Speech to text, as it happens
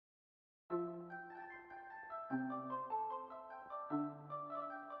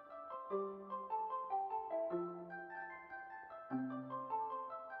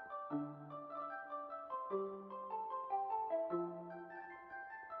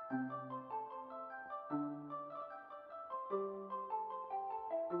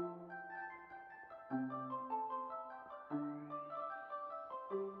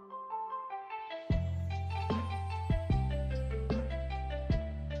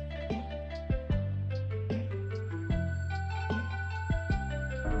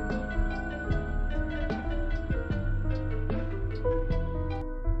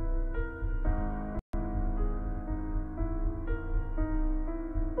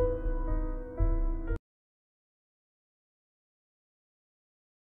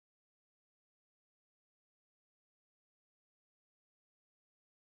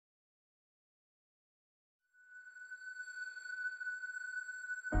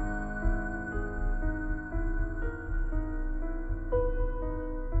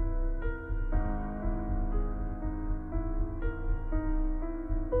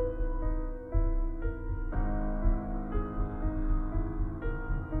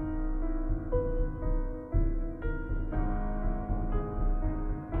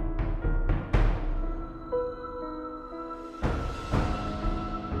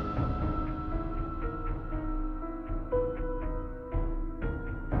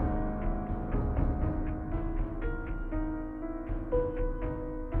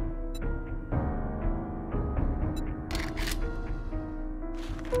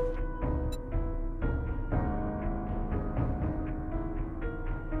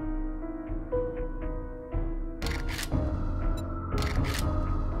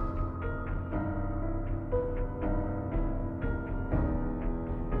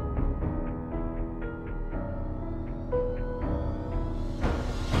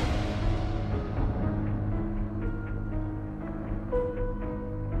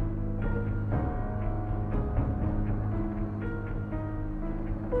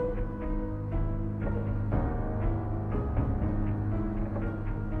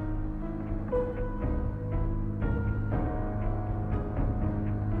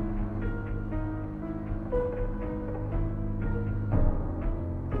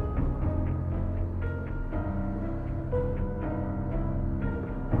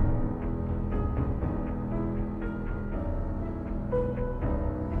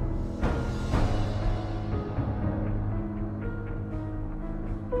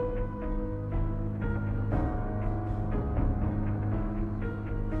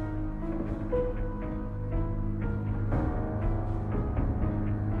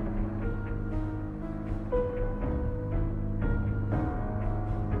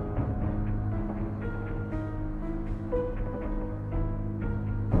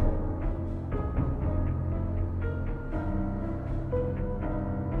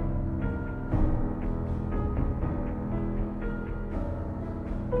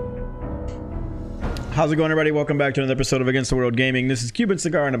How's it going, everybody? Welcome back to another episode of Against the World Gaming. This is Cuban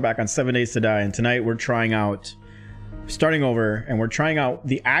Cigar, and I'm back on 7 Days to Die. And tonight we're trying out, starting over, and we're trying out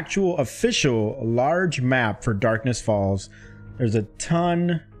the actual official large map for Darkness Falls. There's a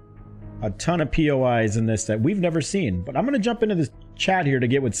ton of POIs in this that we've never seen. But I'm going to jump into this chat here to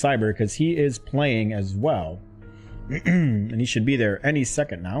get with Cyber because he is playing as well. And he should be there any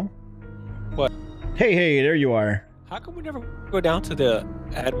second now. What? Hey, there you are. How come we never go down to the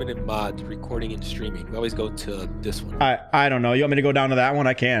admin and mods recording and streaming? We always go to this one. I don't know. You want me to go down to that one?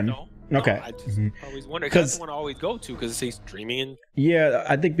 I can. No. Okay. I just always wonder because that's the one I always go to because it says streaming and. Yeah,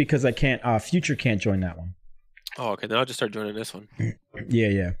 I think because I can't. Future can't join that one. Oh, okay. Then I'll just start joining this one.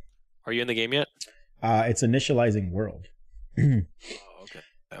 Yeah. Are you in the game yet? It's initializing world. Oh, okay.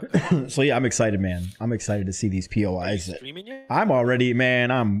 So yeah, I'm excited, man. I'm excited to see these POIs. Are you streaming yet? I'm already,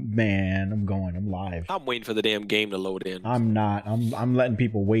 man. I'm going. I'm live. I'm waiting for the damn game to load in. I'm not. I'm letting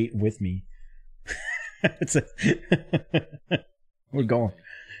people wait with me. We're going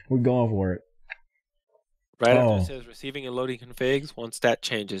for it. Right after it says receiving and loading configs. Once that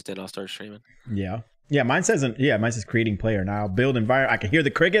changes, then I'll start streaming. Yeah. Mine says creating player now. Build environment. I can hear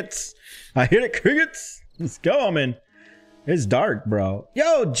the crickets. Let's go. I'm in. It's dark, bro.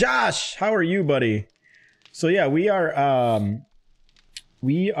 Yo, Josh, how are you, buddy? So yeah, we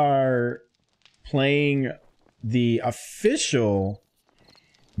are playing the official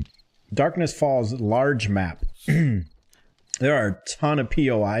Darkness Falls large map. There are a ton of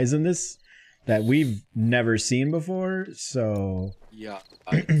POIs in this that we've never seen before, so yeah,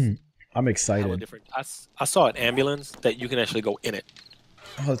 I'm excited. I saw an ambulance that you can actually go in it.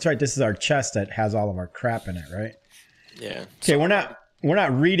 Oh, that's right. This is our chest that has all of our crap in it, right? Yeah. Okay, we're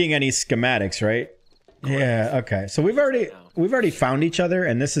not reading any schematics, right? Correct. Yeah. Okay. So we've already found each other,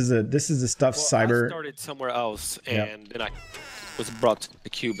 and this is the stuff Cyber. I started somewhere else, and then I was brought to the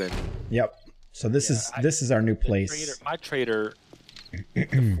Cuban. Yep. So this is our new place. My trader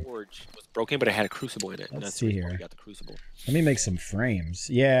The forge was broken, but it had a crucible in it. And Let's that's see the reason why here. we got the crucible. Let me make some frames.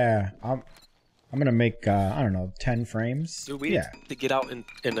 Yeah, I'm gonna make I don't know, 10 frames. Dude, we need to get out and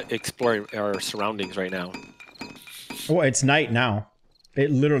explore our surroundings right now. Well, it's night now.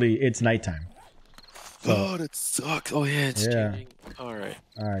 It's nighttime. So, Oh, that sucks. Oh yeah, it's changing. All right.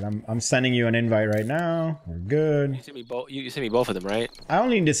 All right, I'm sending you an invite right now. We're good. You sent me both. You sent me both of them, right? I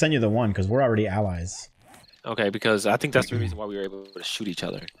only need to send you the one because we're already allies. Okay, because I think that's the reason why we were able to shoot each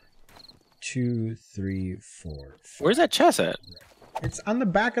other. 2, 3, 4. 5. Where's that chest at? It's on the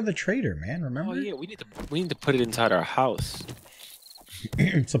back of the trader, man. Remember? Oh yeah, we need to put it inside our house.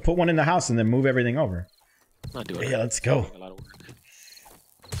 So put one in the house and then move everything over. I'm not doing it. Yeah, let's go. A lot of work.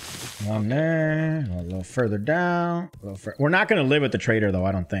 One there, a little further down. We're not gonna live at the trader though.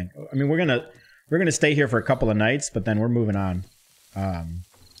 I don't think. I mean, we're gonna stay here for a couple of nights, but then we're moving on.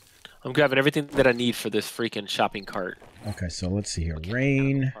 I'm grabbing everything that I need for this freaking shopping cart. Okay, so let's see here.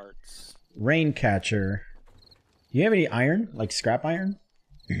 Okay, Rain catcher. You have any iron, like scrap iron?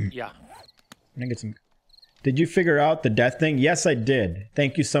 Yeah. I'm gonna get some. Did you figure out the death thing? Yes, I did.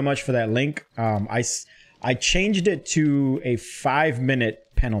 Thank you so much for that link. I changed it to a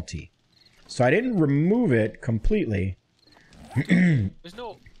 5-minute penalty, so I didn't remove it completely. There's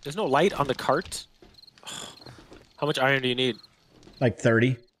no light on the cart. How much iron do you need? Like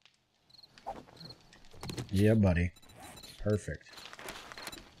 30. Yeah, buddy. Perfect.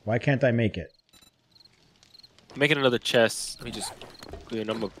 Why can't I make it? I'm making another chest. Let me just do a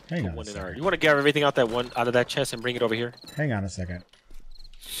number. Hang on a One in our. second. You want to grab everything out of that chest and bring it over here? Hang on a second.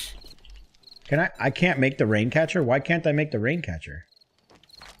 I can't make the rain catcher? Why can't I make the rain catcher?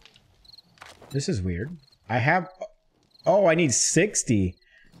 This is weird. Oh, I need 60.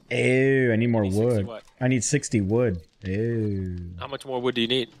 Ew, I need more wood. I need 60 wood. Ew. How much more wood do you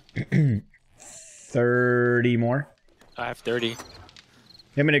need? 30 more. I have 30.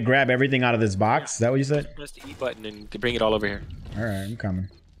 I'm gonna grab everything out of this box. Is that what you said? Press the E button and bring it all over here. All right, I'm coming.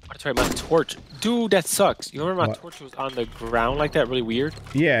 That's right, my torch. Dude, that sucks. You remember my What? torch was on the ground like that? Really weird?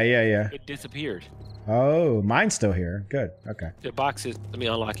 Yeah. It disappeared. Oh, mine's still here. Good. Okay. The box is... Let me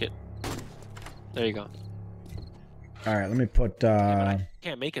unlock it. There you go. All right, let me put... I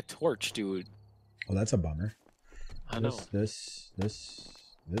can't make a torch, dude. Well, that's a bummer. I know. This.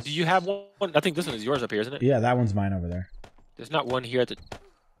 Do you have one? I think this one is yours up here, isn't it? Yeah, that one's mine over there. There's not one here at the...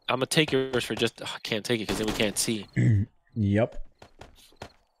 I'm gonna take yours for just... I can't take it because then we can't see. Yep.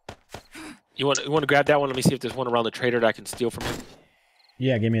 You want to grab that one? Let me see if there's one around the trader that I can steal from him.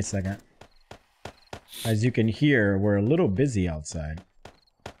 Yeah, give me a second. As you can hear, we're a little busy outside.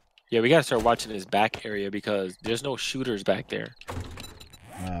 Yeah, we gotta start watching his back area because there's no shooters back there.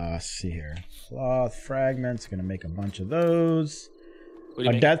 Let's see here. Cloth fragments. Gonna make a bunch of those. What do you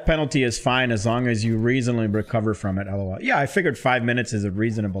A make? death penalty is fine as long as you reasonably recover from it. LOL. Yeah, I figured 5 minutes is a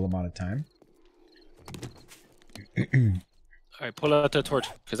reasonable amount of time. All right, pull out the torch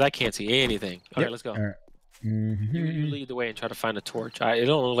because I can't see anything. All right, let's go. All right. Mhm. You lead the way and try to find a torch. It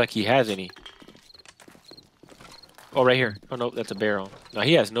don't look like he has any. Oh, right here. Oh, no, that's a barrel. No,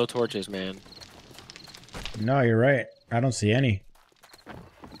 he has no torches, man. No, you're right. I don't see any.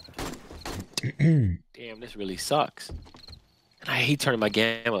 Damn, this really sucks. And I hate turning my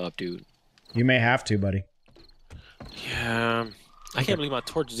gamma up, dude. You may have to, buddy. Yeah. I can't believe my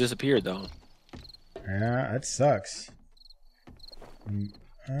torch disappeared, though. Yeah, that sucks.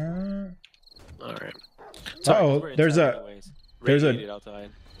 All right. Uh-oh, we're there's inside a- anyways. there's a- Radiated outside.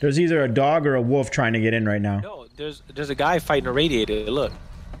 There's either a dog or a wolf trying to get in right now. No, there's a guy fighting a radiator. Look.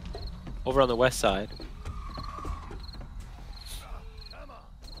 Over on the west side.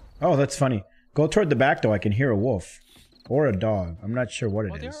 Oh, that's funny. Go toward the back, though. I can hear a wolf. Or a dog. I'm not sure what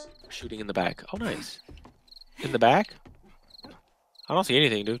Oh, it they're is. shooting in the back. Oh, nice. In the back? I don't see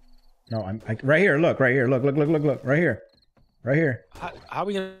anything, dude. No, right here. Look, right here. Look. Right here. Right here. How are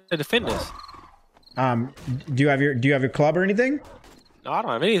we gonna defend this? Do you have your club or anything? No, I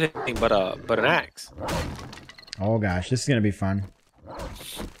don't have anything but an axe. Oh gosh, this is gonna be fun.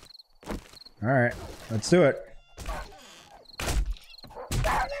 All right, let's do it.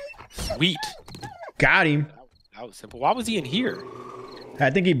 Sweet. Got him. That was simple. Why was he in here? I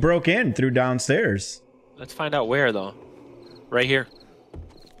think he broke in through downstairs. Let's find out where though. Right here.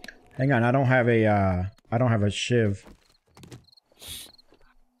 Hang on, I don't have a shiv.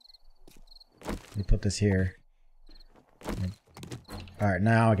 Let me put this here. All right,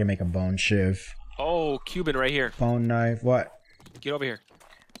 now I can make a bone shiv. Oh, Cuban right here. Bone knife. What? Get over here.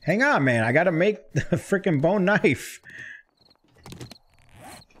 Hang on, man. I gotta make the freaking bone knife.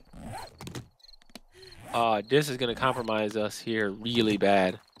 This is gonna compromise us here really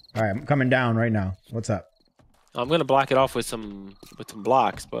bad. All right, I'm coming down right now. What's up? I'm gonna block it off with some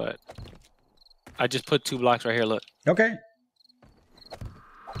blocks, but I just put 2 blocks right here. Look. Okay.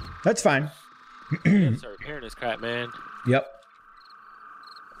 That's fine. Start repairing this crap, man. Yep.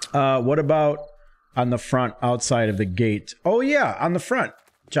 What about on the front outside of the gate? Oh yeah, on the front.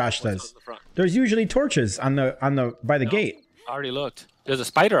 Josh says. There's usually torches on the by the gate. I already looked. There's a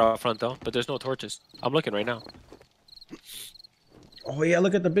spider out front though, but there's no torches. I'm looking right now. Oh yeah,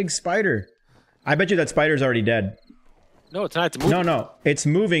 look at the big spider. I bet you that spider's already dead. No, it's not. It's moving. No, it's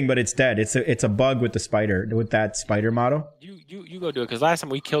moving, but it's dead. It's a bug with the spider, with that spider model. You go do it, because last time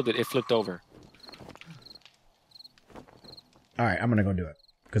we killed it, it flipped over. All right, I'm gonna go do it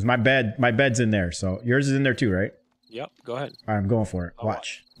because my bed's in there. So yours is in there too, right? Yep. Go ahead. All right, I'm going for it.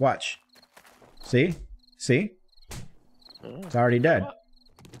 Watch. See? It's already dead.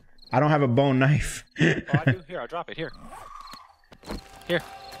 I don't have a bone knife. Oh, I do. Here, I'll drop it. Here.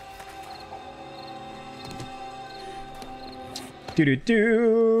 Do. Did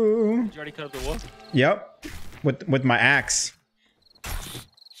you already cut up the wolf? Yep. With my axe.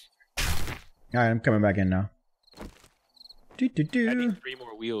 All right, I'm coming back in now. I need 3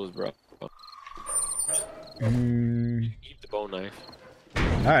 more wheels, bro. Keep the bone knife.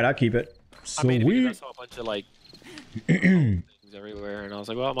 All right, I'll keep it. Sweet. I mean, I saw a bunch of like things everywhere, and I was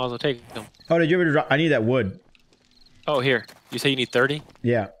like, well, I might as well take them. Oh, did you ever drop? I need that wood. Oh, here. You say you need 30?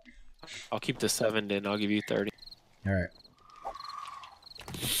 Yeah. I'll keep the 7, then I'll give you 30. All right.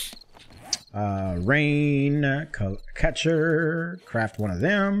 Rain catcher. Craft one of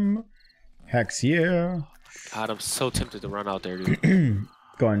them. Hex yeah. God, I'm so tempted to run out there, dude.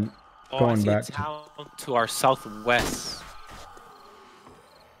 Going I see back a town to our southwest.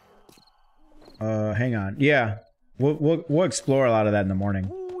 Hang on. Yeah, we'll explore a lot of that in the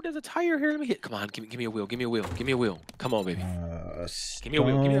morning. Ooh, there's a tire here. Let me hit. Come on, give me a wheel. Give me a wheel. Give me a wheel. Come on, baby. Give me a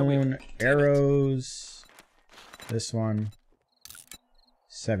wheel. Give me a wheel. Arrows. This one.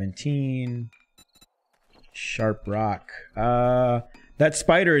 17. Sharp rock. That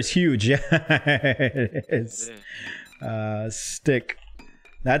spider is huge. Yeah, it is. Stick.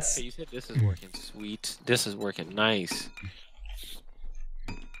 That's. Hey, you said this is working sweet. This is working nice.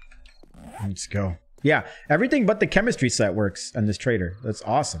 Let's go. Yeah, everything but the chemistry set works on this trader. That's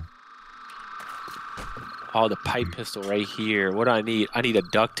awesome. Oh, the pipe pistol right here. What do I need? I need a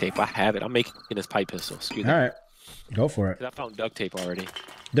duct tape. I have it. I'm making this pipe pistol. Excuse me. All right, go for it. I found duct tape already.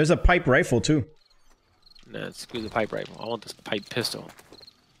 There's a pipe rifle too. Nah, screw the pipe rifle. I want this pipe pistol.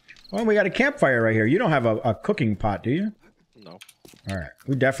 Well, we got a campfire right here. You don't have a cooking pot, do you? No. All right,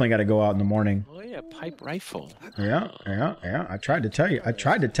 we definitely got to go out in the morning. Oh yeah, pipe rifle. Yeah. I tried to tell you.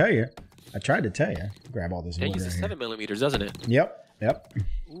 Grab all this wood It uses right 7mm, doesn't it? here. Yep.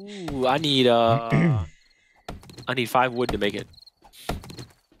 Ooh, I need I need 5 wood to make it.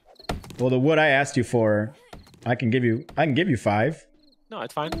 Well, the wood I asked you for, I can give you 5. No,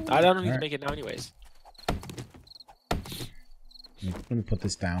 it's fine. I don't need to Alright. make it now anyways. Let me put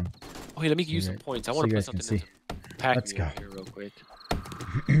this down. Oh, hey, let me use some points. I want to put something in the pack Let's mule go. here real quick.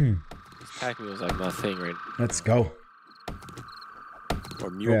 This pack mule is like my thing right now. Let's go.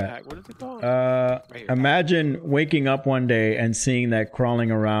 Or mule Yeah. pack. What is it called? Right here. Imagine waking up one day and seeing that crawling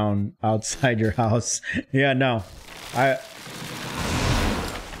around outside your house. Yeah, no. I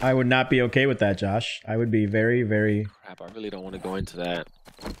would not be okay with that, Josh. I would be very, very... Crap, I really don't want to go into that.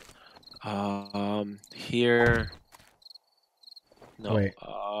 Here. No. Wait.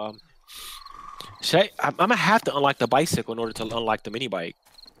 Should I'm gonna have to unlock the bicycle in order to unlock the mini bike.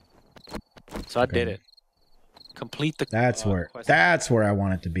 So I did it. Complete the. That's quest. that's where I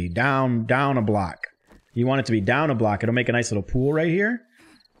want it to be. Down a block. You want it to be down a block. It'll make a nice little pool right here.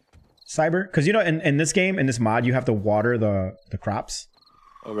 Cyber, because you know, in this game, in this mod, you have to water the crops.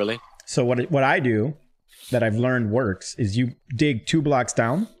 Oh really? So what I do, that I've learned works, is you dig 2 blocks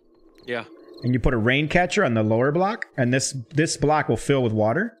down. Yeah. And you put a rain catcher on the lower block, and this block will fill with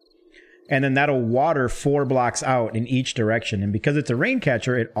water, and then that'll water 4 blocks out in each direction. And because it's a rain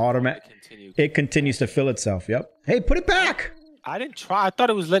catcher, it continues to fill itself. Yep. Hey, put it back. I didn't try. I thought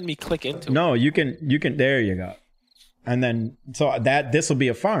it was letting me click into it. No, you can. There you go. And then so this will be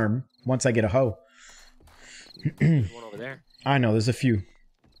a farm once I get a hoe. There's one over there. I know. There's a few.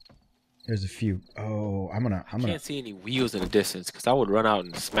 Oh, I'm gonna. I can't see any wheels in the distance because I would run out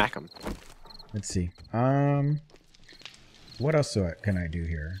and smack them. Let's see. What else can I do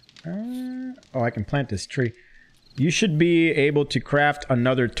here? Oh, I can plant this tree. You should be able to craft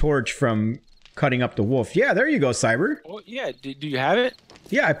another torch from cutting up the wolf. Yeah, there you go, Cyber. Oh yeah, do you have it?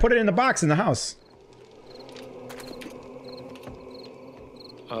 Yeah, I put it in the box in the house.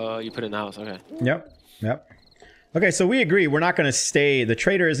 You put it in the house. Okay. Yep. Okay, so we agree we're not going to stay. The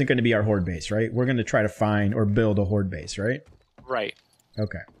trader isn't going to be our horde base, right? We're going to try to find or build a horde base, right? Right.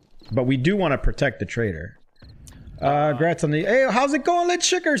 Okay. But we do want to protect the trader. Congrats on the... Hey, how's it going, Lit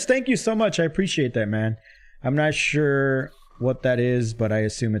Shickers? Thank you so much. I appreciate that, man. I'm not sure what that is, but I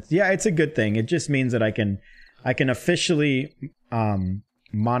assume it's... Yeah, it's a good thing. It just means that I can officially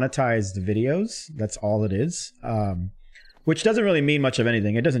monetize the videos. That's all it is. Which doesn't really mean much of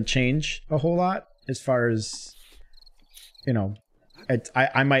anything. It doesn't change a whole lot as far as... You know,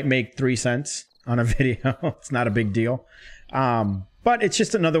 I might make 3 cents on a video. It's not a big deal. But it's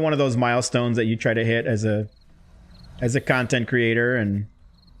just another one of those milestones that you try to hit as a content creator, and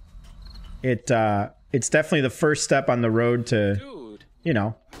it's definitely the first step on the road to, Dude, you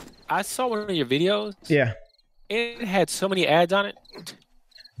know. I saw one of your videos. Yeah. It had so many ads on it.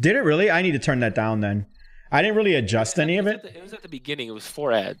 Did it really? I need to turn that down then. I didn't really adjust any of it. It was at the beginning. It was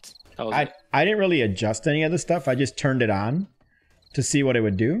 4 ads. I didn't really adjust any of the stuff. I just turned it on to see what it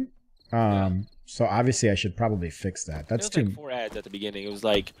would do. So obviously I should probably fix that. That's too. Like 4 ads at the beginning. It was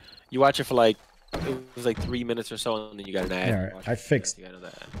like you watch it for like 3 minutes or so, and then you got an ad. Yeah, right. I fixed. You got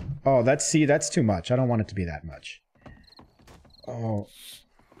another ad. Oh, that's too much. I don't want it to be that much. Oh,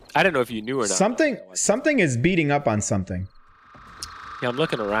 I don't know if you knew or not. Something is beating up on something. Yeah, I'm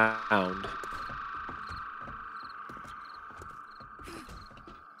looking around.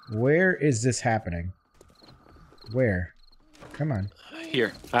 Where is this happening? Where? Come on.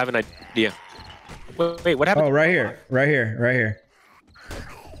 Here, I have an idea. Wait, what happened? Oh, right here. Right here. Right here.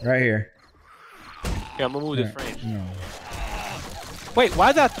 Right here. Yeah, I'm gonna move this frame. No. Wait,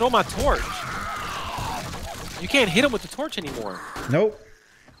 why did I throw my torch? You can't hit him with the torch anymore. Nope.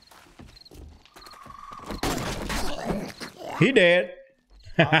 He dead.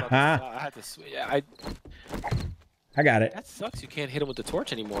 I had to I got it. That sucks. You can't hit him with the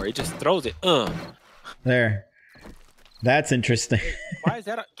torch anymore. It just throws it. There. That's interesting. Why is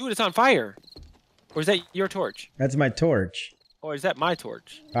that? Dude, it's on fire. Or is that your torch? That's my torch. Or is that my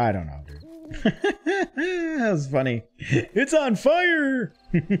torch? I don't know, dude. That was funny. It's on fire.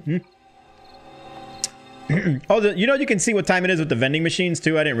 Oh, you know you can see what time it is with the vending machines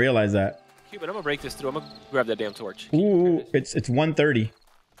too. I didn't realize that. Cuban, I'm gonna break this through. I'm gonna grab that damn torch. Ooh, it's 1:30.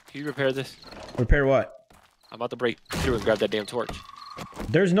 Can you repair this? Repair what? I'm about to break through and grab that damn torch.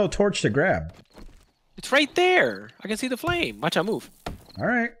 There's no torch to grab. It's right there. I can see the flame. Watch out, move. All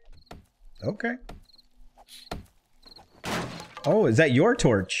right. Okay. Oh, is that your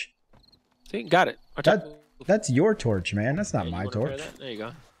torch? See, got it. Watch out. That's your torch, man. That's not my torch. There you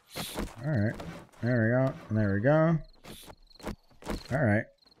go. All right. There we go. There we go. All right.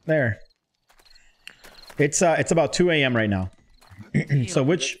 There. It's about 2 a.m. right now. So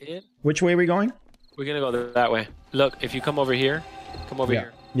which way are we going? We're gonna go that way. Look, if you come over here,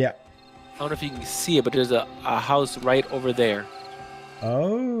 here. Yeah. I don't know if you can see it, but there's a house right over there.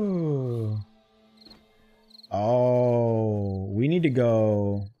 Oh. Oh, we need to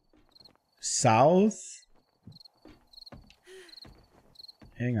go south.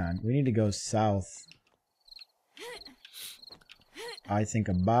 Hang on, we need to go south. I think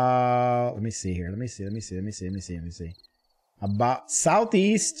about, let me see here. Let me see. About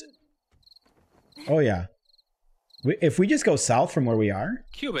southeast. Oh yeah. If we just go south from where we are,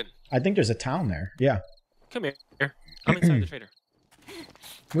 Cuban. I think there's a town there. Yeah. Come here. I'm inside the trader.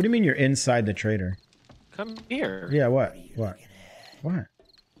 What do you mean you're inside the trader? Come here. Yeah, what? What?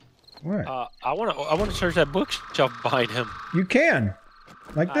 I wanna search that bookshelf behind him. You can.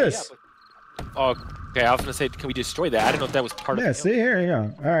 Like this. Yeah, okay, I was gonna say, can we destroy that? I didn't know if that was part of Yeah, see, here you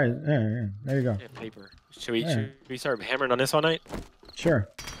go. All right, there you go. Yeah, paper. Should we start hammering on this all night? Sure.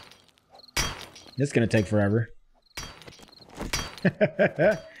 This is gonna take forever.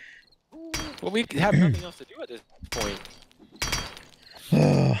 Well, we have nothing else to do at this point.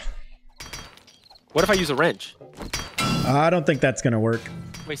 What if I use a wrench? I don't think that's gonna work.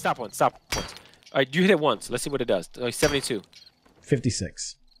 Wait, stop once. All right, you hit it once. Let's see what it does. 72.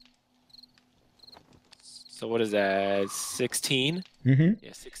 56. So what is that? 16? Mm-hmm.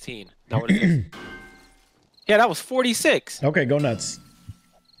 Yeah, 16. Now what is this? Yeah, that was 46. Okay, go nuts.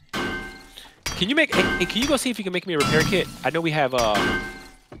 Can you go see if you can make me a repair kit? I know we have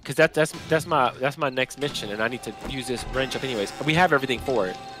because that's my next mission, and I need to use this wrench up anyways. We have everything for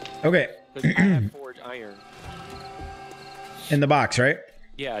it. Okay. I have forged iron. In the box, right?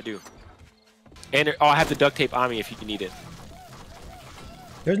 Yeah, I do. And I have the duct tape on me if you need it.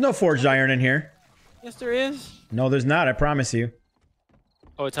 There's no forged iron in here. Yes, there is. No, there's not. I promise you.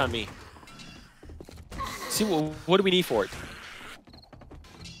 Oh, it's on me. See, what do we need for it?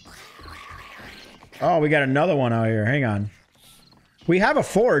 Oh, we got another one out here. Hang on. We have a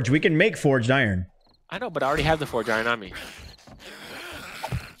forge. We can make forged iron. I know, but I already have the forge iron on me.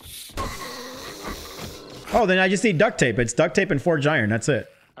 Oh, then I just need duct tape. It's duct tape and forged iron. That's it.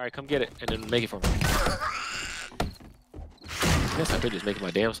 All right, come get it and then make it for me. I guess I could just make it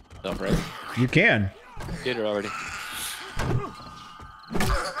my damn stuff, right? You can. Did it already.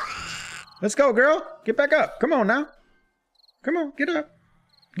 Let's go, girl. Get back up. Come on now. Come on, get up.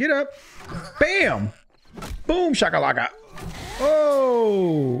 Get up. Bam. Boom, shakalaka.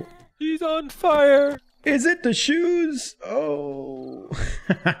 Oh. He's on fire. Is it the shoes? Oh.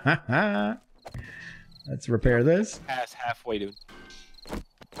 Let's repair this. Pass halfway, dude.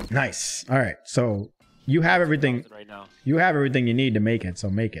 Nice. All right. So you have everything Right now. you have everything you need to make it. So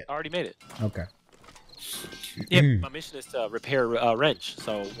make it. I already made it. Okay. Yeah, my mission is to repair wrench.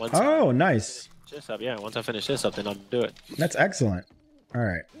 So once Oh, nice. this up, yeah. Once I finish this up, then I'll do it. That's excellent. All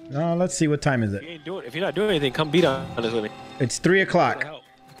right. Let's see. What time is If it? you ain't doing, if you're not doing anything, come beat on this with me. It's 3 o'clock. Help.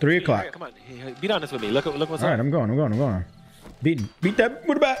 3 Hey, o'clock. come on, beat on this with me. Look what's All right. up. I'm going. Beat that.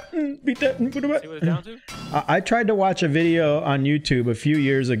 What about? Beat that. What See what it's down to? I tried to watch a video on YouTube a few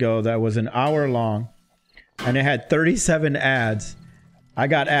years ago that was an hour long, and it had 37 ads. I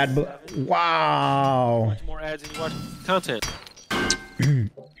got wow. Watch more ads than you watch content.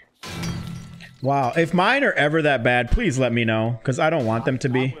 Wow. If mine are ever that bad, please let me know, because I don't want them to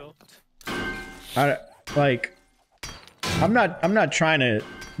be. I will. I'm not trying to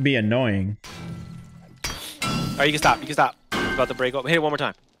be annoying. All right, you can stop. You can stop. It's about to break open. Hit it one more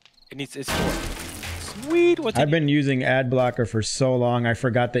time. It's 4. Sweet. What's I've been using ad blocker for so long, I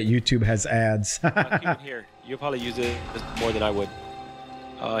forgot that YouTube has ads. here? You'll probably use it more than I would.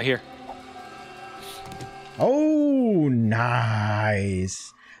 Here. Oh,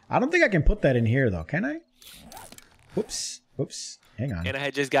 nice. I don't think I can put that in here though, can I? Whoops. Hang on. And I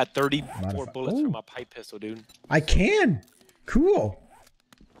had just got 34 Modify- bullets Ooh. from my pipe pistol, dude. I can. Cool.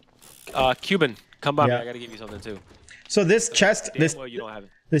 Cuban, come by me. Yeah. I gotta give you something too. So this chest, Damn well you don't have it.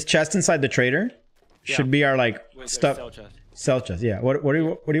 this chest inside the trader Yeah. should be our like Wait, stuff. cell chest. Cell chest. Yeah. What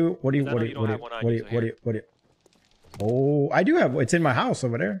do you? Oh, I do have. It's in my house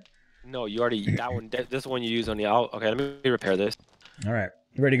over there. No, you already that one. This one you use on the out. Okay, let me repair this. All right.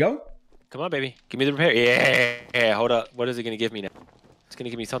 You ready to go? Come on, baby. Give me the repair. Yeah. Hold up. What is it gonna give me now? It's gonna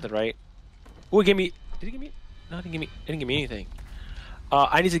give me something, right? Oh, it gave me. Did it give me? No, it didn't give me anything.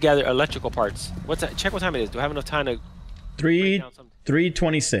 I need to gather electrical parts. What's that? Check what time it is. Do I have enough time to break down something?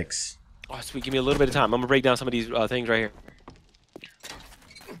 3:26. Oh, sweet. Give me a little bit of time. I'm gonna break down some of these things right here.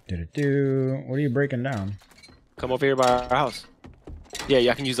 What are you breaking down? Come over here by our house.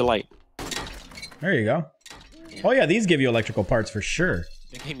 Yeah, I can use the light. There you go. Oh yeah, these give you electrical parts for sure.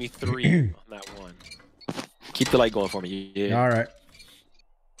 They gave me 3 on that one. Keep the light going for me. Yeah. All right.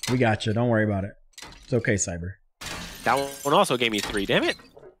 We got you. Don't worry about it. It's okay, Cyber. That one also gave me 3. Damn it.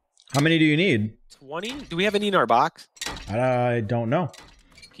 How many do you need? 20? Do we have any in our box? I don't know.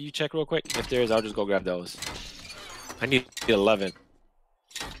 Can you check real quick? If there is, I'll just go grab those. I need 11.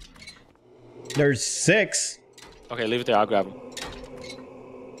 There's 6. Okay, leave it there. I'll grab them.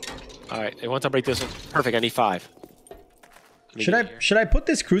 All right. And once I break this one, perfect. I need 5. Should I put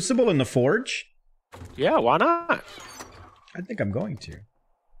this crucible in the forge? Yeah, why not? I think I'm going to.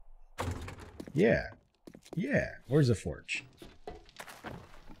 Yeah. Where's the forge?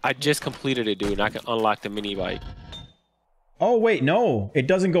 I just completed it, dude, and I can unlock the mini bike. Oh wait, no. It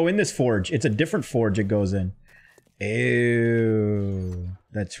doesn't go in this forge. It's a different forge it goes in. Ew.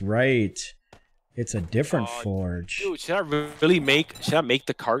 That's right. It's a different forge. Dude, should I make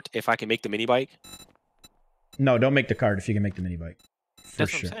the cart if I can make the mini bike? No, don't make the cart if you can make the mini bike. For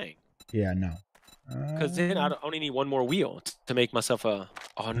That's sure. what I'm saying. Yeah, no. Because then I only need one more wheel to make myself a.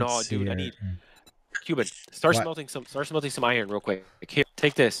 Oh no, Let's see dude! I here. need Cuban. Start What? smelting some iron real quick. Here,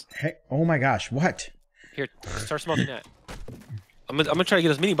 take this. Hey, oh my gosh, what? Here, start smelting that. I'm gonna try to get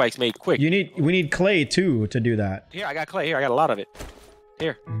those mini bikes made quick. We need clay too to do that. Here, I got clay. Here, I got a lot of it.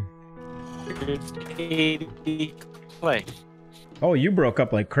 Here. Here's 80 clay. Oh, you broke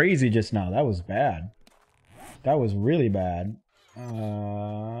up like crazy just now. That was bad. That was really bad. I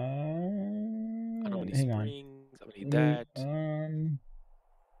don't need hang on. springs. I need that.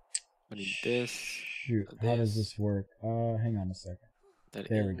 I need this. Shoot, how does this work? Hang on a second.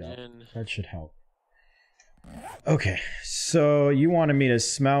 There we go. That should help. Okay, so you wanted me to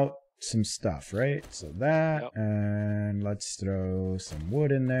smelt some stuff, right? So that, Yep. and let's throw some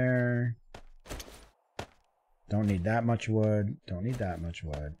wood in there. Don't need that much wood. Don't need that much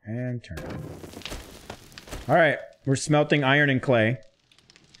wood. And turn it. All right, we're smelting iron and clay.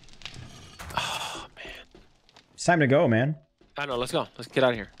 Oh man. It's time to go, man. I know. Let's go. Let's get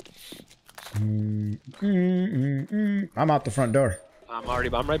out of here. I'm out the front door. I'm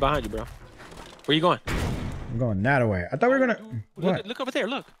right behind you, bro. Where you going? I'm going that way. I thought we were gonna. What? Look over there.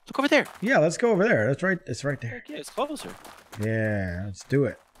 Look over there. Yeah, let's go over there. That's right. It's right there. Yeah, it's closer. Yeah, let's do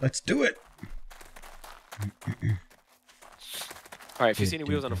it. Let's do it. All right, if you see any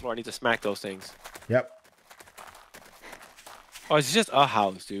wheels on the floor, I need to smack those things. Yep. Oh, it's just a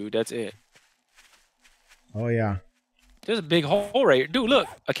house, dude. That's it. Oh yeah. There's a big hole right here. Dude, look.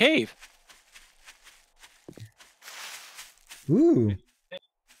 A cave. Ooh.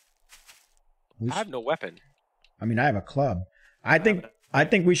 I have no weapon. I mean, I have a club. I think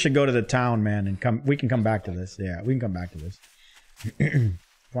we should go to the town, man, and come. We can come back to this. Yeah, we can come back to this. Come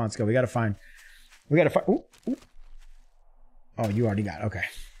on, let's go. We gotta find. Ooh, ooh. Oh, you already got it. Okay.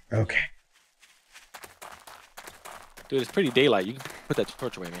 Okay. Dude, it's pretty daylight. You can put that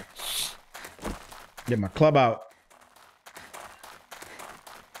torch away, man. Get my club out.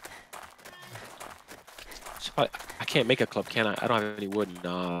 I can't make a club, can I? I don't have any wood.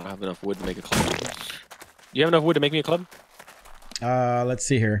 No, I don't have enough wood to make a club. You have enough wood to make me a club? Let's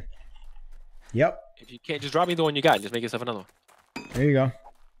see here. Yep. If you can't, just drop me the one you got and just make yourself another one. There you go.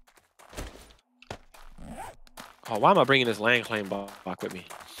 Oh, why am I bringing this land claim block with me?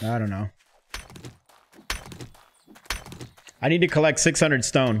 I don't know. I need to collect 600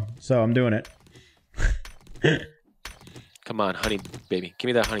 stone, so I'm doing it. Come on, honey, baby. Give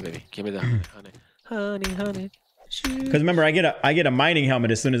me that honey, baby. Give me that honey. Honey. Because remember, I get a mining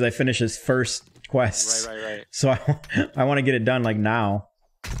helmet as soon as I finish this first quest. Right. So I want to get it done like now.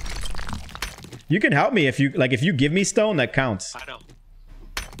 You can help me if you give me stone, that counts. I know.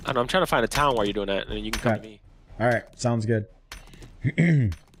 I'm trying to find a town while you're doing that, and then you can come to me. All right, sounds good.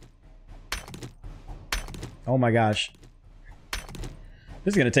 Oh my gosh,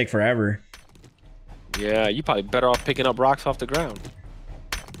 this is gonna take forever. Yeah, you probably better off picking up rocks off the ground.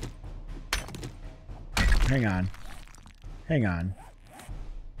 Hang on.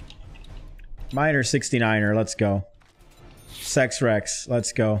 Miner 69er, let's go. Sex Rex,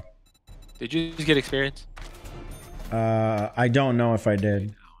 let's go. Did you just get experience? I don't know if I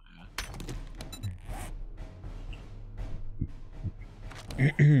did.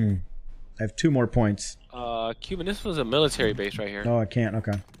 I have 2 more points. Cuban, this was a military base right here. Oh, I can't.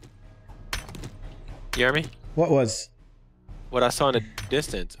 Okay. You hear me? What was? What I saw in the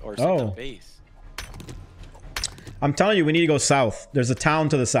distance, or something base. I'm telling you, we need to go south. There's a town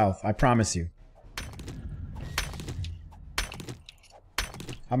to the south. I promise you.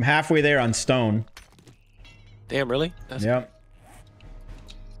 I'm halfway there on stone. Damn, really? That's yep.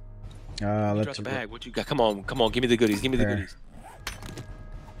 let's drop the bag. What you got? Come on. Give me the goodies. Give me the goodies.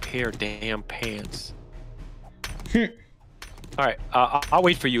 Pair damn pants. All right. I'll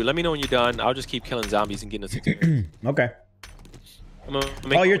wait for you. Let me know when you're done. I'll just keep killing zombies and getting us experience. Okay.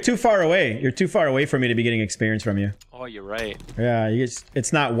 Oh, you're too far away. You're too far away for me to be getting experience from you. Oh, you're right. Yeah,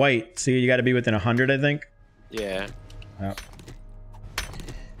 it's not white, so you got to be within 100, I think. Yeah. Yep.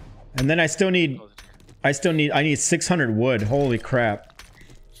 And then I need 600 wood. Holy crap.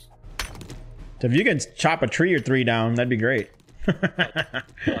 So if you can chop a tree or 3 down, that'd be great. A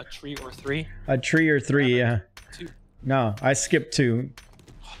tree or 3? A tree or 3, yeah. 2. No, I skipped 2.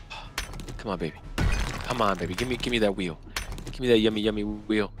 Come on, baby. Come on, baby. Give me that wheel. Give me that yummy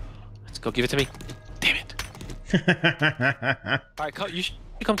wheel. Let's go. Give it to me. Damn it. All right, you should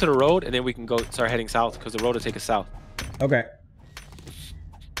come to the road, and then we can go start heading south, because the road will take us south. Okay.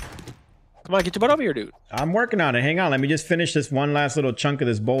 Come on, get your butt over here, dude. I'm working on it. Hang on. Let me just finish this one last little chunk of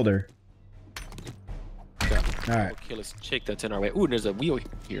this boulder. Yeah. All right. We'll kill this chick that's in our way. Ooh, there's a wheel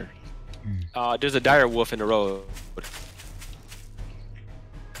here. There's a dire wolf in the road.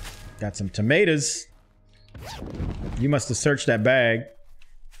 Got some tomatoes. You must have searched that bag.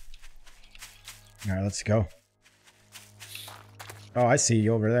 All right, let's go. Oh, I see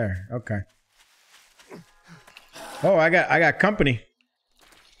you over there. Okay. Oh, I got company.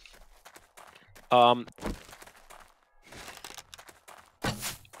 Oh,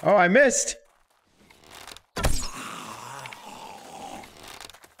 I missed.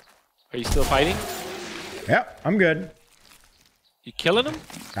 Are you still fighting? Yep, I'm good. You killing him?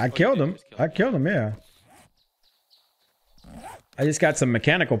 I killed him. I killed him, yeah. I just got some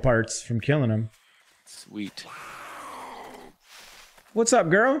mechanical parts from killing him. Sweet. What's up,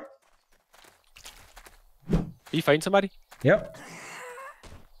 girl? Are you fighting somebody? Yep.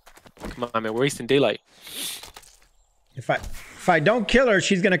 Come on, man. We're wasting daylight. If I don't kill her,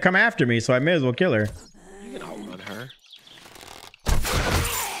 she's gonna come after me, so I may as well kill her. You can outrun her.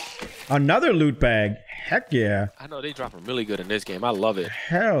 Another loot bag. Heck yeah. I know they drop them really good in this game. I love it.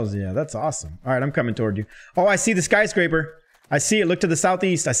 Hells yeah. That's awesome. All right, I'm coming toward you. Oh, I see the skyscraper. I see it. Look to the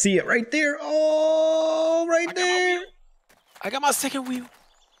southeast. I see it right there. Oh, right there. I got my second wheel.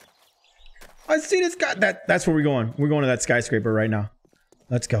 I see this guy. That's where we're going. We're going to that skyscraper right now.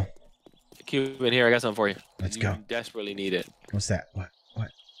 Let's go. Cuban, here, I got something for you. Let's go. You desperately need it. What's that? What?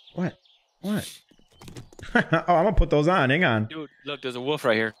 Oh, I'm gonna put those on. Hang on. Dude, look, there's a wolf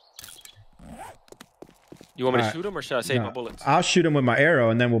right here. You want me to shoot him or should I save my bullets? I'll shoot him with my arrow,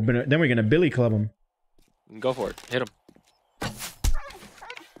 and then we're gonna billy club him. Go for it. Hit him.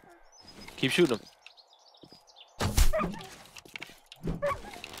 Keep shooting him.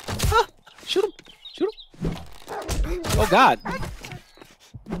 Ah, shoot him. Shoot him. Oh, God.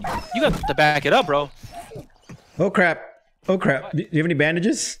 You got to back it up, bro. Oh, crap. Oh, crap. What? Do you have any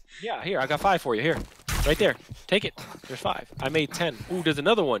bandages? Yeah, here. I got 5 for you. Here. Right there. Take it. There's 5. I made 10. Ooh, there's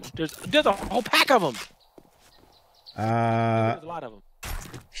another one. There's a whole pack of them. There's a lot of them.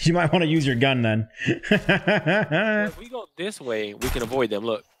 You might want to use your gun then. Well, if we go this way, we can avoid them.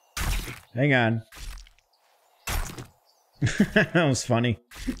 Look. Hang on. That was funny.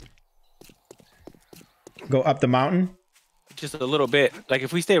 Go up the mountain? Just a little bit. Like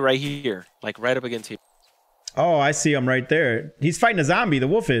if we stay right here, like right up against here. Oh, I see him right there. He's fighting a zombie. The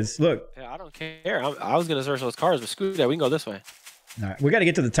wolf is. Look. Yeah, I don't care. I was gonna search those cars, but screw that. We can go this way. All right. We got to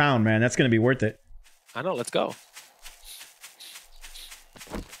get to the town, man. That's gonna be worth it. I know. Let's go.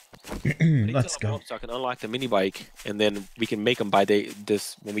 Let's go. So I can unlock the mini bike, and then we can make them by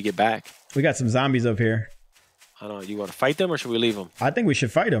this when we get back. We got some zombies up here. I don't know. You want to fight them or should we leave them? I think we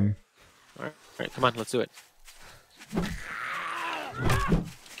should fight them. All right. Come on. Let's do it.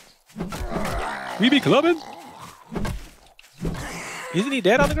 We be clubbing. Isn't he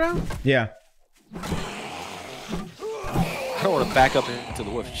dead on the ground? Yeah. I don't want to back up into the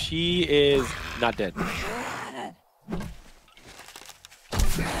wolf. She is not dead.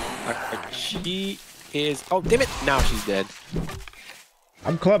 She is. Oh, damn it! Now she's dead.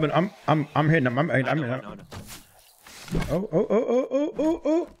 I'm clubbing. I'm hitting him. I'm hitting him. No.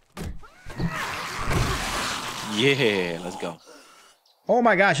 Oh. Yeah, let's go. Oh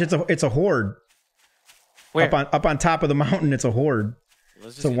my gosh, it's a horde. Where? Up on top of the mountain, it's a horde.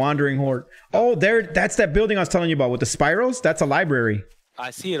 It's a wandering horde. Oh, that's that building I was telling you about with the spirals. That's a library.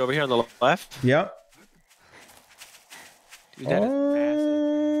 I see it over here on the left. Yep. Dude, that is massive.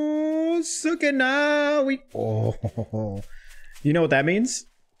 Sukuna. Oh. You know what that means?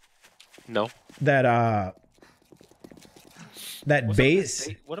 No. That base.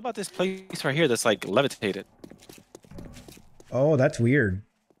 What about this place right here that's like levitated? Oh, that's weird.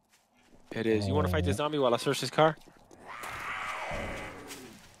 It is. You want to fight this zombie while I search this car?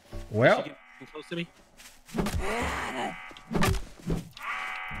 Well, close to me.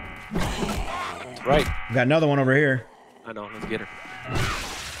 Right. We got another one over here. I know. Let's get her.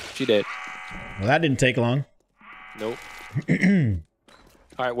 She dead. Well, that didn't take long. Nope.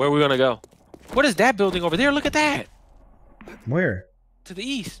 All right, where are we gonna go? What is that building over there? Look at that. Where? To the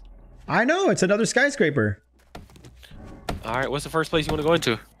east. I know. It's another skyscraper. All right. What's the first place you want to go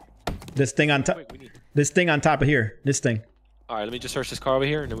into? This thing on top. This thing on top of here. This thing. All right. Let me just search this car over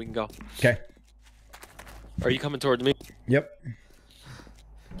here, and then we can go. Okay. Are you coming towards me? Yep.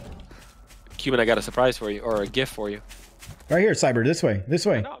 Cuban, I got a surprise for you, or a gift for you. Right here, Cyber. This way. This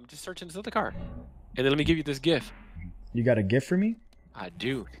way. No, I'm just searching this other car. And then let me give you this gift. You got a gift for me? I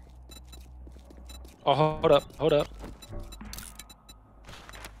do. Oh, hold up. Hold up.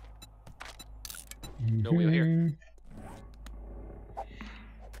 No wheel here.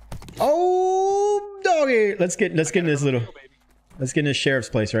 Oh, doggy! Let's get in this little. Let's get in this sheriff's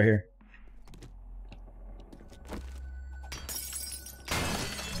place right here.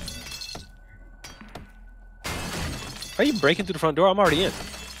 Are you breaking through the front door? I'm already in.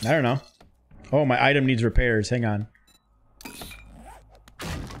 I don't know. Oh, my item needs repairs. Hang on.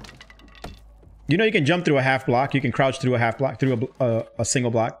 You know you can jump through a half block. You can crouch through a half block, through a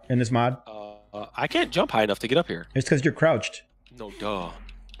single block in this mod. I can't jump high enough to get up here. It's because you're crouched. No, duh.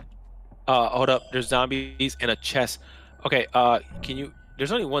 Hold up. There's zombies and a chest. Okay, can you...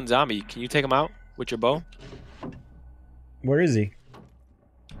 There's only one zombie. Can you take him out with your bow? Where is he?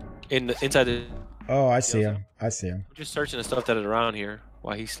 Inside the... Oh, I see him. I see him. I'm just searching the stuff that is around here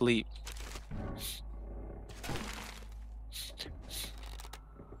while he sleep.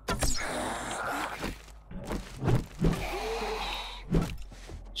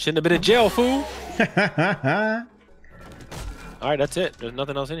 Shouldn't have been in jail, fool. All right, that's it. There's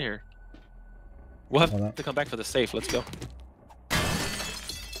nothing else in here. We'll have to come back for the safe. Let's go.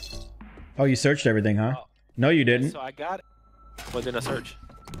 Oh, you searched everything, huh? No, you didn't. So I got it. What didn't I search?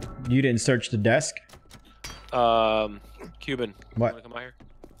 You didn't search the desk? Cuban. What? You wanna come out here?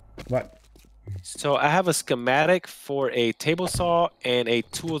 What? So I have a schematic for a table saw and a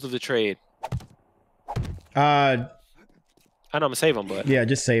tools of the trade. I know I'm gonna save them, but yeah,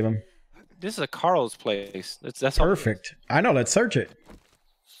 just save them. This is a Carl's place. That's all it is. Perfect. I know. Let's search it.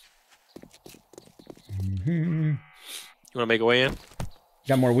 You want to make a way in?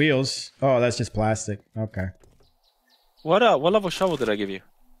 Got more wheels. Oh, that's just plastic. Okay. What level shovel did I give you?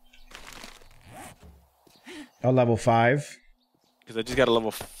 Oh, level 5. Because I just got a level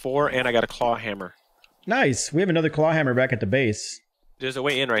 4 and I got a claw hammer. Nice. We have another claw hammer back at the base. There's a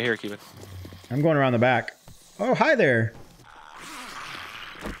way in right here, Cuban. I'm going around the back. Oh, hi there.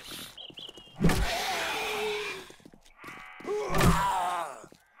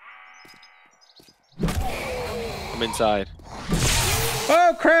 I'm inside.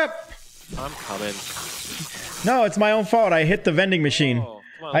 Oh, crap. I'm coming. No, it's my own fault. I hit the vending machine. Oh,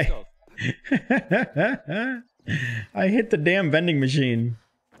 come on, let's go. I hit the damn vending machine.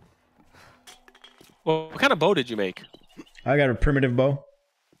 Well, what kind of bow did you make? I got a primitive bow.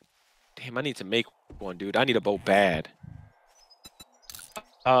 Damn, I need to make one, dude. I need a bow bad.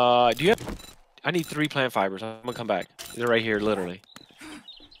 Do you have... I need 3 plant fibers. I'm gonna come back. They're right here, literally.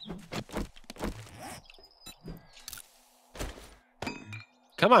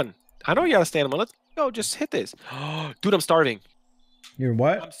 Come on. I know you gotta stand them. Let's go. Just hit this. Dude, I'm starving. You're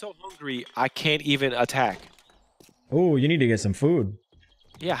what? I'm so hungry, I can't even attack. Oh, you need to get some food.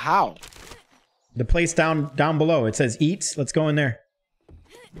 Yeah, how? The place down below. It says eats. Let's go in there.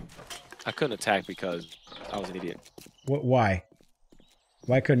 I couldn't attack because I was an idiot. What? Why?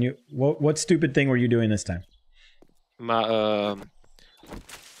 Why couldn't you? What stupid thing were you doing this time? My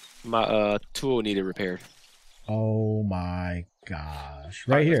tool needed repaired. Oh my gosh!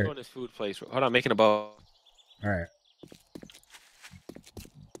 Right here. Let's go to this food place. Hold on, I'm making a bow. All right.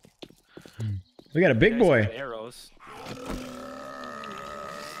 We got a big boy. Arrows.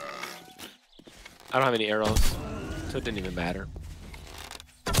 I don't have any arrows, so it didn't even matter.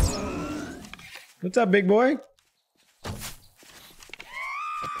 What's up, big boy?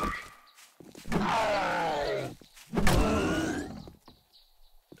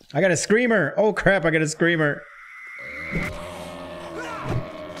 I got a screamer. Oh crap! I got a screamer. I'm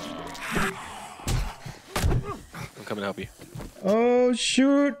coming to help you. Oh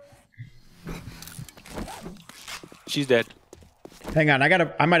shoot! She's dead. Hang on,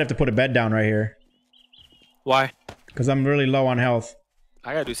 I might have to put a bed down right here Why? because I'm really low on health.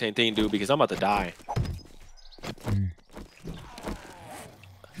 I gotta do the same thing, dude, because I'm about to die.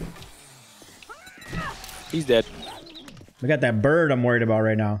 He's dead. We got that bird I'm worried about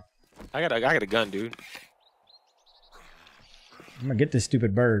right now. I got a gun, dude. I'm gonna get this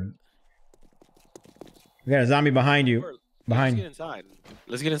stupid bird. We got a zombie behind you. Behind Let's get inside.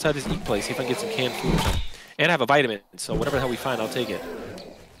 Let's get inside this eat place. See if I can get some canned food. And I have a vitamin, so whatever the hell we find, I'll take it.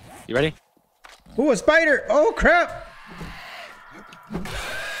 You ready? Ooh, a spider! Oh crap!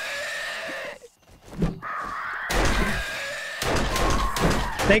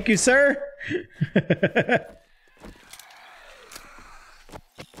 Thank you, sir.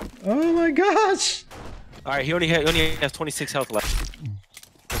 Oh my gosh! All right, he only has 26 health left.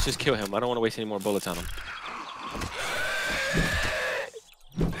 Let's just kill him. I don't want to waste any more bullets on him.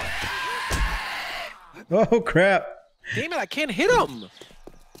 Oh crap! Damn it! I can't hit him.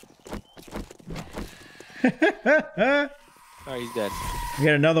 All right, he's dead. We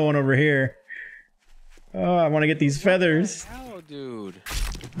got another one over here. Oh, I want to get these feathers. Hell, dude.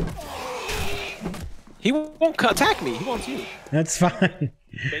 He won't attack me. He wants you. That's fine. Can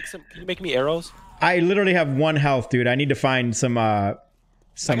you make me arrows? I literally have 1 health, dude. I need to find some. I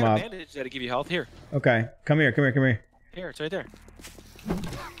got a bandage that'll give you health. Here. Okay, come here, come here, come here. Here, it's right there.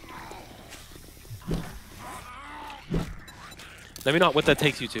 Let me know what that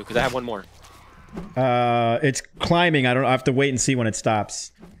takes you to, because I have one more. It's climbing. I have to wait and see when it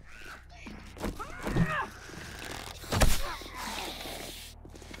stops.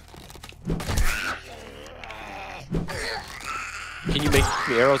 Can you make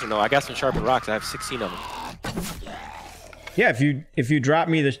me arrows or no? I got some sharpened rocks. I have 16 of them. Yeah, if you drop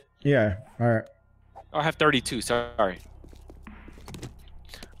me the yeah, all right. Oh, I have 32. Sorry.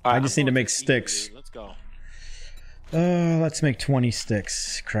 I just need to make sticks. Let's go. Let's make 20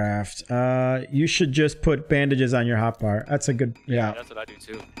 sticks. Craft. You should just put bandages on your hotbar. That's a good. Yeah. That's what I do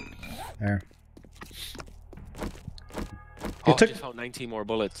too. There. Oh, I just found 19 more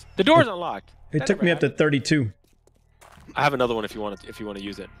bullets. The door's unlocked. It took me up to 32. I have another one if you want to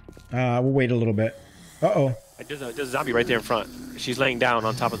use it. We'll wait a little bit. Uh-oh. There's a zombie right there in front. She's laying down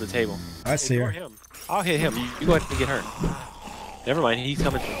on top of the table. I see her. Him. I'll hit him. You go ahead and get her. Never mind. He's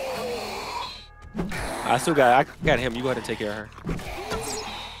coming through. I got him. You go ahead and take care of her.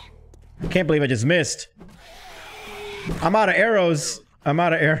 I can't believe I just missed. I'm out of arrows. I'm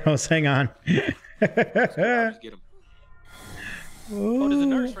out of arrows. Hang on. Just get him. Oh, there's a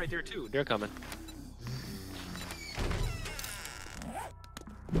nurse right there too. They're coming.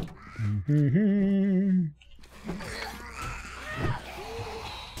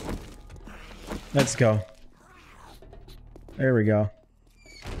 Let's go. There we go.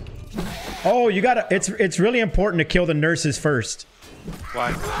 Oh, you gotta. It's really important to kill the nurses first.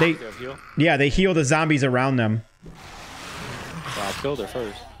 Why? They heal? Yeah, they heal the zombies around them. So I killed her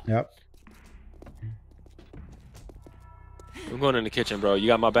first. Yep. I'm going in the kitchen, bro. You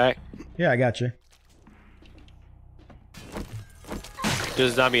got my back? Yeah, I got you.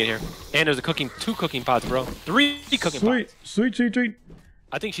 There's a zombie in here. And there's two cooking pots, bro. 3 cooking pots. Sweet.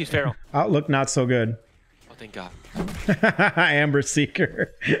 I think she's feral. Outlook not so good. Oh, thank God. Amber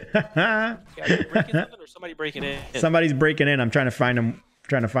Seeker. Yeah, are you breaking something or somebody breaking in? Somebody's breaking in. I'm trying to find him.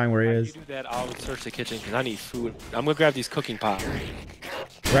 Trying to find where he is. If you do that, I'll search the kitchen because I need food. I'm gonna grab these cooking pots.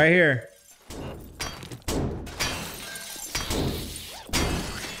 Right here.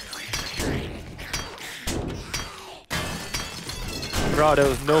 Bro, there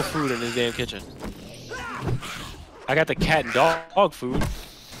was no food in this damn kitchen. I got the cat and dog food,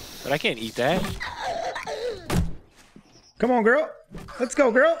 but I can't eat that. Come on, girl. Let's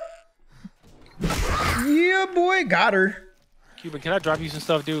go, girl. Yeah, boy. Got her. Cuban, can I drop you some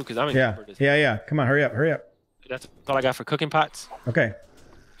stuff, dude? Because I'm in Yeah. Come on, hurry up. That's all I got for cooking pots. Okay.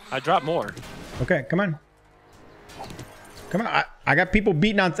 I dropped more. Okay, come on. Come on. I got people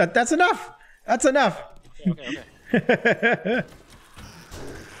beating on. That's enough. That's enough. Okay.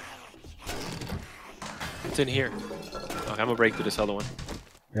 It's in here. Okay, I'm gonna break through this other one.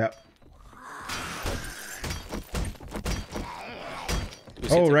 Yep.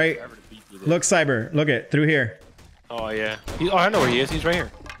 Oh, right. Look, Cyber. Look it through here. Oh yeah. Oh, I know where he is. He's right here.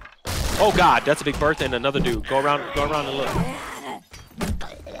 Oh God, that's a big Bertha and another dude. Go around and look.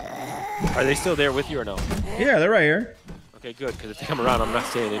 Are they still there with you or no? Yeah, they're right here. Okay, good. Because if they come around, I'm not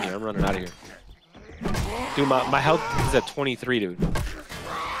staying in here. I'm running out of here. Dude, my health is at 23, dude.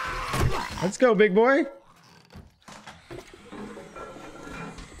 Let's go, big boy.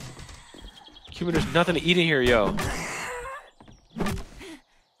 Cuban, there's nothing to eat in here, yo.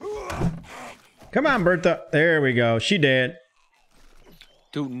 Come on, Bertha. There we go. She dead.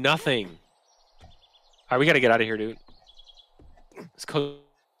 Dude, nothing. All right, we got to get out of here, dude. Let's go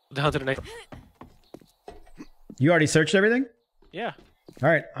down to the next. You already searched everything? Yeah. All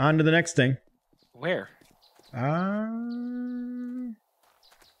right, on to the next thing. Where? I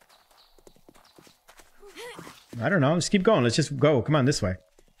don't know. Let's keep going. Let's just go. Come on, this way.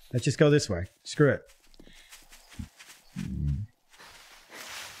 Let's just go this way. Screw it.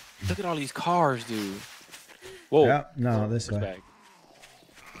 Look at all these cars, dude. Whoa. Yeah, no, this way. Bag.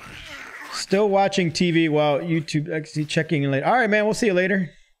 Still watching TV while YouTube actually checking in later. All right, man. We'll see you later.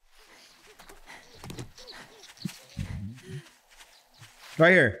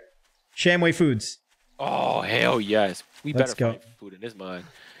 Right here. Shamway Foods. Oh, hell yes. We Let's better find food in this mine.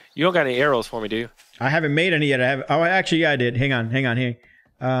 You don't got any arrows for me, do you? I haven't made any yet. I have. Oh, actually, yeah, I did. Hang on. Here.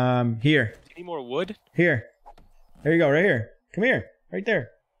 Here. Do you need more wood? Here. There you go. Right here. Come here. Right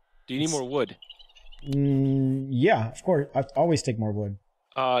there. Do you need more wood? Yeah, of course. I always take more wood.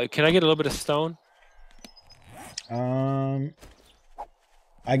 Can I get a little bit of stone? I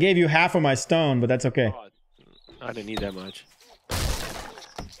gave you half of my stone, but that's okay. Oh, I didn't need that much.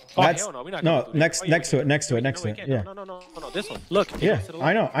 Oh, hell no. We're not no, next to it. Yeah. No. This one. Look. Yeah,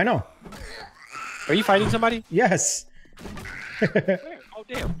 I know. Are you fighting somebody? Yes. Where? Oh,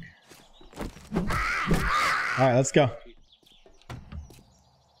 damn. All right, let's go.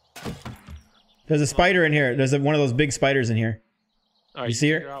 There's a spider in here. There's one of those big spiders in here. All right, you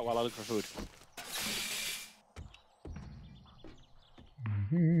see her? Out while I look for food.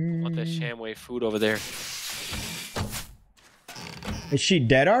 I want that Shamway food over there. Is she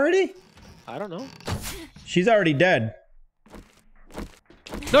dead already? I don't know. She's already dead.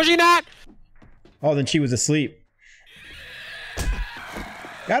 No, she's not. Oh, then she was asleep.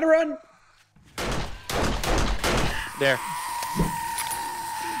 Gotta run. There.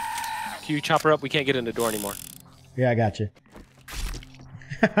 Can you chop her up? We can't get in the door anymore. Yeah, I got you.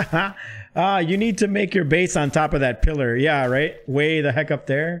 You need to make your base on top of that pillar. Yeah, right? Way the heck up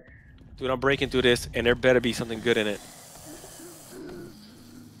there. Dude, I'm breaking through this, and there better be something good in it.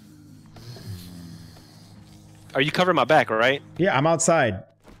 Are you covering my back, all right? Yeah, I'm outside.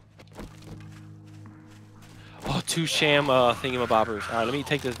 Oh, 2 sham thingamabobbers. All right, let me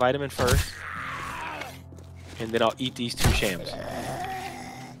take this vitamin first. And then I'll eat these 2 shams.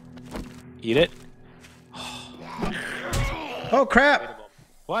 Eat it. Oh, crap.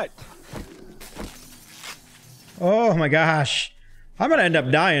 What? Oh, my gosh. I'm going to end up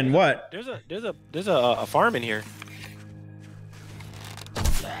dying. What? There's a farm in here.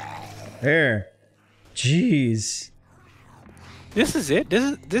 There. Jeez. This is it?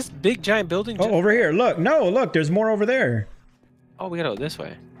 This big giant building? Oh, over here. Look. No, look. There's more over there. Oh, we gotta go this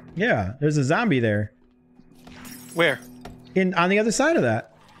way. Yeah, there's a zombie there. Where? On the other side of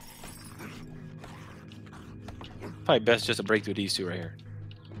that. Probably best just to break through these two right here.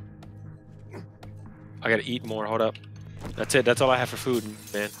 I gotta eat more. Hold up. That's it. That's all I have for food,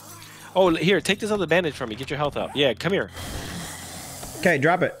 man. Oh, here. Take this other bandage from me. Get your health up. Yeah, come here. Okay,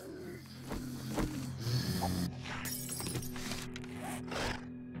 drop it.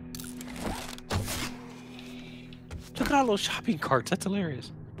 Look at all those shopping carts. That's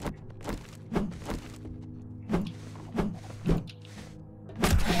hilarious.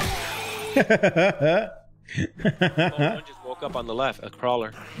 One just woke up on the left. A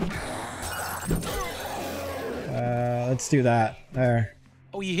crawler. Let's do that. There.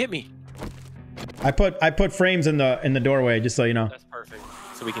 Oh, you hit me. I put frames in the doorway just so you know. That's perfect.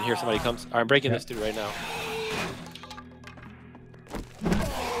 So we can hear somebody comes. All right, I'm breaking this dude right now.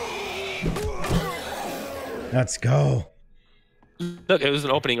 Let's go. Look, it was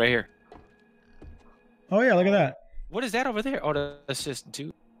an opening right here. Oh yeah, look at that. What is that over there? Oh, that's just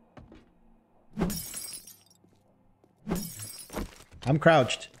dude. I'm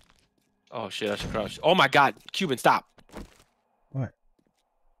crouched. Oh shit, I should crouch. Oh my god, Cuban, stop. What?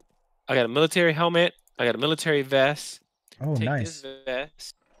 I got a military helmet. I got a military vest. Oh, Take nice. this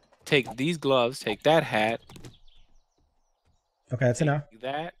vest. Take these gloves. Take that hat. Okay, that's enough. Take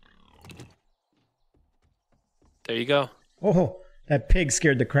that. There you go. Oh, that pig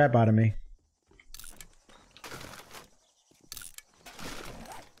scared the crap out of me.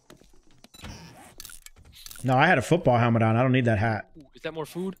 No, I had a football helmet on. I don't need that hat. Ooh, is that more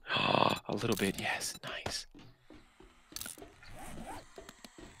food? A little bit, yes. Nice.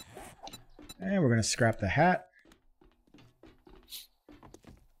 And we're gonna scrap the hat.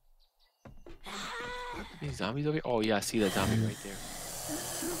 Any zombies over here? Oh yeah, I see that zombie right there.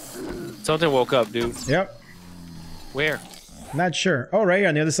 Something woke up, dude. Yep. Where? Not sure. Oh, right here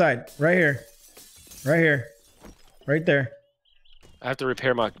on the other side. Right here. Right here. Right there. I have to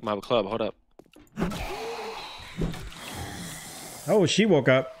repair my club. Hold up. Oh, she woke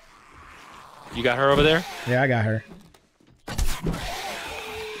up. You got her over there? Yeah, I got her.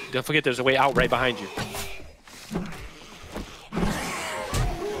 Don't forget there's a way out right behind you.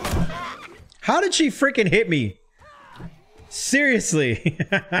 How did she freaking hit me? Seriously.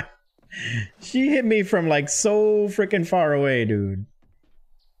 She hit me from like so freaking far away, dude.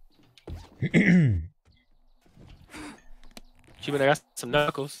 Cuban, I got some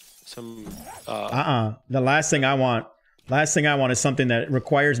knuckles. Some The last thing I want is something that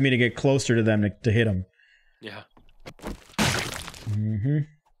requires me to get closer to them to hit them. Yeah. Mm-hmm.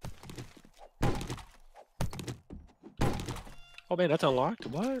 Oh man, that's unlocked.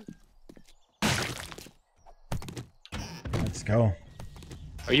 What? Let's go.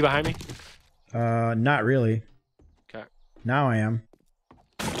 Are you behind me? Not really. Okay. Now I am.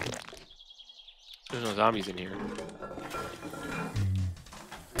 There's no zombies in here.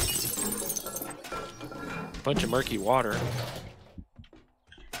 Bunch of murky water.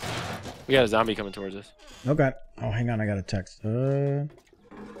 We got a zombie coming towards us. Okay. Oh, hang on. I got a text. Oh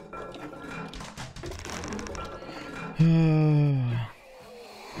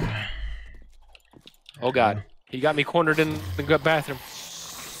god. He got me cornered in the bathroom.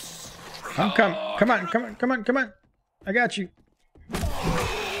 Come on. I got you.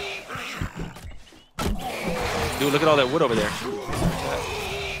 Dude, look at all that wood over there.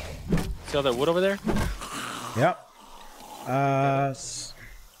 See all that wood over there? Yep.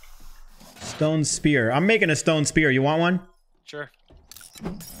 Stone spear. I'm making a stone spear. You want one? Sure.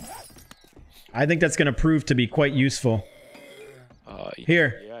 I think that's going to prove to be quite useful.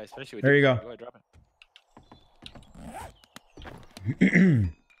 Here. Yeah, especially with there you go. Go ahead, drop it.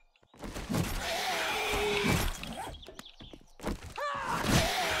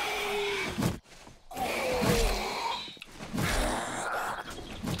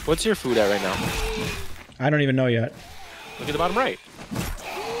 What's your food at right now? I don't even know yet. Look at the bottom right.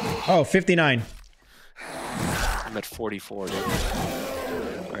 Oh, 59. I'm at 44, dude.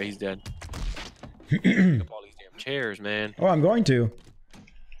 Alright, he's dead. Pick up all these damn chairs, man. Oh, I'm going to.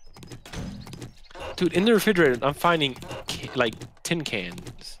 Dude, in the refrigerator, I'm finding like tin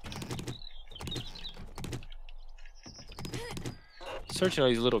cans. Searching all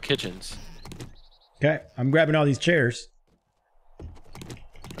these little kitchens. Okay, I'm grabbing all these chairs.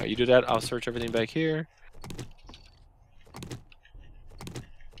 Alright, you do that. I'll search everything back here.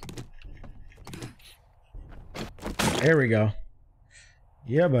 There we go.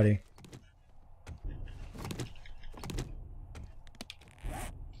 Yeah, buddy.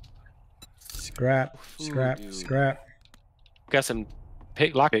 Scrap, scrap, dude. scrap. Got some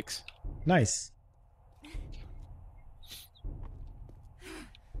lock picks. Nice.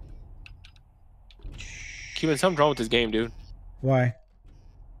 Cuban, something's wrong with this game, dude. Why?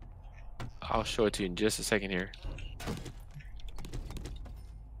 I'll show it to you in just a second here.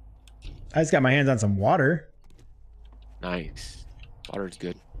 I just got my hands on some water. Nice. Water's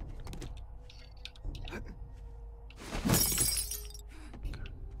good.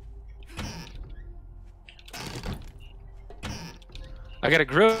 I got a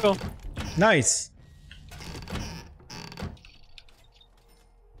grill. Nice.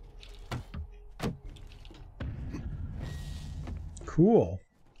 Cool.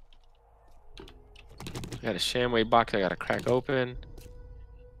 I got a Shamway box I gotta crack open.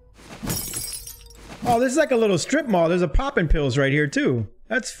 Oh, this is like a little strip mall. There's a poppin' pills right here too.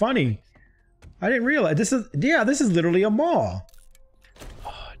 That's funny. I didn't realize this is this is literally a mall.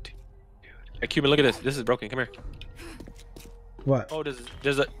 Oh, dude. Hey, Cuban, look at this. This is broken. Come here. What? Oh,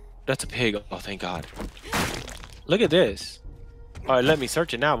 that's a pig. Oh, thank God. Look at this. All right, let me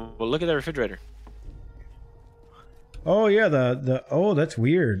search it now. Well, look at the refrigerator. Oh yeah, oh, that's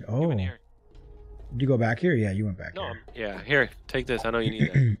weird. Oh, Come in did here. you go back here? Yeah, you went back No, here. yeah, here, take this. I know you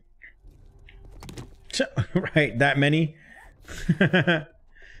need that. Right, that many. All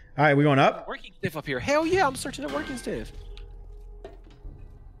right, we going up? Working stiff up here. Hell yeah, I'm searching the working stiff.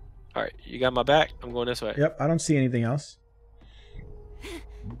 All right, you got my back. I'm going this way. Yep, I don't see anything else.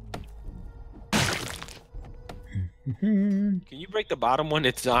 Can you break the bottom one?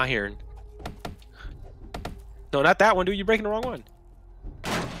 It's iron. No, not that one, dude. You're breaking the wrong one.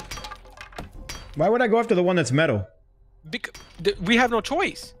 Why would I go after the one that's metal? We have no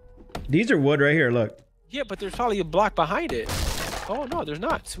choice. These are wood right here, look. Yeah, but there's probably a block behind it. Oh, no, there's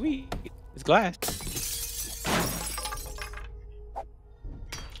not. Sweet. It's glass.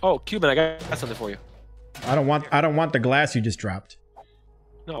 Oh, Cuban, I got something for you. I don't want the glass you just dropped.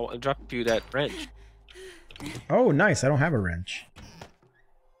 No, I'll drop you that wrench. Oh, nice. I don't have a wrench.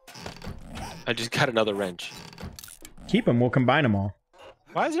 I just got another wrench. Keep them. We'll combine them all.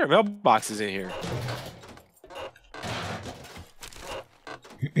 Why is there mailboxes in here?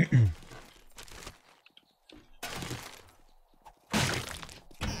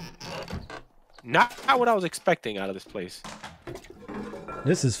 Not what I was expecting out of this place.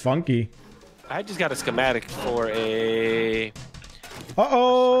 This is funky. I just got a schematic for a...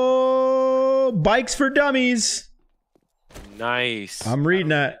 Uh-oh! Bikes for dummies. Nice. I'm reading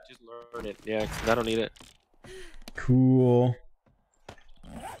that. Just learn it. Yeah, 'cause I don't need it. Cool.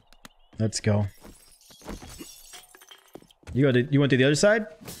 Let's go. You went to the other side?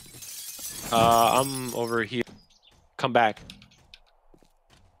 I'm over here. Come back.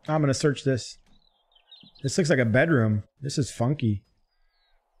 I'm gonna search this. This looks like a bedroom. This is funky.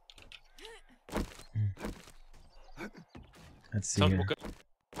 Let's see here.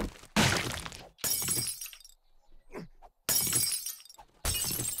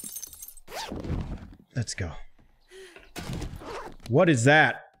 Let's go. What is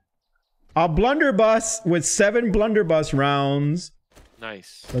that? A blunderbuss with 7 blunderbuss rounds.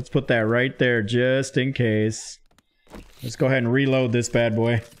 Nice. Let's put that right there just in case. Let's go ahead and reload this bad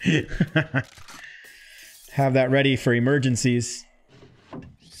boy. Have that ready for emergencies.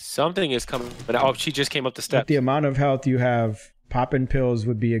 Something is coming. But oh, she just came up the With steps. the amount of health you have, poppin' pills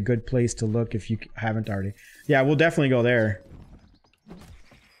would be a good place to look if you haven't already. Yeah, we'll definitely go there.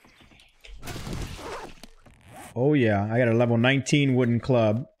 Oh yeah, I got a level 19 wooden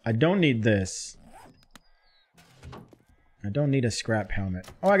club. I don't need this. I don't need a scrap helmet.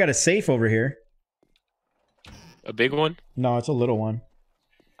 Oh, I got a safe over here. A big one? No, it's a little one.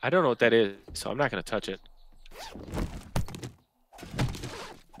 I don't know what that is, so I'm not going to touch it.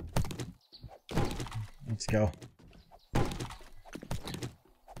 Let's go.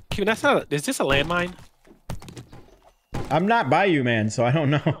 Q, that's not. Is this a landmine? I'm not by you, man, so I don't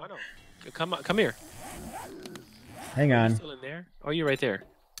know. I know. Come here. Hang on. Still in there? Oh, you're right there.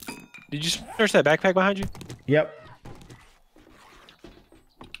 Did you search that backpack behind you? Yep.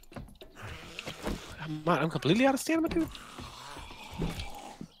 I'm completely out of stamina, dude.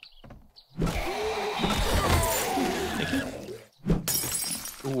 Thank you.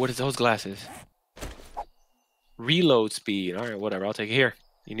 Ooh, what is those glasses? Reload speed. All right, whatever. I'll take it here.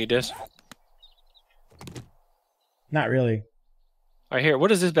 You need this? Not really. All right, here.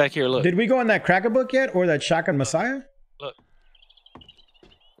 What is this back here? Look. Did we go in that Cracker book yet, or that Shotgun Messiah? Look.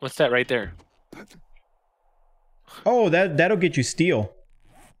 What's that right there? Oh, that'll get you steel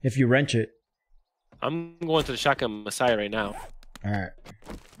if you wrench it. I'm going to the Shotgun Messiah right now. All right.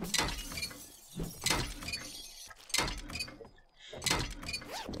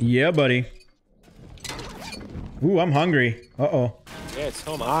 Yeah, buddy. Ooh, I'm hungry. Uh-oh. Yeah,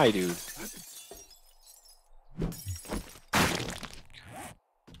 so am I, dude.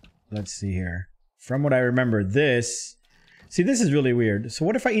 Let's see here. From what I remember, this... See, this is really weird. So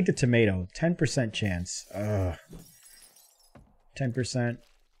what if I eat the tomato? 10% chance. Ugh. 10%.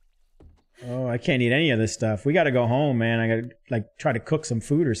 Oh, I can't eat any of this stuff. We gotta go home, man. I gotta, like, try to cook some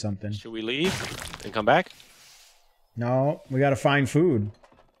food or something. Should we leave and come back? No, we gotta find food.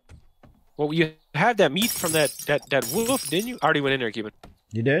 Well, you had that meat from that wolf, didn't you? I already went in there, Cuban.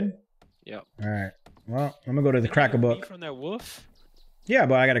 You did? Yep. Alright. Well, I'm gonna go to the Crack-a-Book. Meat from that wolf? Yeah,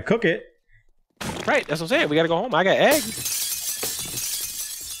 but I gotta cook it. Right, that's what I'm saying. We gotta go home. I got eggs.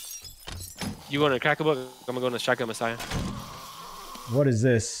 You going to the Crack-a-Book? I'm gonna go to the Shotgun Messiah. What is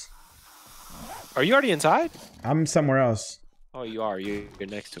this? Are you already inside? I'm somewhere else. Oh, you are. You're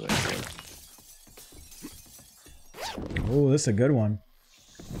next to it. Oh, this is a good one.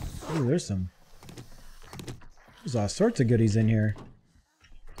 Oh, there's all sorts of goodies in here.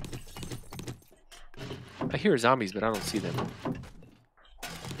 I hear zombies, but I don't see them.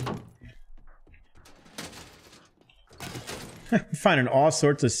 Finding all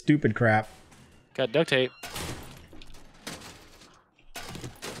sorts of stupid crap. Got duct tape.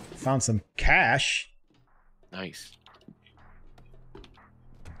 Found some cash. Nice.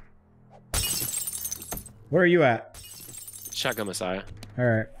 Where are you at? Shotgun Messiah.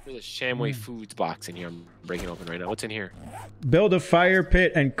 Alright. There's a Shamway Foods box in here. I'm breaking open right now. What's in here? Build a fire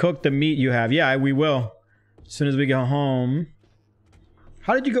pit and cook the meat you have. Yeah, we will. As soon as we go home.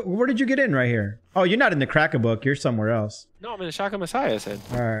 How did you go? Where did you get in right here? Oh, you're not in the Crack-a-Book. You're somewhere else. No, I'm in the Shotgun Messiah, I said.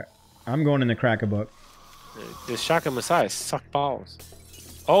 Alright. I'm going in the Crack-a-Book. The Shotgun Messiah suck balls.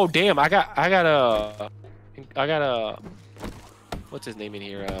 Oh, damn. I got a... What's his name in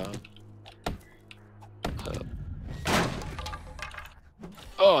here?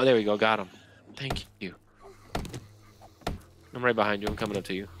 Oh, there we go. Got him. Thank you. I'm right behind you. I'm coming up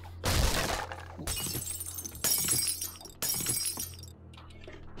to you.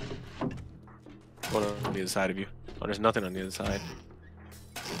 One on the other side of you. Oh, there's nothing on the other side.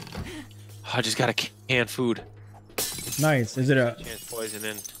 Oh, I just got a canned food. Nice. Is it a... Chance poison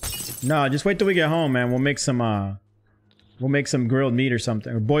in. No, just wait till we get home, man. We'll make some grilled meat or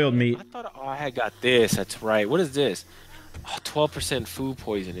something. Or boiled meat. I thought I had got this. That's right. What is this? Oh, 12% food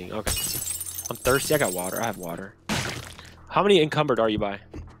poisoning. Okay. I'm thirsty. I got water. I have water. How many encumbered are you by?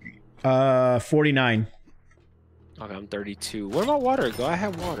 49. Okay, I'm 32. Where my water go? I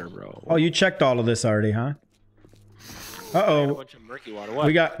have water, bro. Oh, you checked all of this already, huh? A Uh-oh. bunch of murky water. What?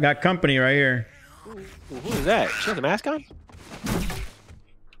 We got company right here. Ooh, who is that? She has a mask on?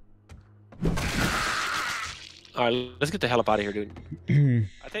 Alright, let's get the hell up out of here, dude.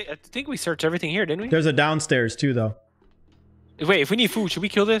 I think we searched everything here, didn't we? There's a downstairs too, though. Wait, if we need food, should we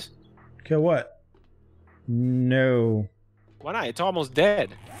kill this? Kill what? No. Why not? It's almost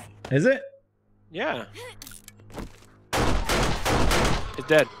dead. Is it? Yeah. It's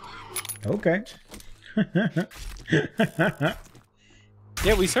dead. Okay.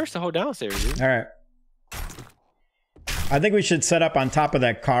 Yeah, we searched the whole downstairs, dude. All right. I think we should set up on top of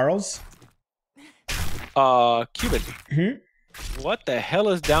that Carl's. Cuban. What the hell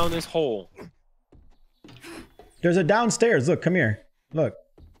is down this hole? There's a downstairs. Look, come here. Look.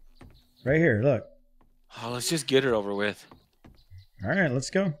 Right here, look. Oh, let's just get it over with. All right,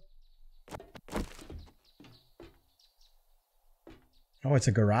 let's go. Oh, it's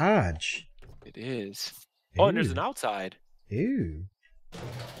a garage. It is. Oh, and there's Ew. an outside. Ew.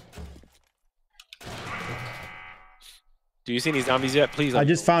 Do you see any zombies yet? Please. I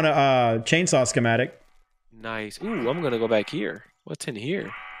just found a chainsaw schematic. Nice. Ooh, I'm gonna go back here. What's in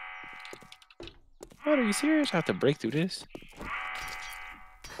here? What, are you serious? I have to break through this.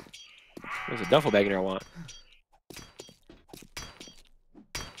 There's a duffel bag in there I want.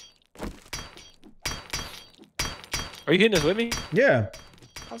 Are you hitting this with me? Yeah.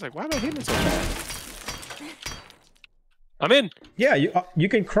 I was like, why am I hitting it so fast? I'm in. Yeah, you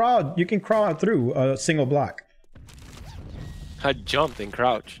can crawl. You can crawl out through a single block. I jumped and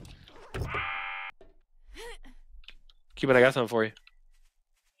crouched. Cuban, I got something for you.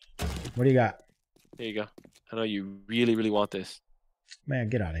 What do you got? There you go. I know you really, really want this. Man,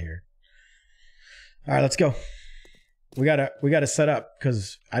 get out of here. All right, let's go. We gotta set up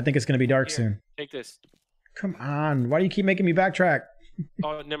because I think it's gonna be dark Here, soon. Take this. Come on, why do you keep making me backtrack?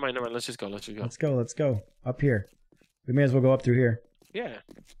 Oh, never mind, never mind. Let's just go. Let's just go. Let's go. Up here. We may as well go up through here. Yeah.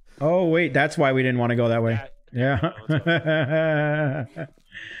 Oh wait, that's why we didn't want to go that way. Yeah.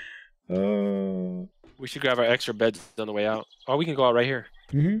 Oh. We should grab our extra beds on the way out. Oh, we can go out right here.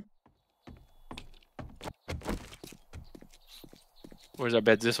 Where's our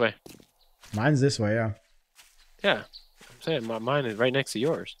beds? This way. Mine's this way, yeah. Yeah. I'm saying mine is right next to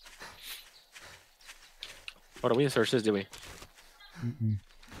yours. Hold on, we didn't search this, did we?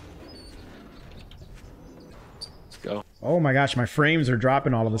 Let's go. Oh my gosh, my frames are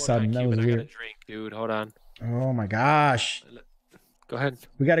dropping all of a sudden. That was I weird. gotta drink, dude. Hold on. Oh my gosh. Go ahead.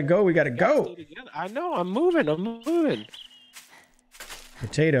 We gotta go. We gotta go. Stay together. I know. I'm moving. I'm moving.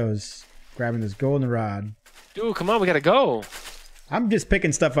 Potatoes. Grabbing this goldenrod. Dude, come on. We gotta go. I'm just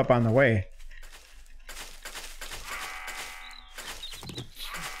picking stuff up on the way.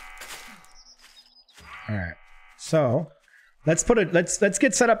 All right. So, let's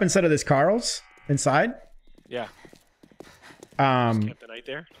get set up instead of this Carl's inside. Yeah. Camp the night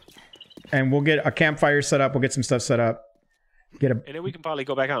there. And we'll get a campfire set up. We'll get some stuff set up. And then we can probably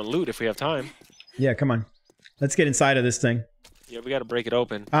go back out and loot if we have time. Yeah, come on. Let's get inside of this thing. Yeah, we gotta break it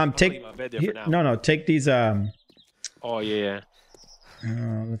open. Take leave my bed there for now. No, take these Oh yeah.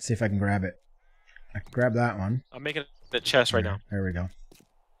 Let's see if I can grab it. I can grab that one. I'm making the chest right now. There we go.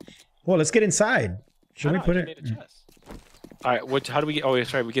 Well, let's get inside. Should we put it? Made a chest. All right. How do we get? Oh, yeah,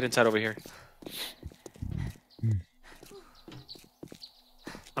 sorry. We get inside over here.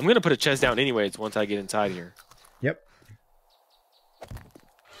 I'm gonna put a chest down anyways once I get inside here. Yep.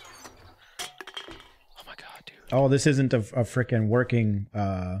 Oh my god, dude. Oh, this isn't a freaking working.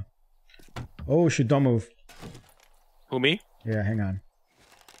 Oh, shoot! Don't move. Who, me? Yeah, hang on.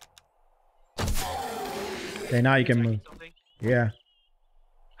 Okay, now you can move. Yeah.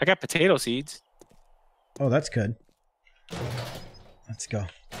 I got potato seeds. Oh, that's good. Let's go.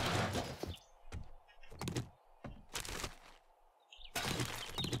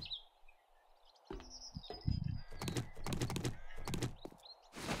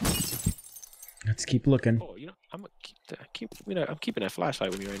 Let's keep looking. Oh, you know, I'm keeping that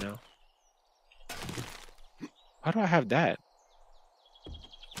flashlight with me right now. Why do I have that?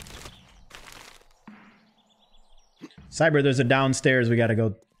 Cyber, there's a downstairs we gotta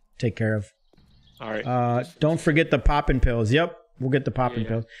go take care of. All right. Don't forget the poppin' pills. Yep, we'll get the poppin'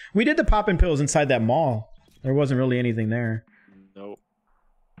 pills. We did the poppin' pills inside that mall. There wasn't really anything there. Nope.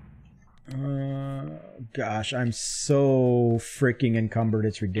 Gosh, I'm so freaking encumbered.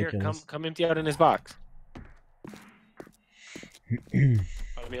 It's ridiculous. Here, come empty out in this box.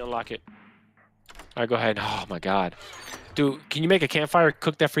 Let me unlock it. All right, go ahead. Oh my god, dude, can you make a campfire?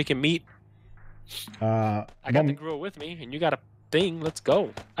 Cook that freaking meat. I got the grill with me, and you got a thing. Let's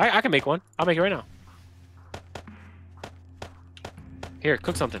go. I can make one. I'll make it right now. Here,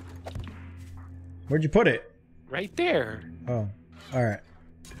 cook something. Where'd you put it? Right there. Oh, all right.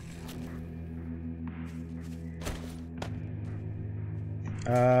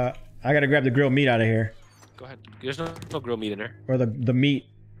 I gotta grab the grilled meat out of here. Go ahead. There's no grilled meat in there. Or the meat.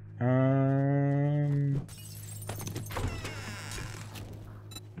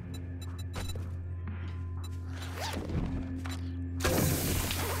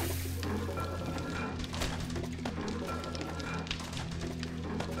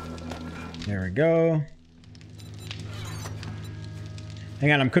 There we go.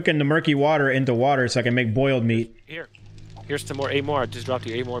 Hang on, I'm cooking the murky water into water so I can make boiled meat. Here's some more. 8 more. I just dropped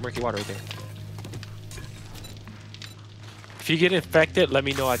you 8 more murky water right there. If you get infected, let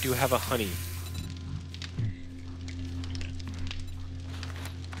me know. I do have a honey.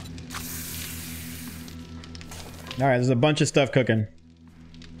 All right, there's a bunch of stuff cooking.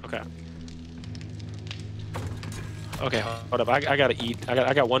 Okay. Okay, hold up. I gotta eat.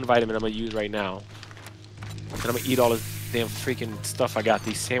 I got one vitamin I'm gonna use right now. And I'm gonna eat all this damn freaking stuff I got.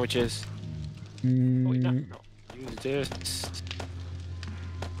 These sandwiches. Oh, wait, no. Use this.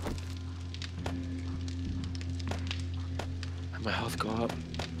 Let my health go up.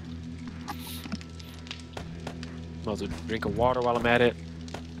 Might as well drink a water while I'm at it.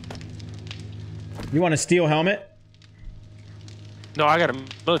 You want a steel helmet? No, I got a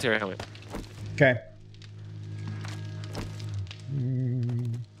military helmet. Okay.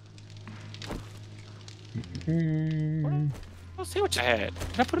 Let's see what you had.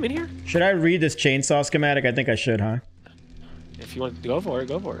 Did I put them in here? Should I read this chainsaw schematic? I think I should, huh? If you want to go for it,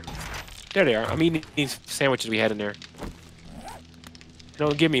 go for it. There they are. I'm eating these sandwiches we had in there.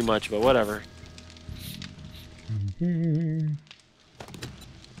 Don't give me much, but whatever. Should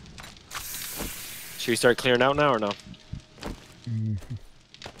we start clearing out now or no?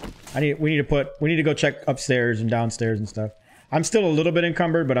 We need to go check upstairs and downstairs and stuff. I'm still a little bit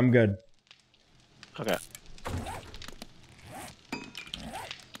encumbered, but I'm good. Okay.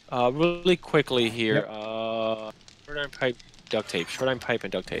 Really quickly here. Yep. Short iron pipe, duct tape. Short iron pipe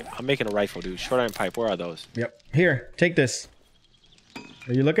and duct tape. I'm making a rifle, dude. Short iron pipe. Where are those? Yep. Here, take this.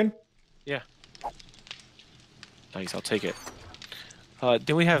 Are you looking? Yeah. Nice. I'll take it.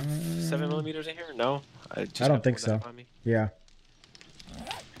 Do we have 7mm in here? No. I don't think so. Yeah.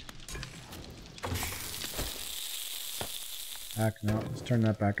 No, let's turn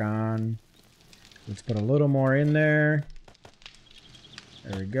that back on. Let's put a little more in there.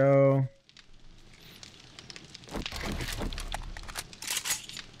 There we go.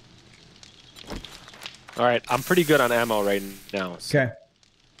 All right, I'm pretty good on ammo right now. So. Okay.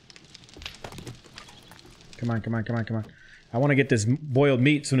 Come on, come on, come on, come on. I want to get this boiled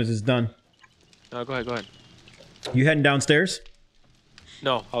meat as soon as it's done. No, go ahead, go ahead. You heading downstairs?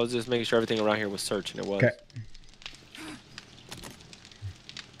 No, I was just making sure everything around here was searched, and it was. Okay.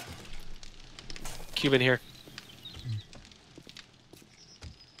 Cube in here.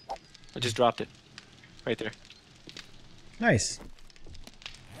 I just dropped it. Right there. Nice.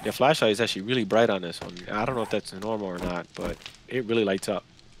 The flashlight is actually really bright on this one. I don't know if that's normal or not, but it really lights up.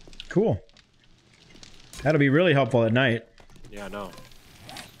 Cool. That'll be really helpful at night. Yeah, I know.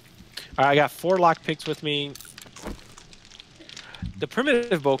 All right, I got 4 lockpicks with me. The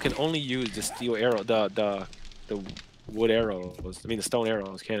primitive bow can only use the steel arrow, the wood arrows. I mean, the stone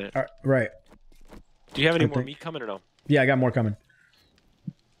arrows, can it? Right. Do you have any more meat coming or no? Yeah, I got more coming.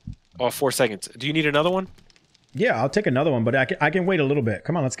 Oh, 4 seconds. Do you need another one? Yeah, I'll take another one, but I can wait a little bit.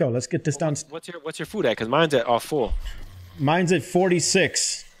 Come on, let's go. Let's get this done. What's your food at? Because mine's at full. Mine's at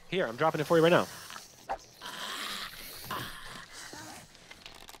 46. Here, I'm dropping it for you right now.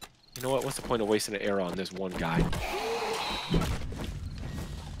 You know what? What's the point of wasting an arrow on this one guy?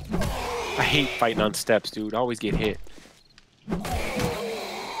 I hate fighting on steps, dude. I always get hit.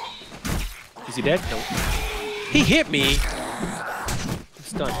 Is he dead? No. He hit me. I'm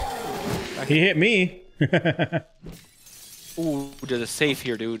stunned. He hit me. Ooh, there's a safe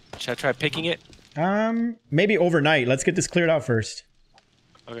here, dude. Should I try picking it? Maybe overnight. Let's get this cleared out first.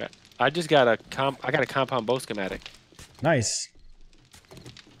 Okay. I just got a compound bow schematic. Nice.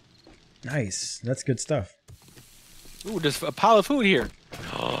 Nice. That's good stuff. Ooh, there's a pile of food here.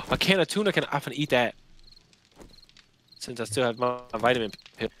 A can of tuna. I'm gonna eat that. Since I still have my vitamin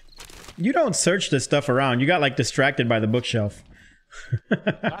pill. You don't search this stuff around. You got like distracted by the bookshelf.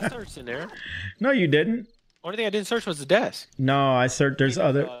 I searched in there. No, you didn't. Only thing I didn't search was the desk. No, I searched. There's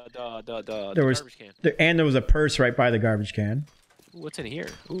other. There was garbage can. And there was a purse right by the garbage can. Ooh, what's in here?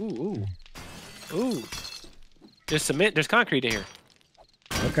 Ooh, ooh, ooh. There's cement. There's concrete in here.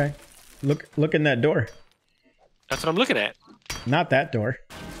 Okay. Look in that door. That's what I'm looking at. Not that door.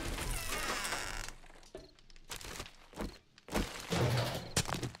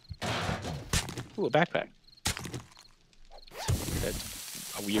 Ooh, a backpack.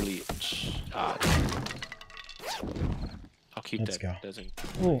 That's a weirdly. I'll keep Let's that. go. Doesn't.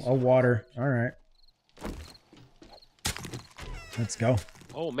 Oh, a water. All right. Let's go.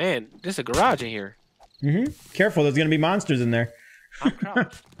 Oh man, there's a garage in here. Careful, there's gonna be monsters in there. I'm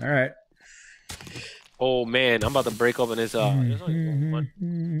crouched. All right. Oh man, I'm about to break open this. There's only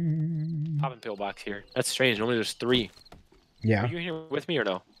one popping pill box here. That's strange. Normally there's 3. Yeah. Are you here with me or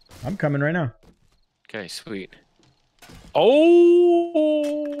no? I'm coming right now. Okay, sweet.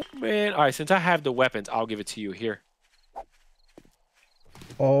 Oh man! All right, since I have the weapons, I'll give it to you here.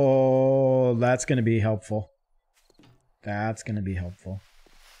 Oh, that's gonna be helpful. That's gonna be helpful.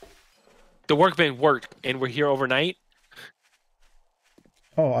 The workbench worked, and we're here overnight.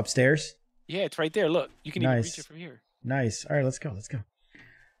 Oh, upstairs? Yeah, it's right there. Look, you can even reach it from here. Nice. All right, let's go. Let's go.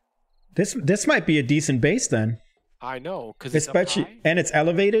 This might be a decent base then. I know, because especially and it's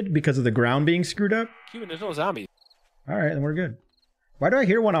elevated because of the ground being screwed up. Cuban, there's no zombies. All right, then we're good. Why do I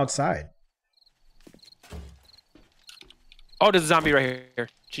hear one outside? Oh, there's a zombie right here.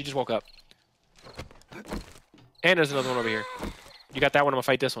 She just woke up. And there's another one over here. You got that one? I'm gonna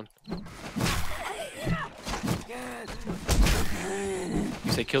fight this one.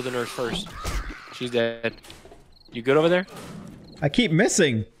 You say kill the nurse first. She's dead. You good over there? I keep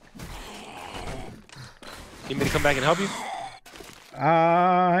missing. Need me to come back and help you?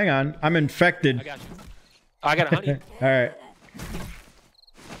 Hang on. I'm infected. I got you. Oh, I got a honey. All right.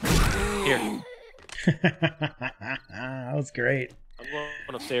 Here. That was great. I'm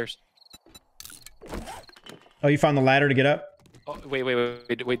going upstairs. Oh, you found the ladder to get up? Oh, wait.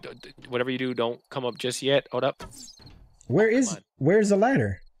 Whatever you do, don't come up just yet. Hold up. Where's the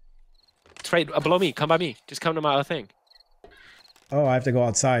ladder? It's right below me. Come by me. Just come to my other thing. Oh, I have to go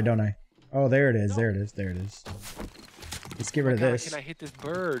outside, don't I? Oh, there it is. No. There it is. There it is. Let's get rid of this. Can I hit this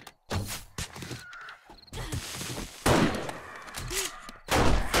bird?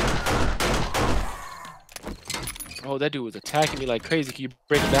 Oh, that dude was attacking me like crazy. Can you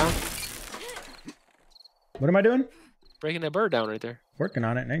break him down? What am I doing? Breaking that bird down right there. Working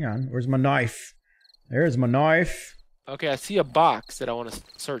on it. Hang on. Where's my knife? There's my knife. Okay, I see a box that I want to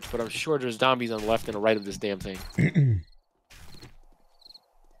search, but I'm sure there's zombies on the left and the right of this damn thing.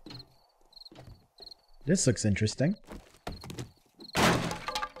 This looks interesting.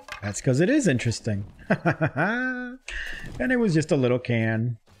 That's because it is interesting. And it was just a little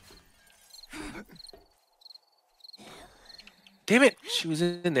can. Damn it! She was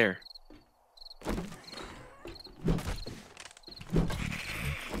in there.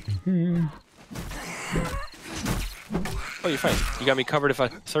 Oh, you're fine. You got me covered if I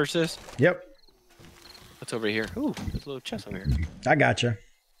search this? Yep. What's over here? Ooh, there's a little chest over here. I gotcha.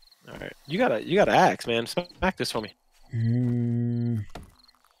 All right. You got an axe, man. Smack this for me.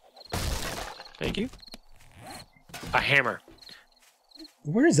 Thank you. A hammer.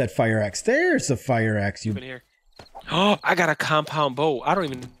 Where is that fire axe? There's the fire axe. You in here. Oh, I got a compound bow. I don't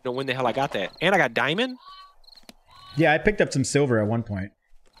even know when the hell I got that. And I got diamond? Yeah, I picked up some silver at one point.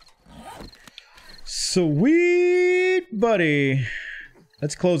 Sweet buddy.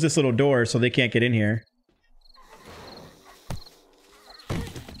 Let's close this little door so they can't get in here.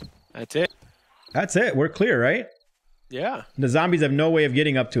 That's it. That's it. We're clear, right? Yeah. The zombies have no way of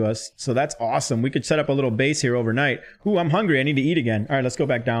getting up to us, so that's awesome. We could set up a little base here overnight. Ooh, I'm hungry. I need to eat again. All right, let's go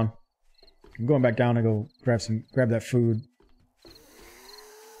back down. I'm going back down to go grab that food.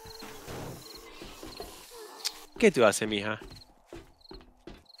 ¿Qué tú haces, mija?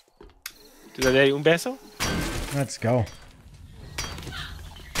 ¿Tú le das un beso? Let's go.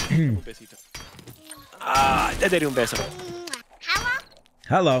 Un besito. Ah, te daré un beso.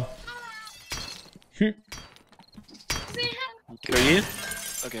 Hello. ¿Quiero ir?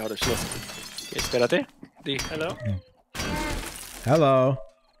 Okay, hold on. She listen. Okay, espérate. Di hello. Hello.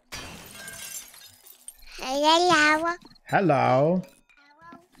 Hello. Hello.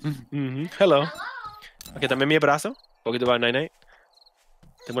 Hello. Okay, dame mi abrazo. Un poquito más, night night.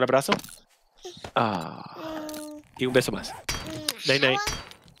 ¿Tengo un abrazo? Ah. Y un beso más. Night night.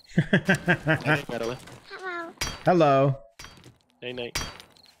 Night night, Madeline. Hello. Night night.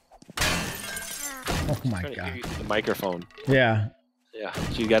 Oh my Trying to god. give you the microphone. Yeah. Yeah,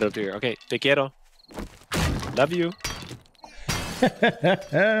 she got it up here. Okay, te quiero. Love you.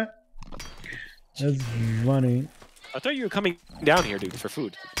 That's funny. I thought you were coming down here, dude, for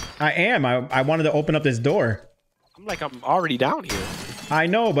food. I am. I wanted to open up this door. I'm already down here. I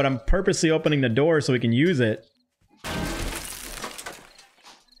know, but I'm purposely opening the door so we can use it.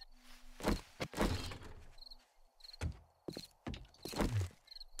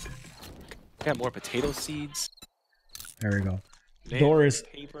 Got more potato seeds. There we go. Man, Door is...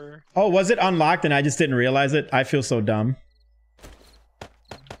 paper. Oh, was it unlocked and I just didn't realize it? I feel so dumb.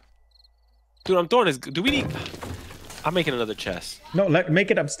 Dude, I'm throwing this. Do we need... I'm making another chest. No, make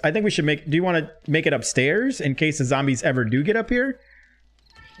it up. I think we should make... Do you want to make it upstairs in case the zombies ever do get up here?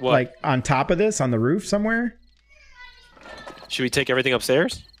 What? Like on top of this, on the roof somewhere? Should we take everything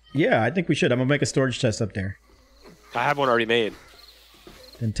upstairs? Yeah, I think we should. I'm going to make a storage chest up there. I have one already made.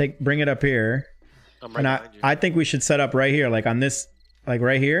 Then bring it up here. I'm right And behind you. I think we should set up right here, like on this, like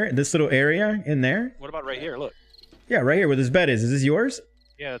right here, this little area in there. What about right here? Look. Yeah, right here where this bed is. Is this yours?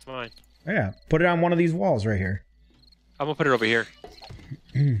 Yeah, that's mine. Yeah, put it on one of these walls right here. I'm gonna put it over here.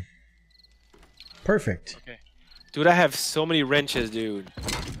 Perfect. Okay. Dude, I have so many wrenches, dude.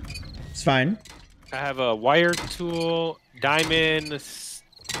 It's fine. I have a wire tool, diamond,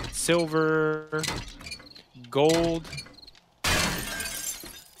 silver, gold.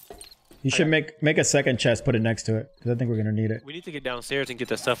 You should make a second chest, put it next to it, because I think we're gonna need it. We need to get downstairs and get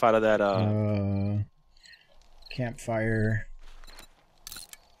the stuff out of that. Campfire.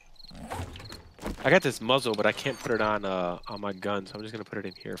 I got this muzzle, but I can't put it on my gun, so I'm just gonna put it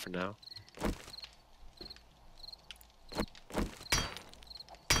in here for now.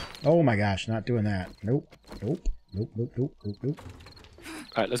 Oh my gosh, not doing that. Nope. Nope. Nope. Nope. Nope. Nope. Nope.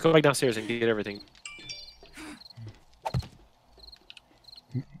 All right, let's go back downstairs and get everything.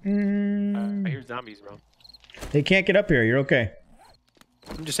 I hear zombies, bro. They can't get up here. You're okay.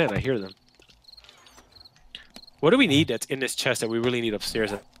 I'm just saying, I hear them. What do we need that's in this chest that we really need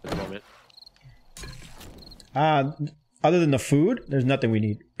upstairs at the moment? Other than the food, there's nothing we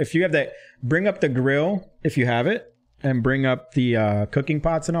need. If you have that, bring up the grill if you have it, and bring up the cooking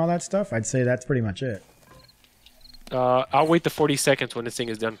pots and all that stuff. I'd say that's pretty much it. I'll wait the 40 seconds when this thing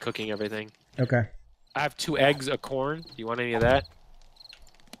is done cooking everything. Okay. I have 2 eggs, a corn. Do you want any of that?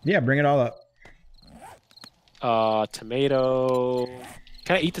 Yeah, bring it all up. Tomato.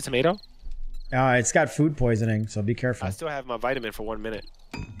 Can I eat the tomato? It's got food poisoning, so be careful. I still have my vitamin for 1 minute.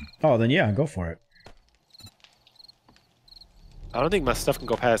 Oh, then yeah, go for it. I don't think my stuff can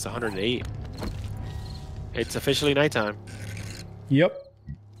go past 108. It's officially nighttime. Yep.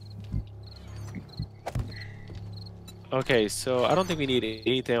 Okay, so I don't think we need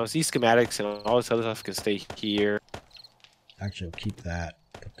anything else. These schematics and all this other stuff can stay here. Actually, I'll keep that.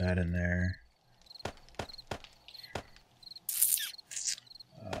 Put that in there.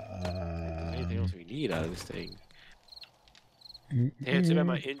 Anything else we need out of this thing? Damn, too bad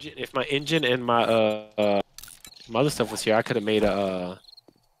my engine. If my engine and my my other stuff was here, I could have made us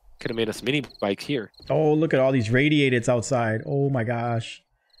mini bikes here. Oh, look at all these radiateds outside. Oh my gosh.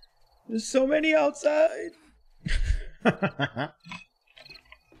 There's so many outside.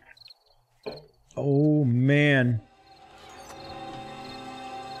 Oh man.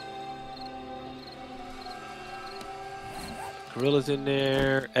 Gorillas in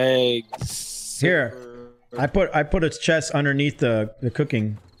there, eggs. Here, I put its chest underneath the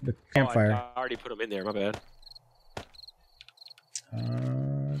campfire. I already put them in there. My bad.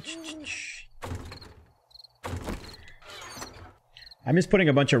 I'm just putting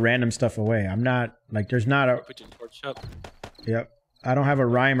a bunch of random stuff away. I'm not like there's not a. Put your torch up. Yep. I don't have a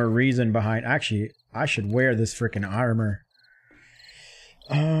rhyme or reason behind. Actually, I should wear this freaking armor.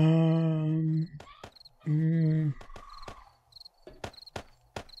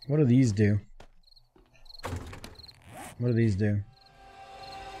 What do these do? What do these do?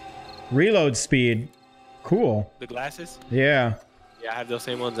 Reload speed. Cool. The glasses? Yeah. Yeah, I have those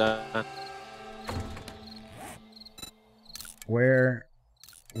same ones. Where?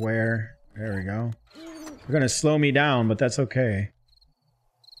 There we go. They're gonna slow me down, but that's okay.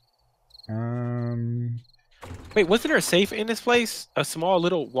 Wait, wasn't there a safe in this place? A small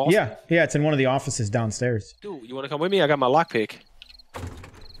little wall safe? Yeah, it's in one of the offices downstairs. Dude, you want to come with me? I got my lockpick.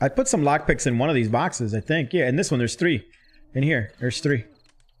 I put some lockpicks in one of these boxes, I think. Yeah, in this one, there's 3. In here, there's 3.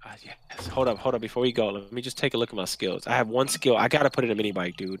 Yes. Hold up. Before we go, let me just take a look at my skills. I have one skill. I got to put it in a mini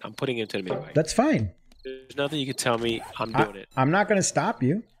bike, dude. I'm putting it into the mini bike. That's fine. There's nothing you can tell me. I'm doing it. I'm not going to stop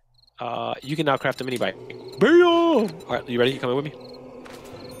you. You can now craft a mini bike. Bam! All right, you ready? You coming with me?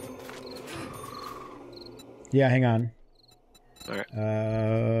 Yeah, hang on. All right.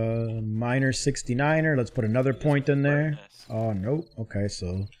 Miner 69er. Let's put another point in there. Oh, nope. Okay,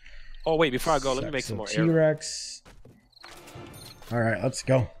 so... Oh, wait. Before I go, let me make some more arrows. T-Rex. All right, let's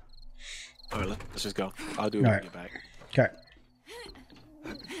go. All right, let's just go. I'll do it when we get back. Okay.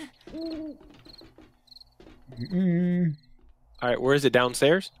 All right, where is it?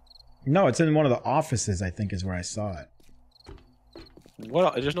 Downstairs? No, it's in one of the offices, I think, is where I saw it.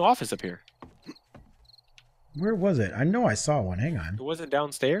 What? There's no office up here. Where was it? I know I saw one. Hang on. It wasn't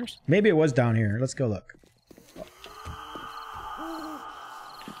downstairs? Maybe it was down here. Let's go look.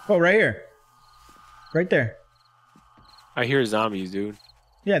 Oh, right here. Right there. I hear zombies, dude.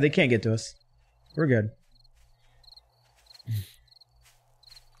 Yeah, they can't get to us. We're good.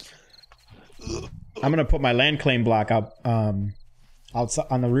 I'm gonna put my land claim block up outside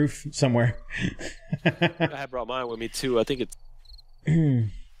on the roof somewhere. I had brought mine with me too. I think it's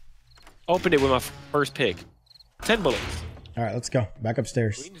opened it with my first pick. 10 bullets. All right, let's go back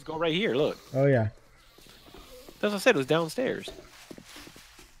upstairs. We can just go right here. Look. Oh yeah. That's what I said. It was downstairs.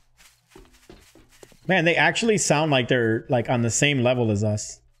 Man, they actually sound like they're like on the same level as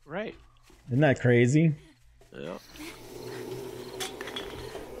us. Right. Isn't that crazy? Yeah.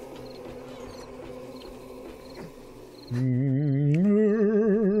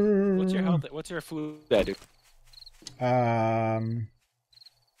 What's your health? What's your food at, dude?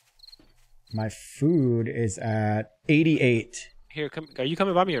 My food is at 88. Here, come. Are you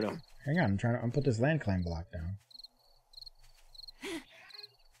coming by me or no? Hang on, I'm put this land claim block down.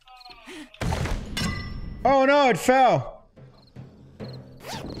 Oh no, it fell.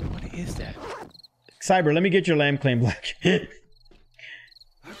 What is that? Cyber, let me get your land claim block.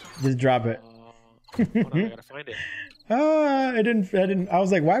 Just drop it. Hold on, I gotta find it. I didn't. I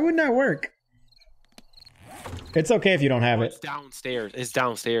was like, why wouldn't that work? It's okay if you don't have it. It's downstairs. It's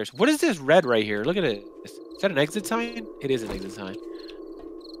downstairs. What is this red right here? Look at it. Is that an exit sign? It is an exit sign.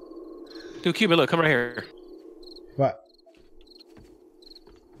 Dude, Cuban, look, come right here. What?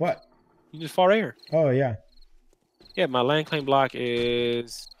 What? You just fall right here. Oh yeah. Yeah, my land claim block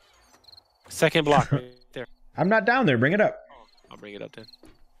is second block right there. I'm not down there. Bring it up. Oh, I'll bring it up then.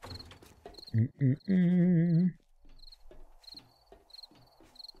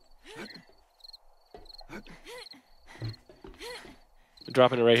 I'm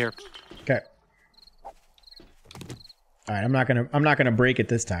dropping it right here. Okay. All right, I'm not gonna break it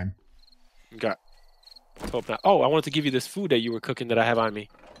this time. Okay. Hope not. Oh, I wanted to give you this food that you were cooking that I have on me,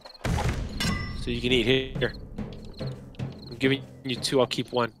 so you can eat here. I'm giving you 2. I'll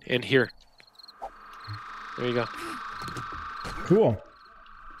keep 1. And here. There you go. Cool.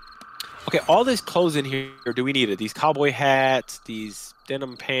 Okay, all this clothes in here. Do we need it? These cowboy hats, these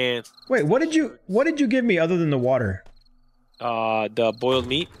denim pants. Wait, what did you give me other than the water? The boiled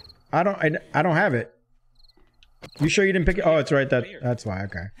meat. I don't have it. You sure you didn't pick it? Oh, it's right. That's why.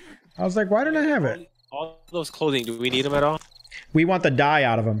 Okay. I was like, why didn't I have it? All those clothing. Do we need them at all? We want the dye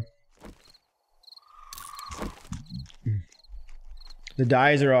out of them. The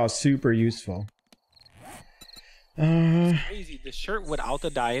dyes are all super useful. It's crazy. The shirt without the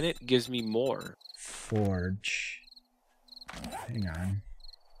dye in it gives me more. Forge. Hang on.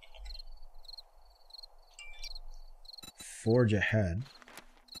 Forge ahead.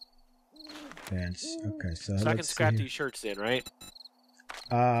 Pants. Okay, so I can scrap these shirts in, right?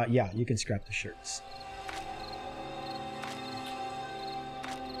 Yeah, you can scrap the shirts.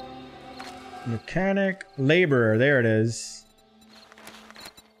 Mechanic, laborer, there it is.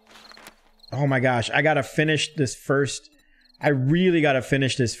 Oh my gosh, I gotta finish this first. I really gotta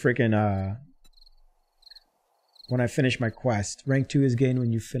finish this freaking, when I finish my quest. Rank 2 is gained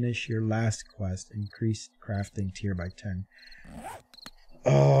when you finish your last quest. Increased crafting tier by 10.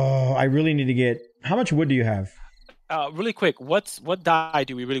 Oh, I really need to get... How much wood do you have? Really quick, what dye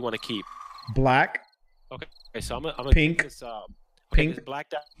do we really want to keep? Black. Okay, so I'm gonna pink. Take this, Pink. This black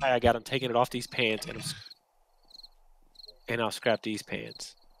dye I got. I'm taking it off these pants, and I'll scrap these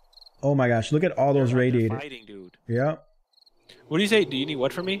pants. Oh my gosh, look at all those radiators. Fighting, dude. Yeah. What do you say? Do you need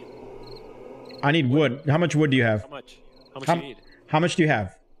what from me? I need wood. How much wood do you have? How much? How much do you need? How much do you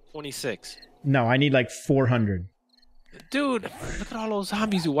have? 26. No, I need like 400. Dude, look at all those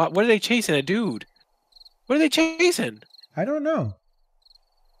zombies. What are they chasing a dude? What are they chasing? I don't know.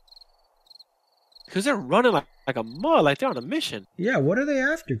 Because they're running like a mud, like they're on a mission. Yeah, what are they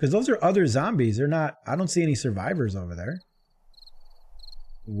after? Because those are other zombies. They're not... I don't see any survivors over there.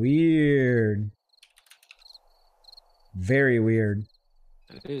 Weird. Very weird.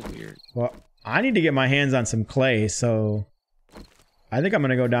 It is weird. Well, I need to get my hands on some clay, so... I think I'm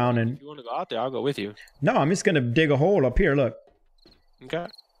going to go down and... If you want to go out there, I'll go with you. No, I'm just going to dig a hole up here, look. Okay.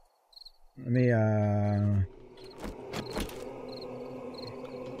 Let me, I'm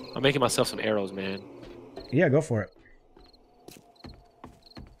making myself some arrows, man. Yeah, go for it.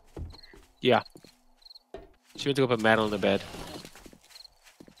 Yeah. She went to go put Madeline in the bed.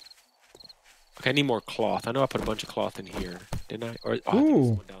 Okay, I need more cloth. I know I put a bunch of cloth in here, didn't I? Or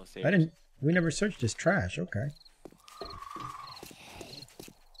ooh, I downstairs. I didn't... We never searched this trash. Okay.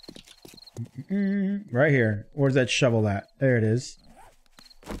 Right here. Where's that shovel at? There it is.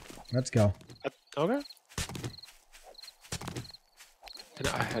 Let's go. Okay. And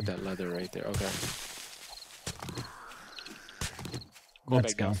I had that leather right there. Okay. Go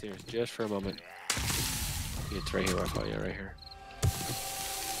back downstairs just for a moment. It's right here. I thought, yeah, right here.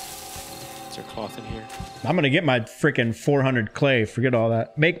 Is there cloth in here? I'm gonna get my freaking 400 clay. Forget all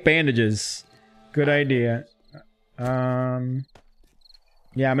that. Make bandages. Good idea. Yeah, I'm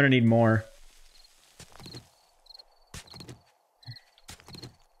gonna need more.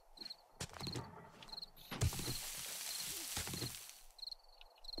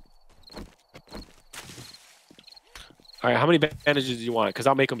 All right, how many bandages do you want? Because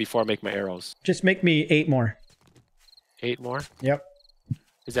I'll make them before I make my arrows. Just make me 8 more. 8 more? Yep.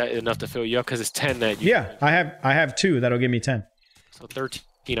 Is that enough to fill you up? Because it's 10 that you... Yeah, I have 2. That'll give me 10. So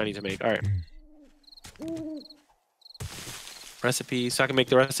 13 I need to make. All right. Recipes. So I can make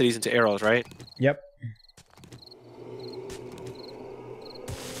the rest of these into arrows, right? Yep.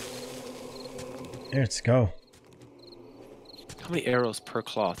 Let's go. How many arrows per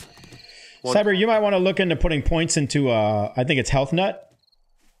cloth? Cyber, you might want to look into putting points into, I think it's Health Nut.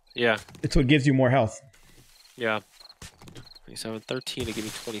 Yeah. It's what gives you more health. Yeah. 27, 13 to give me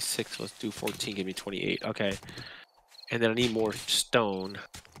 26. Let's do 14, give me 28. Okay. And then I need more stone.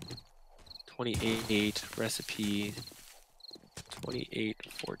 28, recipe. 28,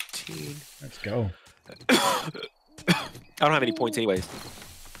 14. Let's go. I don't have any points anyways.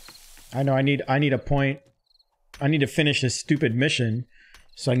 I know, I need a point. I need to finish this stupid mission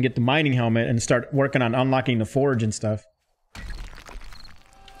so I can get the mining helmet and start working on unlocking the forge and stuff.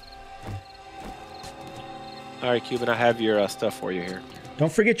 Alright, Cuban, I have your stuff for you here.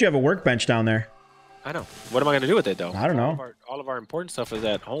 Don't forget you have a workbench down there. I know. What am I going to do with it, though? I don't know. All of our important stuff is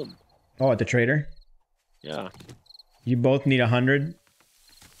at home. Oh, at the trader? Yeah. You both need 100?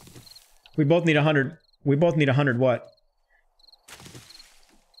 We both need 100. We both need 100 what?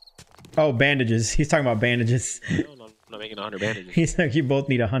 Oh, bandages. He's talking about bandages. No, I'm not making 100 bandages. He's like, you both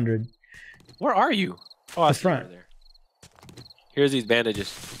need 100. Where are you? Oh, I the front. there. Here's these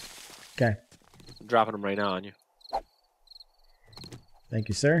bandages. Okay. I'm dropping them right now on you. Thank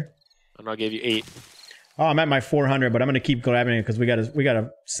you, sir. And I'll give you 8. Oh, I'm at my 400, but I'm gonna keep grabbing it because we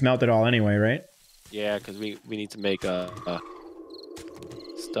gotta smelt it all anyway, right? Yeah, because we need to make stuff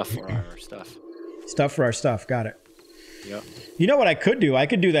for our stuff. Stuff for our stuff. Got it. Yep. You know what I could do? I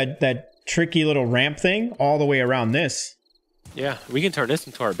could do that tricky little ramp thing all the way around this. Yeah, we can turn this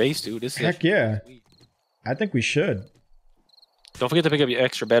into our base, dude. This Heck is yeah. sweet. I think we should. Don't forget to pick up your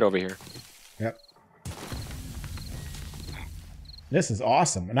extra bed over here. Yep. This is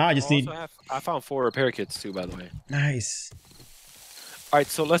awesome. Now I just need... I found 4 repair kits too, by the way. Nice. All right,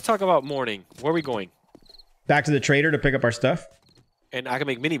 so let's talk about morning. Where are we going? Back to the trader to pick up our stuff. And I can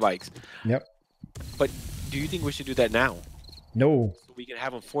make mini bikes. Yep. But do you think we should do that now? No. So we can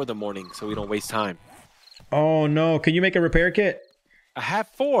have them for the morning so we don't waste time. Oh, no. Can you make a repair kit? I have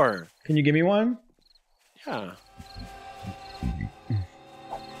 4. Can you give me one? Yeah.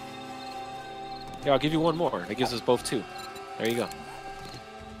 Yeah, I'll give you one more. That gives us both 2. There you go.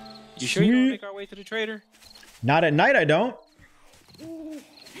 You sure you don't make our way to the trader? Not at night, I don't.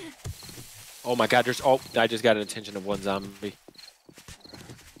 Oh my god, there's... Oh, I just got an attention of one zombie.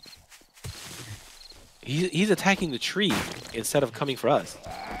 He's attacking the tree instead of coming for us.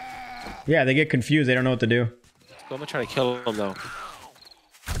 Yeah, they get confused. They don't know what to do. So I'm gonna try to kill him though.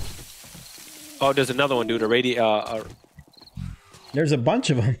 Oh, there's another one, dude. There's a bunch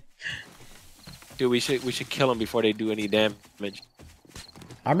of them. Dude, we should kill them before they do any damage.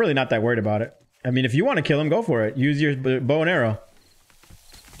 I'm really not that worried about it. I mean, if you want to kill them, go for it. Use your bow and arrow.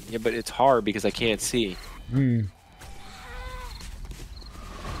 Yeah, but it's hard because I can't see. Hmm.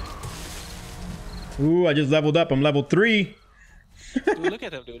 Ooh, I just leveled up. I'm level 3. Dude, look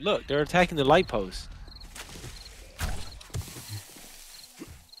at them, dude. Look, they're attacking the light post.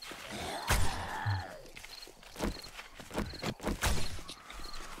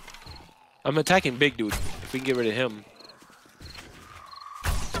 I'm attacking big dude. If we can get rid of him.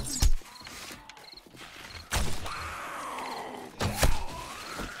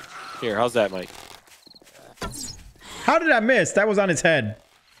 Here, how's that, Mike? How did I miss? That was on his head.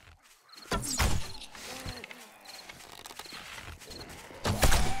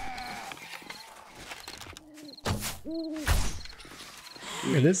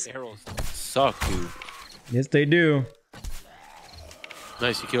 Look at this. Arrows suck, dude. Yes, they do.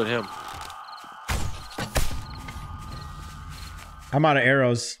 Nice, you killed him. I'm out of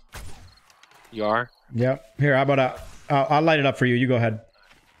arrows. You are? Yep. Here, how about I'll light it up for you. You go ahead.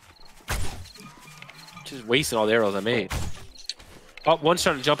 Just wasting all the arrows I made. Oh, one's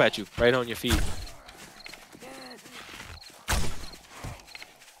trying to jump at you, right on your feet.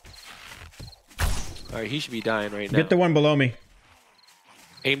 All right, he should be dying right now. Get the one below me.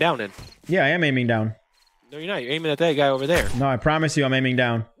 Aim down then. Yeah, I am aiming down. No, you're not. You're aiming at that guy over there. No, I promise you I'm aiming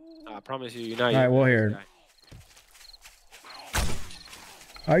down. I promise you, you're not. All right, we'll hear it.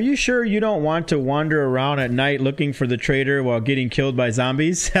 Are you sure you don't want to wander around at night looking for the trader while getting killed by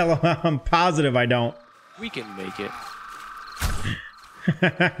zombies? Hell, I'm positive I don't. We can make it.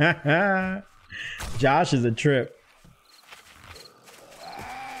 Josh is a trip.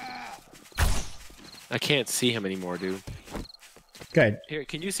 I can't see him anymore, dude. Okay. Here,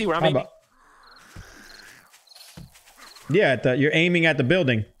 can you see where I'm How aiming? about- Yeah, you're aiming at the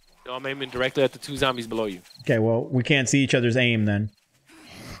building. No, I'm aiming directly at the 2 zombies below you. Okay, well, we can't see each other's aim then.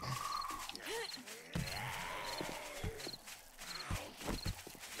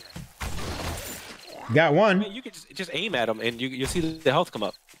 Got one. I mean, you can just aim at them and you'll see the health come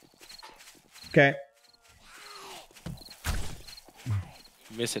up. Okay.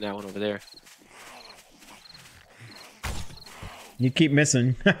 Missing that one over there. You keep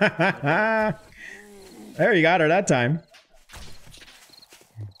missing. There, you got her that time.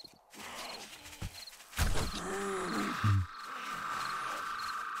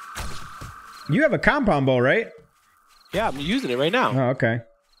 You have a compound bow, right? Yeah, I'm using it right now. Oh, okay.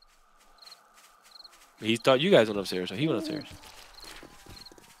 He thought you guys went upstairs, so he went upstairs.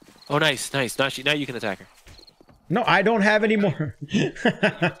 Oh, nice, nice. Now you can attack her. No, I don't have any more. You can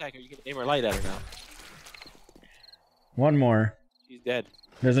attack her. You can aim her light at her now. One more. She's dead.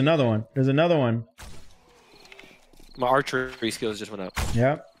 There's another one. There's another one. My archery skills just went up.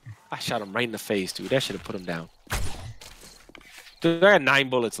 Yep. I shot him right in the face, dude. That should have put him down. Dude, I got 9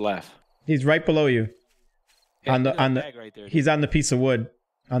 bullets left. He's right below you. Yeah, on the bag right there, he's on the piece of wood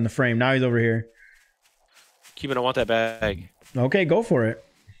on the frame. Now he's over here. Cuban, I want that bag. Okay, go for it.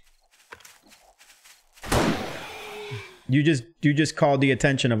 You just called the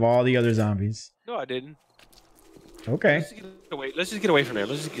attention of all the other zombies. No, I didn't. Okay. Let's just get away from there.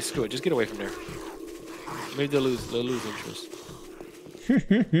 Let's just screw it. Just get away from there. Maybe they'll lose interest.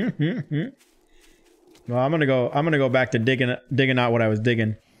 Well, I'm gonna go back to digging out what I was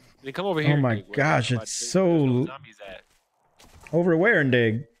digging. Then come over here. Oh my gosh, it's so zombies at? over where and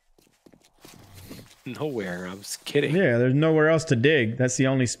dig. Nowhere. I was kidding. Yeah, there's nowhere else to dig. That's the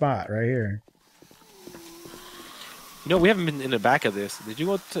only spot right here. You know, we haven't been in the back of this. Did you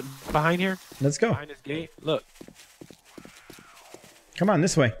go behind here? Let's go. Behind this gate? Look. Come on,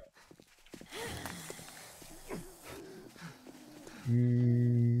 this way.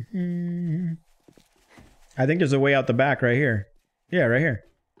 Mm-hmm. I think there's a way out the back right here. Yeah, right here.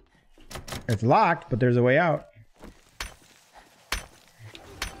 It's locked, but there's a way out.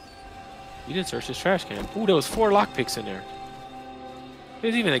 You didn't search this trash can. Ooh, there was 4 lockpicks in there.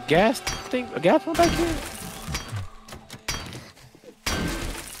 There's even a gas thing, a gas one back here.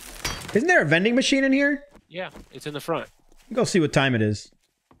 Isn't there a vending machine in here? Yeah, it's in the front. Go see what time it is.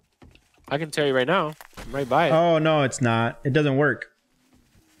 I can tell you right now. I'm right by it. Oh, no, it's not. It doesn't work.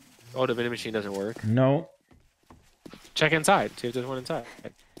 Oh, the vending machine doesn't work. No. Check inside. See if there's one inside.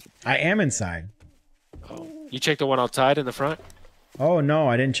 I am inside. Oh, you checked the one outside in the front? Oh, no,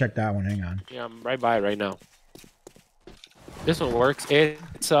 I didn't check that one. Hang on. Yeah, I'm right by it right now. This one works.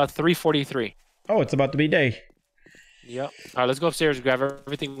 It's 3:43. Oh, it's about to be day. Yep. All right, let's go upstairs, grab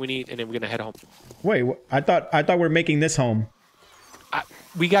everything we need, and then we're gonna head home. Wait, I thought we're making this home.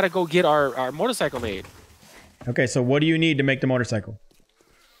 We gotta go get our motorcycle made. Okay, so what do you need to make the motorcycle?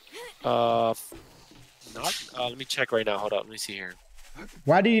 Let me check right now. Hold up. Let me see here.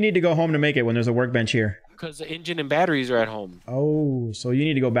 Why do you need to go home to make it when there's a workbench here? Because the engine and batteries are at home. Oh, so you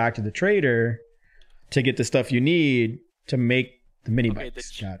need to go back to the trader to get the stuff you need to make the mini Okay,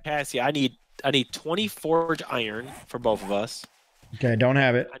 bikes. the chassis. I need 20 forged iron for both of us. Okay, don't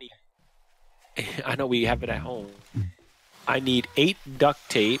have it. I know we have it at home. I need 8 duct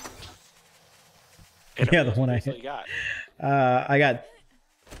tape. And Yeah, the one I hit. got. I got.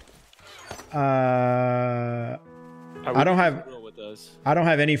 I don't have. I don't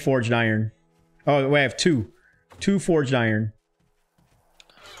have any forged iron. Oh wait, I have 2 forged iron.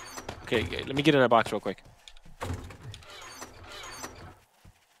 Okay, let me get in that box real quick.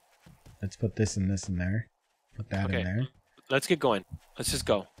 Let's put this and this in there. Put that in there. Let's get going. Let's just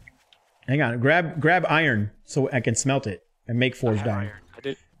go. Hang on. Grab iron so I can smelt it and make forged iron.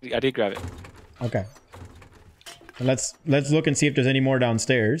 I did grab it. Okay. And let's look and see if there's any more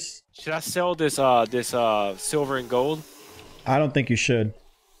downstairs. Should I sell this silver and gold? I don't think you should.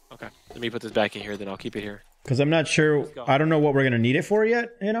 Okay. Let me put this back in here, then I'll keep it here. Because I'm not sure. I don't know what we're gonna need it for yet.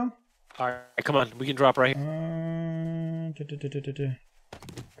 You know. All right, come on. We can drop right here.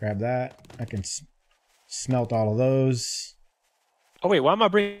 Grab that. I can smelt all of those. Oh wait, why am I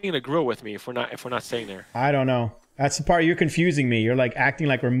bringing a grill with me if we're not staying there? I don't know. That's the part you're confusing me. You're like acting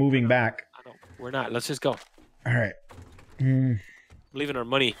like we're moving back. I don't. We're not. Let's just go. All right. I'm leaving our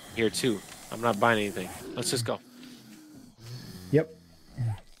money here too. I'm not buying anything. Let's just go. Yep.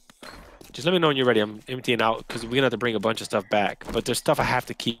 Just let me know when you're ready. I'm emptying out because we're gonna have to bring a bunch of stuff back. But there's stuff I have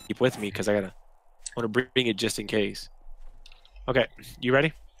to keep with me because I want to bring it just in case. Okay, you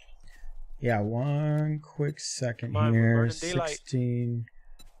ready? Yeah, one quick second Come on, here. we're burning daylight. 16.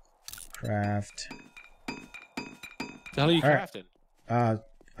 Craft. The hell are you crafting?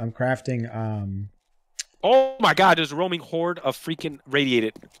 I'm crafting. Oh my God! There's a roaming horde of freaking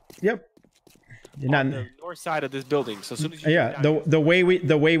radiated. Yep. You're On not. the north side of this building. So as soon as you Yeah. The way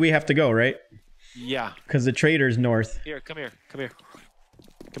we have to go, right? Yeah. Because the trader's north. Here, come here.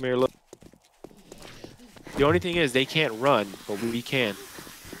 Look. The only thing is they can't run, but we can.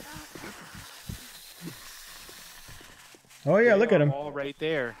 Oh yeah, look at them. All right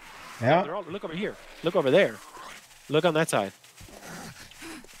there. Yeah. They're all, look over here. Look over there. Look on that side.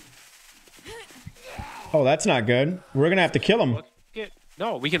 Oh, that's not good. We're gonna have to kill them.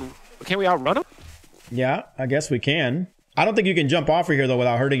 No, we can. Can't we outrun them? Yeah, I guess we can. I don't think you can jump off of here though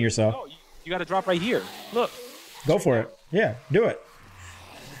without hurting yourself. No, you got to drop right here. Look. Go for it. Yeah, do it.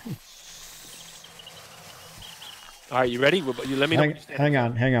 All right, you ready? You let me know. Hang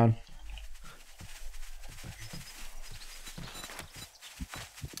on.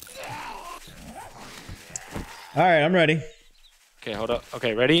 All right, I'm ready. Okay, hold up.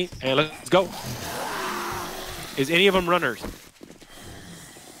 Okay, ready? And let's go. Is any of them runners?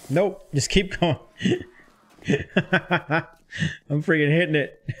 Nope. Just keep going. I'm freaking hitting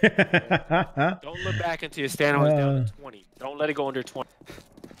it. Don't look back until you stand on down to 20. Don't let it go under 20.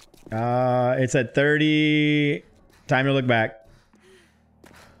 It's at 30. Time to look back.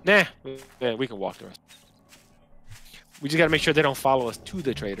 Nah, yeah, we can walk the rest. We just got to make sure they don't follow us to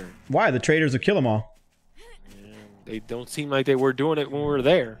the trader. Why? The traders will kill them all. They don't seem like they were doing it when we were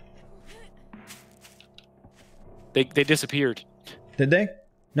there. They disappeared. Did they?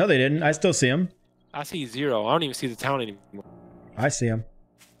 No, they didn't. I still see them. I see 0. I don't even see the town anymore. I see them.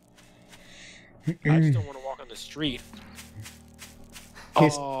 I just don't want to walk on the street.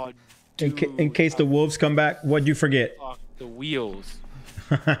 In case the wolves come back, what'd you forget? The wheels.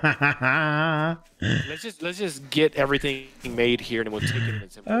 Let's just get everything made here, and then we'll take it in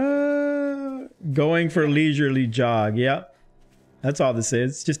simple. Going for a leisurely jog. Yep. That's all this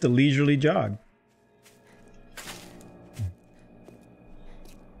is. Just a leisurely jog.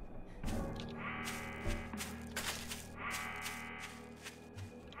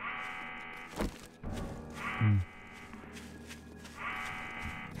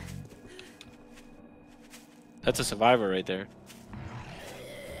 That's a survivor right there.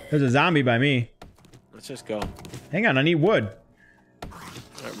 There's a zombie by me. Let's just go. Hang on, I need wood. All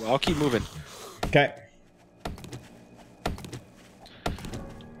right, well, I'll keep moving. Okay.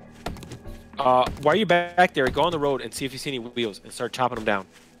 While you're back there, go on the road and see if you see any wheels and start chopping them down.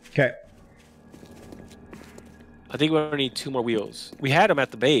 Okay. I think we only need 2 more wheels. We had them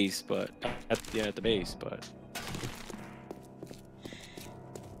at the base, but at the base, but.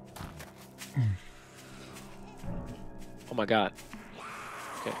 Oh my god.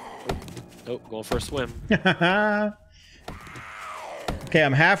 Okay. Nope, going for a swim. Okay,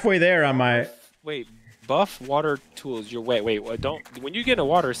 I'm halfway there on my... Wait, buff water tools. You're wet. Wait, don't. When you get in the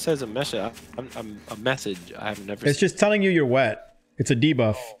water, it says a message. A message. I have never. It's just telling you you're wet. It's a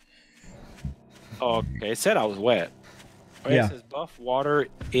debuff. Oh, okay. It said I was wet. Right, Yeah. It says buff water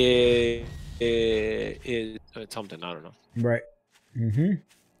is something. I don't know. Right. Mm-hmm.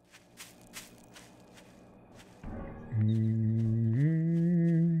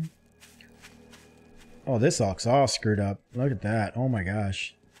 Oh, this looks all screwed up. Look at that. Oh my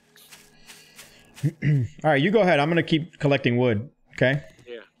gosh. All right, you go ahead. I'm gonna keep collecting wood. Okay.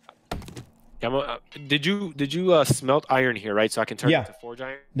 Yeah. Did you smelt iron here, right? So I can turn it to forge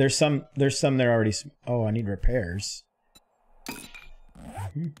iron. There's some there already. Oh, I need repairs.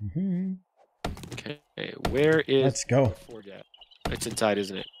 Okay. Where is? Let's go. The forge at? It's inside,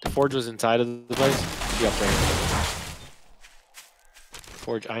 isn't it? The forge was inside of the place. Yeah, up there.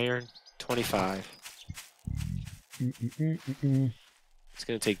 Forge iron, 25. It's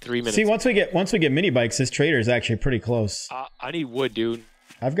gonna take 3 minutes. See, once we get mini bikes, this trader is actually pretty close. I need wood, dude.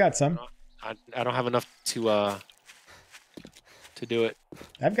 I've got some. I don't have enough to do it.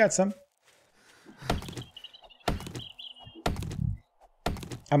 I've got some.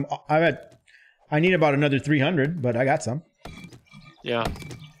 I need about another 300, but I got some. Yeah.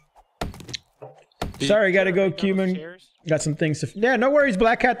 Sorry, gotta go, Cuban. Got some things to... Yeah, no worries,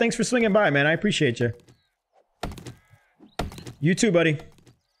 Black Cat. Thanks for swinging by, man. I appreciate you. You too, buddy.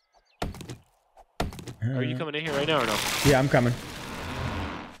 Are you coming in here right now or no? Yeah, I'm coming.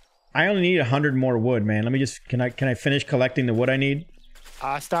 I only need 100 more wood, man. Let me just... Can I finish collecting the wood I need?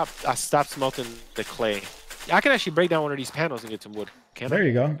 I stopped smelting the clay. I can actually break down one of these panels and get some wood. There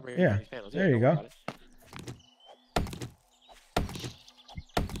you go. Yeah. There you go.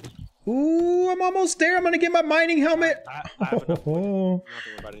 Ooh, I'm almost there. I'm gonna get my mining helmet. I have enough wood. I'm not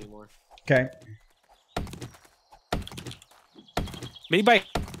thinking about it anymore. Okay. Mini bike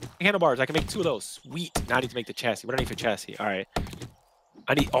handlebars. I can make 2 of those. Sweet. Now I need to make the chassis. What do I need for chassis? All right.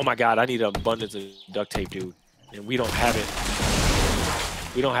 Oh my god, I need an abundance of duct tape, dude. And we don't have it.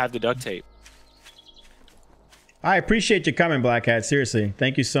 We don't have the duct tape. I appreciate you coming, Black Hat. Seriously.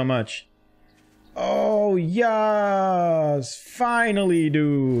 Thank you so much. Oh, yes. Finally,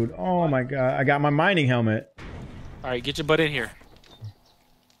 dude. Oh my god. I got my mining helmet. All right, get your butt in here.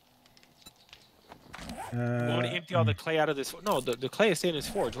 I want to empty all the clay out of this. No, the clay is staying in this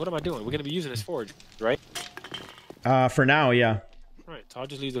forge. What am I doing? We're going to be using this forge, right? For now, yeah. All right, so I'll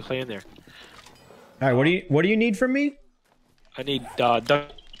just leave the clay in there. All right, what do you need from me? I need duct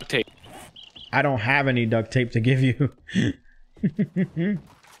tape. I don't have any duct tape to give you.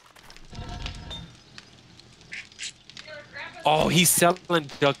 Oh, he's selling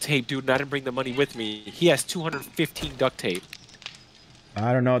duct tape, dude, and I didn't bring the money with me. He has 215 duct tape.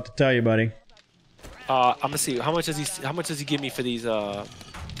 I don't know what to tell you, buddy. I'm gonna see how much does he give me for these? Oh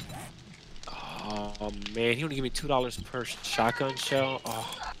man, he only give me $2 per shotgun shell.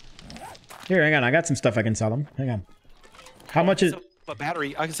 Oh. Here, hang on. I got some stuff I can sell him. Hang on. How much is a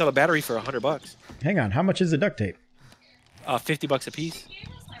battery? I can sell a battery for $100. Hang on. How much is the duct tape? $50 a piece.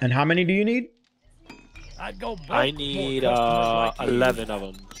 And how many do you need? I need 11 of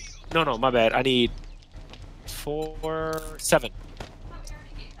them. No, my bad. I need 7.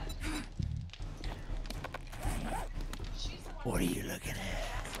 What are you looking at?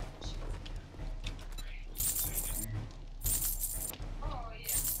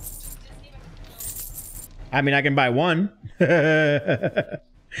 I mean, I can buy one. I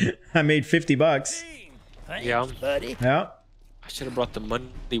made $50. Thanks, Yeah. buddy. Yeah. I should have brought the money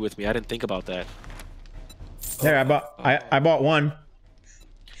with me. I didn't think about that. There, I bought one.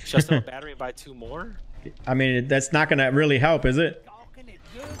 Should I sell a battery and buy 2 more? I mean, that's not gonna really help, is it?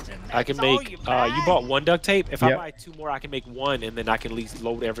 goods and I can that's all make. you You buy? bought 1 duct tape. If I Yep. buy 2 more, I can make 1, and then I can at least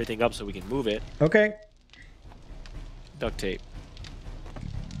load everything up so we can move it. Okay. Duct tape.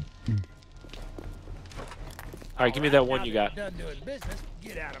 All right, give me that one Now you that got. you're done doing business,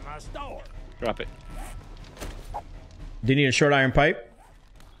 get out of my store. Drop it. Do you need a short iron pipe?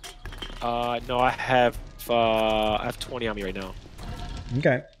 No, I have 20 on me right now.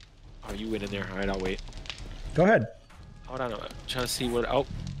 Okay. Oh, you went in there. All right, I'll wait. Go ahead. Hold on, I'm trying to see what. Oh,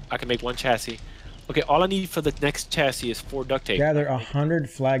 I can make 1 chassis. Okay, all I need for the next chassis is 4 duct tape. Gather 100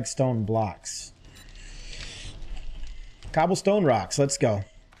 flagstone blocks. Cobblestone rocks. Let's go.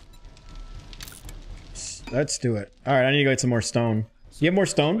 Let's do it. All right, I need to go get some more stone. You have more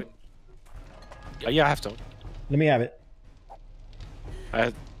stone? Yeah, I have stone. Let me have it. I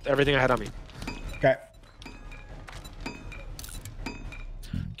have everything I had on me. Okay.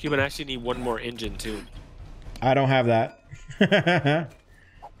 Cuban, I actually need 1 more engine too. I don't have that.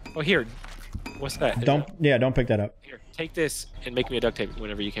 Oh, here. What's that? Don't pick that up. Here, take this and make me a duct tape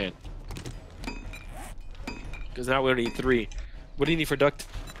whenever you can. Because now we only need 3. What do you need for duct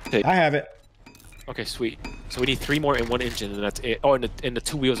tape? I have it. Okay, sweet. So we need 3 more and 1 engine, and that's it. Oh, and the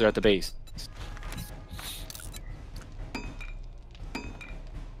 2 wheels are at the base.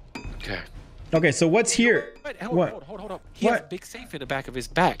 Okay. Okay, so what's here? Wait, What? hold up. He has a What? big safe in the back of his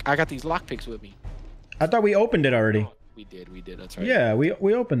back. I got these lockpicks with me. I thought we opened it already. Oh, we did. That's right. Yeah, we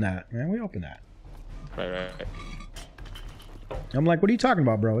opened that, man. We opened that. Right. I'm like, what are you talking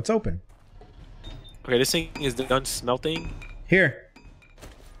about, bro? It's open. Okay, this thing is done smelting. Here.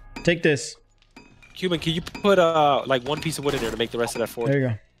 Take this. Cuban, can you put like 1 piece of wood in there to make the rest of that forge? There you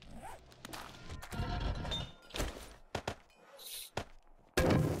go.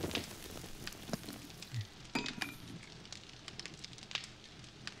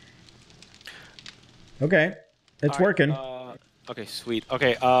 Okay. It's All right, working. Okay, sweet.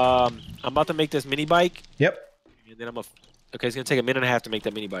 Okay, I'm about to make this mini bike, Yep. and then okay, it's gonna take a minute and a half to make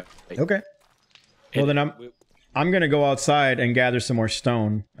that mini bike. Okay. Well, then I'm going to go outside and gather some more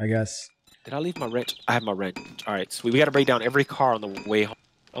stone, I guess. Did I leave my wrench? I have my wrench. All right, sweet. We got to break down every car on the way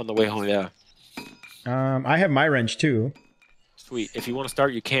home. Yeah. I have my wrench too. Sweet. If you want to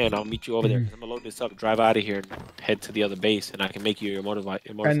start, you can. I'll meet you over there. I'm gonna load this up, drive out of here, and head to the other base, and I can make you your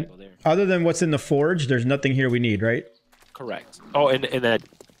motorcycle there. Other than what's in the forge, there's nothing here we need, right? Correct. Oh, and that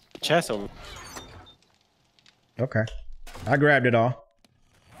chest over. Okay. I grabbed it all.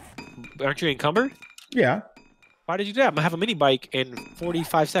 Aren't you encumbered? Yeah. Why did you do that? I'm gonna have a mini bike in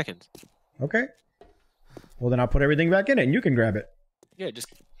 45 seconds. Okay. Well, then I'll put everything back in it, and you can grab it. Yeah,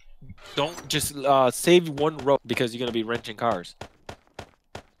 don't save 1 rope because you're gonna be wrenching cars.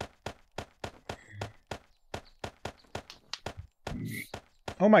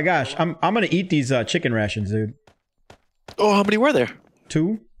 Oh my gosh, I'm gonna eat these chicken rations, dude. Oh, how many were there?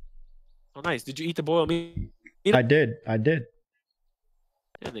 2? Oh, nice. Did you eat the boiled meat? I did. Yeah,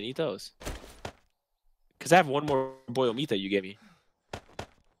 then eat those. Because I have 1 more boiled meat that you gave me.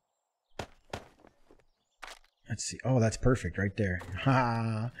 Let's see. Oh, that's perfect right there.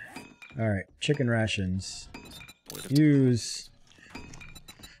 Ha. All right, chicken rations. Use.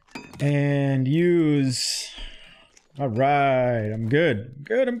 And use. All right, I'm good.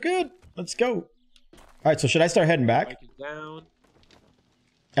 I'm good. Let's go. All right, so should I start heading back? Bike is down.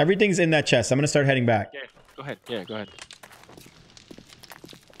 Everything's in that chest. I'm gonna start heading back. Yeah, go ahead. Yeah, go ahead.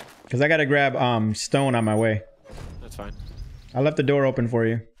 Because I gotta grab stone on my way. That's fine. I left the door open for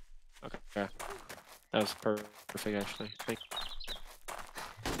you. Okay. Yeah. That was perfect, actually.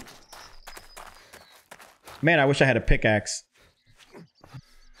 Man, I wish I had a pickaxe.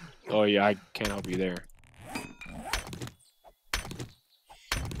 Oh, yeah, I can't help you there.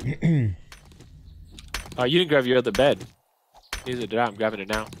 You didn't grab your other bed. Neither did I. I'm grabbing it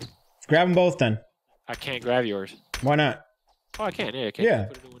now. Grab them both then. I can't grab yours. Why not? Oh, I can. Yeah, I can. Yeah.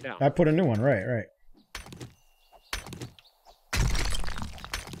 Put a new one down. I put a new one. Right.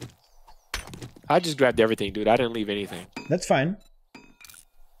 I just grabbed everything, dude. I didn't leave anything. That's fine.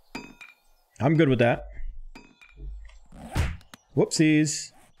 I'm good with that.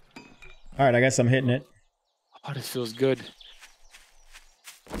 Whoopsies. All right, I guess I'm hitting it. Oh, this feels good.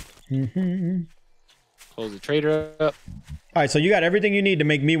 Mm-hmm. Close the trader up. All right, so you got everything you need to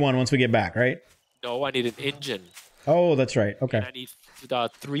make me one once we get back, right? No, I need an engine. Oh, that's right. Okay. And I need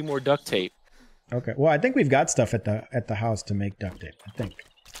 3 more duct tape. Okay. Well, I think we've got stuff at the house to make duct tape. I think.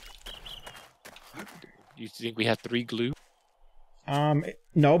 You think we have 3 glue?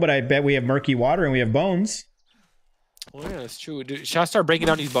 No, but I bet we have murky water and we have bones. Oh, yeah, that's true. Dude, should I start breaking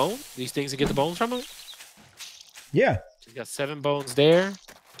down these bones? These things and get the bones from them? Yeah. You got 7 bones there.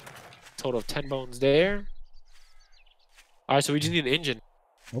 Total of 10 bones there. All right, so we just need an engine.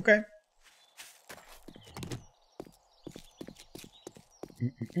 Okay.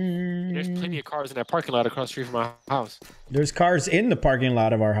 There's plenty of cars in that parking lot across the street from my house. There's cars in the parking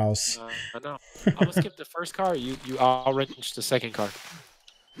lot of our house. I know. I'm gonna skip the first car. I'll wrench the second car.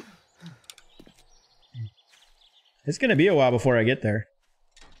 It's gonna be a while before I get there.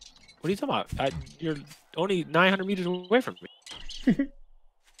 What are you talking about? You're only 900 meters away from me.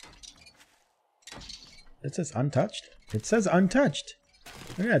 It says untouched. It says untouched.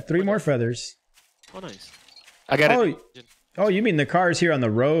 I got 3 more feathers. Oh, nice. I got an engine. Oh, you mean the cars here on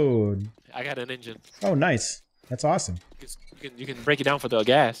the road? I got an engine. Oh, nice. That's awesome. You can break it down for the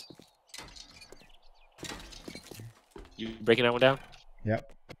gas. You breaking that one down?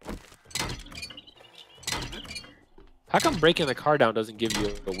 Yep. How come breaking the car down doesn't give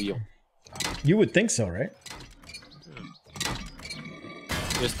you a wheel? You would think so, right?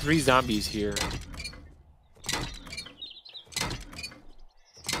 There's 3 zombies here.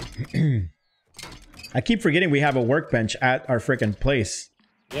 I keep forgetting we have a workbench at our frickin' place.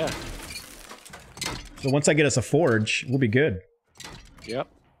 Yeah. So once I get us a forge, we'll be good. Yep.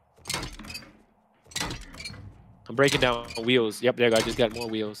 I'm breaking down wheels. Yep, there you go. I just got more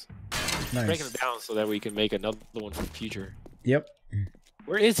wheels. Nice. Breaking them down so that we can make another one for the future. Yep.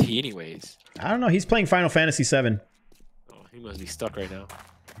 Where is he, anyways? I don't know. He's playing Final Fantasy VII. Oh, he must be stuck right now.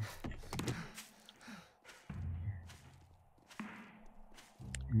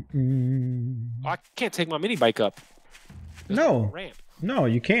 Oh, I can't take my mini bike up. There's No. ramp. No,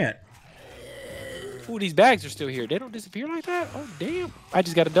 you can't. Ooh, these bags are still here. They don't disappear like that? Oh, damn. I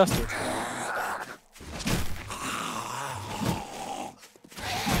just got a duster.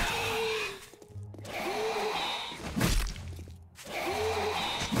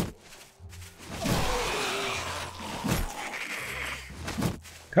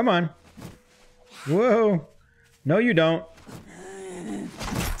 Come on. Whoa. No, you don't.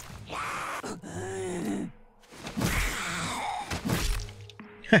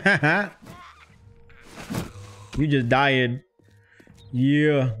 You just died.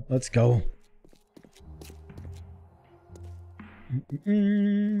 Yeah, let's go.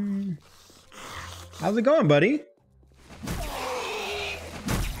 How's it going, buddy?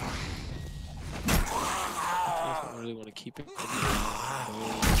 I don't really want to keep it.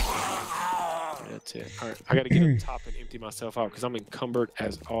 That's it. All right, I got to get up top and empty myself out because I'm encumbered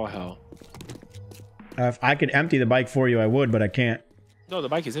as all hell. If I could empty the bike for you, I would, but I can't. No, the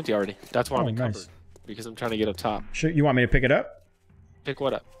bike is empty already. That's why I'm encumbered. Nice. Because I'm trying to get up top. Sure, you want me to pick it up? Pick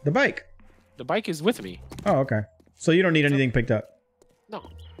what up? The bike. The bike is with me. Oh, okay. So you don't need anything picked up. No.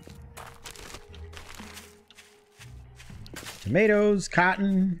 Tomatoes,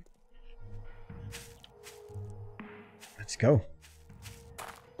 cotton. Let's go.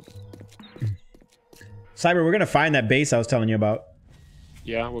 Cyber, we're gonna find that base I was telling you about.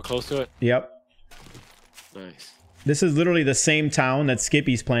 Yeah, we're close to it. Yep. Nice. This is literally the same town that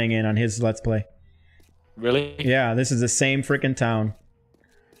Skippy's playing in on his Let's Play. Really? Yeah, this is the same freaking town.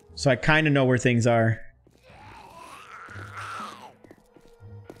 So I kind of know where things are.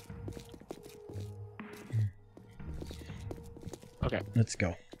 Okay. Let's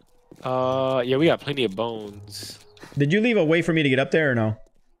go. Yeah, we got plenty of bones. Did you leave a way for me to get up there or no?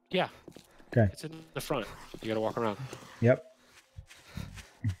 Yeah. Okay. It's in the front. You gotta walk around. Yep.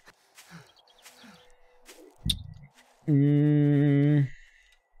 Mm.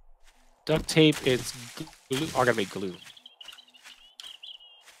 Duct tape, it's glue. Oh, I gotta make glue.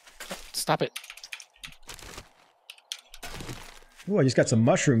 Stop it. Ooh, I just got some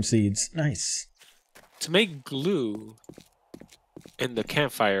mushroom seeds. Nice. To make glue in the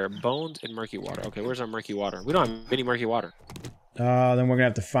campfire, bones and murky water. Okay, where's our murky water? We don't have any murky water. Then we're gonna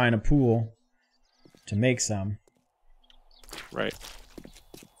have to find a pool to make some. Right.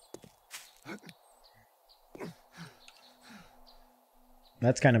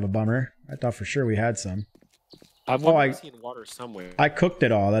 That's kind of a bummer. I thought for sure we had some. I've I seen water somewhere. I cooked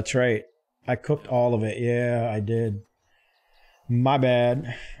it all. That's right. I cooked all of it. Yeah, I did. My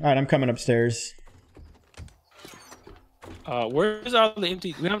bad. All right, I'm coming upstairs. Where's all the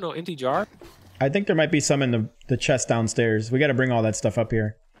empty? We have no empty jar. I think there might be some in the chest downstairs. We got to bring all that stuff up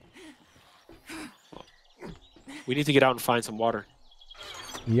here. We need to get out and find some water.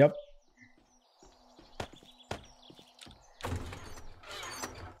 Yep.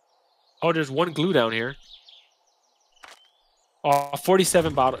 Oh, there's one glue down here. Oh,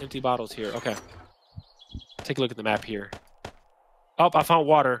 47 empty bottles here. Okay. Take a look at the map here. Oh, I found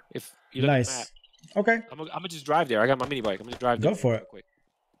water. If you look at the map. Nice. Okay. I'm gonna just drive there. I got my mini bike. I'm gonna drive there. Go for it. Quick.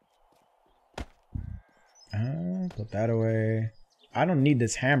 Put that away. I don't need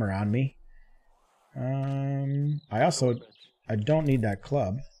this hammer on me. I I don't need that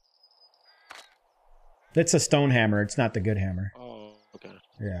club. It's a stone hammer. It's not the good hammer. Oh, okay.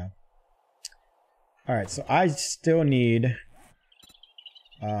 Yeah. All right, so I still need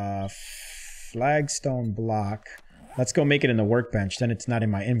flagstone block. Let's go make it in the workbench. Then it's not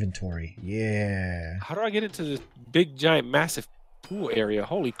in my inventory. Yeah. How do I get into this big, giant, massive pool area?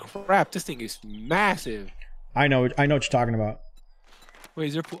 Holy crap! This thing is massive. I know what you're talking about. Wait,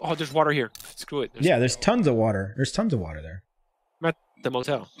 is there pool? Oh, there's water here. Screw it. Yeah, there's tons of water. There's tons of water there. I'm at the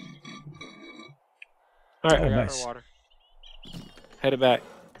motel. All right, Oh, I got nice. our water. Headed back.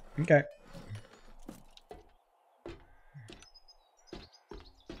 Okay.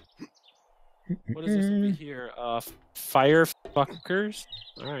 What is this over here? Fire fuckers.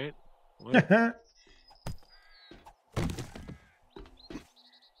 All right. What?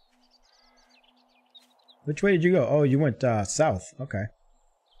 Which way did you go? Oh, you went south. Okay.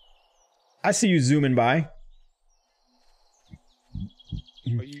 I see you zooming by.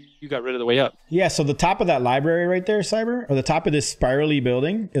 Oh, you got rid of the way up. Yeah, so the top of that library right there, Cyber, or the top of this spirally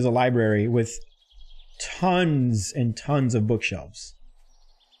building is a library with tons and tons of bookshelves.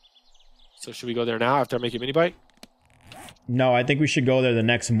 So should we go there now after I make a mini bike? No, I think we should go there the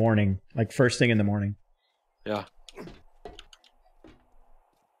next morning, like first thing in the morning. Yeah.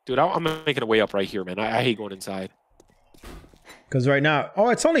 Dude, I'm making a way up right here, man. I hate going inside. Because right now, oh,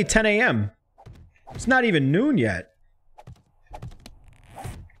 it's only 10 a.m. It's not even noon yet.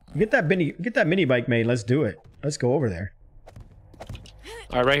 Get that mini bike made. Let's do it. Let's go over there.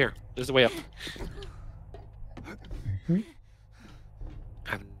 All right, right here. There's the way up. I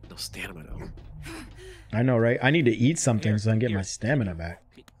have no stamina though. I know, right? I need to eat something so I can get my stamina back.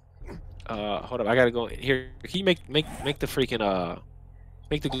 Hold up. I gotta go here. Can you make the freaking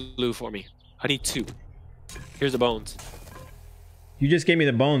make the glue for me? I need 2. Here's the bones. You just gave me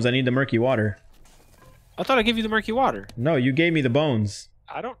the bones. I need the murky water. I thought I gave you the murky water. No, you gave me the bones.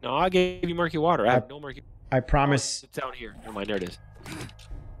 I don't know. I gave you murky water. I have no murky. I promise. Oh, it's down here. Never mind. There it is.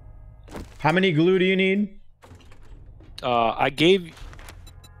 How many glue do you need? I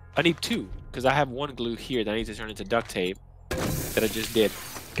need 2 because I have 1 glue here that I need to turn into duct tape that I just did.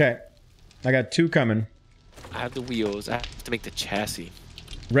 Okay. I got 2 coming. I have the wheels. I have to make the chassis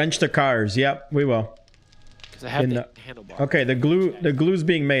Wrench the cars. Yep, we will. because I have the handlebar. Okay, the glue's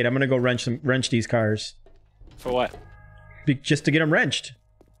being made. I'm gonna go wrench these cars. For what? Just to get them wrenched.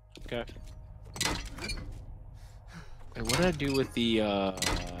 Okay. Wait, what did I do with the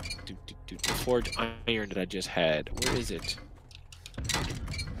forged iron that I just had? Where is it?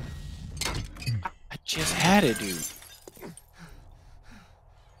 I just had it, dude.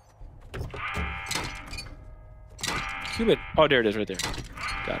 Cuban. Oh, there it is, right there.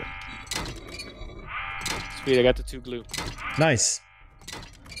 Got it. Sweet, I got the 2 glue. Nice.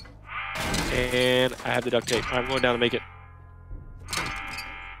 And I have the duct tape. I'm going down to make it.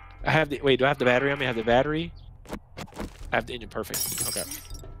 I have the... Wait, do I have the battery on me? I have the battery. I have the engine. Perfect. Okay.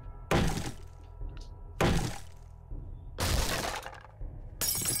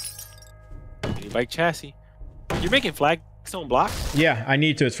 Mini bike chassis. You're making flagstone blocks? Yeah, I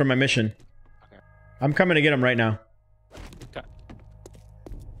need to. It's for my mission. Okay. I'm coming to get them right now. Okay.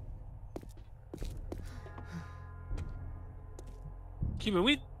 Cuban,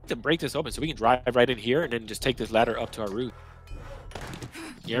 we need to break this open so we can drive right in here and then just take this ladder up to our roof.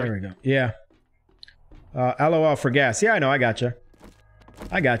 There we go. Yeah. LOL for gas. Yeah, I know. I gotcha.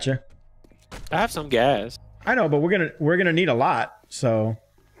 I gotcha. I have some gas. I know, but we're gonna need a lot. So.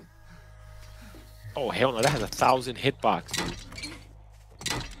 Oh hell no! That has 1,000 hitbox, dude.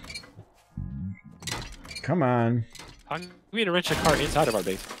 Come on. How can we wrench a car inside of our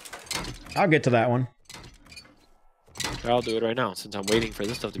base? I'll get to that one. I'll do it right now since I'm waiting for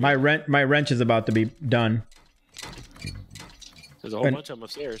this stuff to be. My wrench is about to be done. There's a whole bunch of them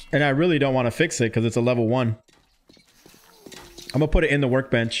upstairs. And I really don't want to fix it because it's a level 1. I'm gonna put it in the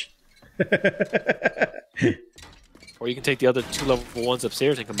workbench. Or you can take the other 2 level 1s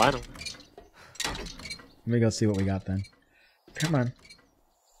upstairs and combine them. Let me go see what we got then. Come on.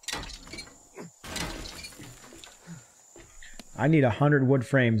 I need 100 wood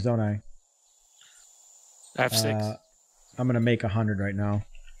frames, don't I? I have 6. I'm gonna make 100 right now.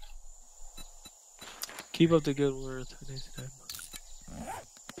 Keep up the good work.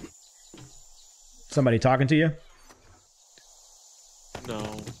 Somebody talking to you?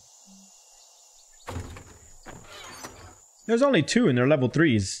 No. There's only 2 and they're level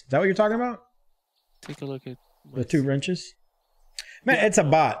 3s. Is that what you're talking about? Take a look at The 2 wrenches? Man, it's a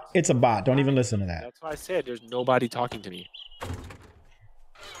bot. It's a bot. Don't even listen to that. That's why I said there's nobody talking to me.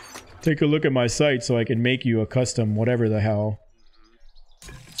 Take a look at my site so I can make you a custom whatever the hell.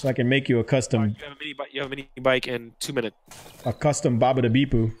 So I can make you a custom, You have a mini bike. You have a mini bike in 2 minutes. a custom Baba da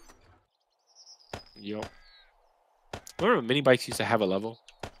Beepoo. Yo. Remember mini bikes used to have a level?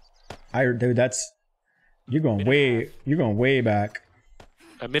 Dude, that's you're going way back.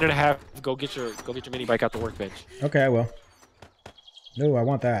 A minute and a half. Go get your mini bike out the workbench. Okay, I will. No, I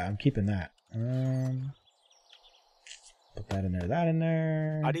want that. I'm keeping that. Put that in there. That in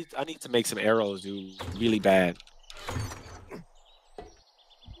there. I need to make some arrows, dude. Really bad.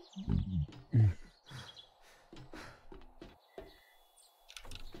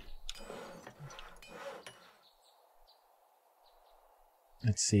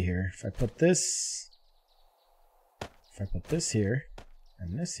 Let's see here. If I put this here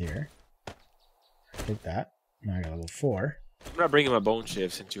and this here, take that. Now I got level 4. I'm not bringing my bone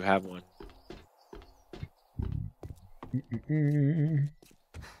shiv since you have one.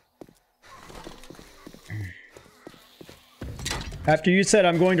 After you said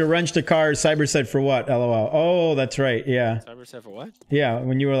I'm going to wrench the cars, Cyber said for what? LOL. Oh, that's right. Yeah. Cyber said for what? Yeah.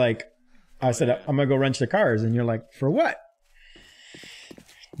 When you were like, I said I'm gonna go wrench the cars, and you're like, for what?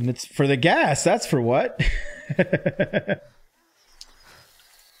 And it's for the gas. That's for what?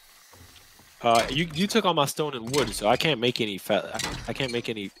 You took all my stone and wood, so I can't make any I can't make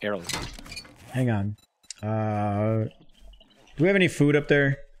any arrows. Hang on. Do we have any food up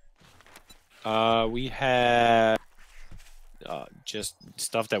there? We have just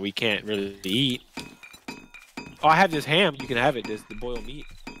stuff that we can't really eat. Oh, I have this ham. You can have it. This the boiled meat.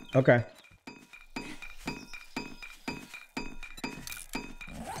 Okay.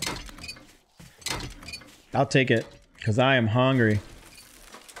 I'll take it, because I am hungry.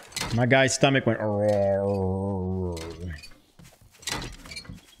 My guy's stomach went...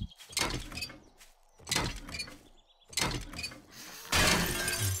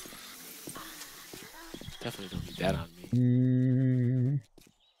 Definitely don't need that on me.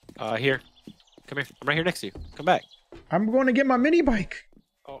 Here. Come here. I'm right here next to you. Come back. I'm going to get my mini bike.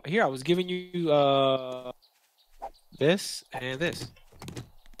 Oh, here. I was giving you this and this.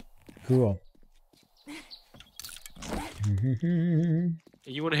 Cool.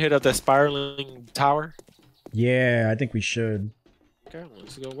 You want to hit up that spiraling tower? Yeah, I think we should. Okay,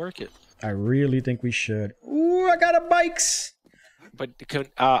 let's go work it. I really think we should. Ooh, I got a bikes. But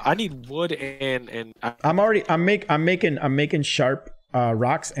I need wood and I'm making sharp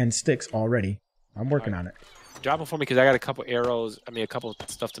rocks and sticks already. I'm working on it. drop them for me because I got a couple arrows. I mean, a couple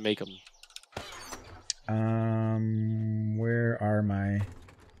stuff to make them. Where are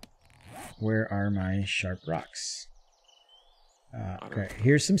my sharp rocks? Okay,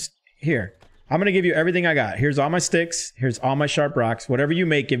 here's some. Here, I'm gonna give you everything I got. Here's all my sticks. Here's all my sharp rocks. Whatever you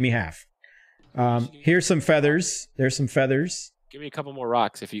make, give me half. Here's some feathers. There's some feathers. Give me a couple more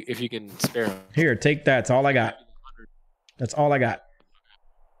rocks if you can spare them. Here, take that. That's all I got. That's all I got.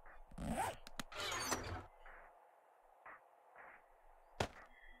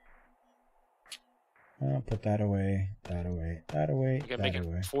 I'll put that away, that away, that away, You that make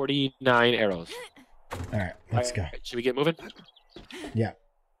away. 49 arrows. All right, let's go. Should we get moving? Yeah.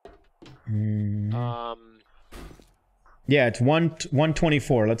 Yeah, it's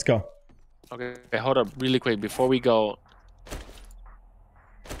 124. Let's go. Okay, hold up really quick before we go.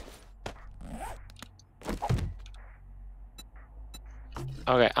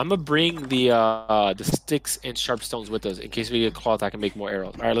 Okay, I'm gonna bring the sticks and sharp stones with us in case we get cloth. I can make more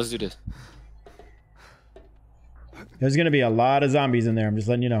arrows. All right, let's do this. There's gonna be a lot of zombies in there. I'm just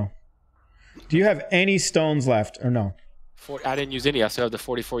letting you know. Do you have any stones left or no? I didn't use any. I still have the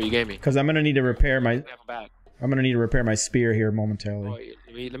 44 you gave me. Because I'm gonna need to repair my. I have them back. I'm gonna need to repair my spear here momentarily.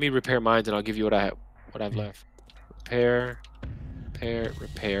 Oh, let me repair mine and I'll give you what I've left. Repair.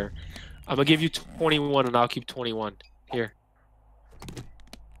 I'm gonna give you 21 and I'll keep 21. Here.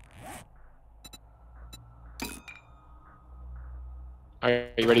 All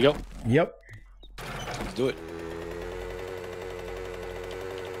right, you ready to go? Yep. Let's do it.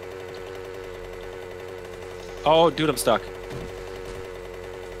 Oh, dude, I'm stuck.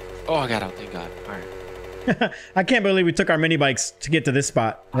 Oh, I got out. Thank God. All right. I can't believe we took our mini bikes to get to this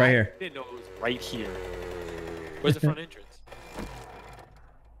spot right here. I didn't know it was right here. Where's the front entrance?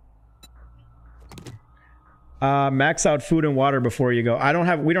 Max out food and water before you go.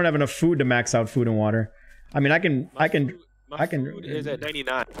 We don't have enough food to max out food and water. I mean, My food is at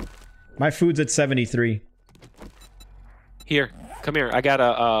 99. My food's at 73. Here, come here. I got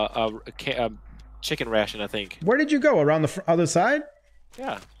a chicken ration, I think. Where did you go? Around the other side?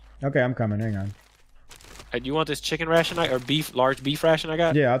 Yeah. Okay, I'm coming. Hang on. Do you want this chicken ration or large beef ration I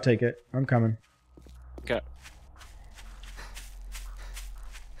got? Yeah, I'll take it. I'm coming. Okay.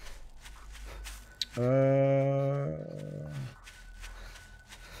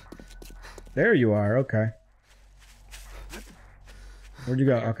 There you are. Okay. Where'd you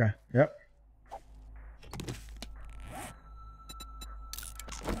go? Okay. Yep.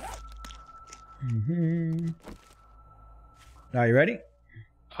 Are you ready?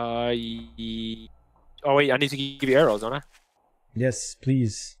 Oh wait, I need to give you arrows, don't I? Yes,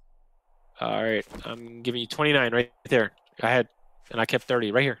 please. All right, I'm giving you 29 right there. I had, and I kept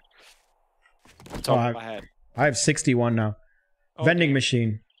 30 right here. That's all I had. I have 61 now. Okay. Vending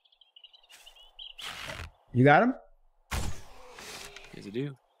machine. You got him? Yes, I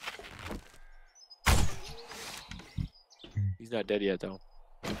do. He's not dead yet, though.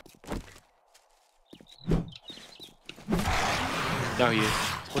 No, he is.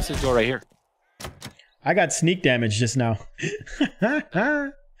 What's this door right here? I got sneak damage just now. What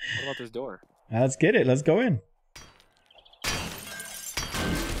about this door? Let's get it. Let's go in.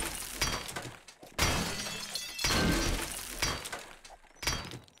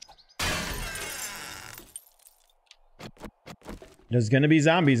 There's gonna be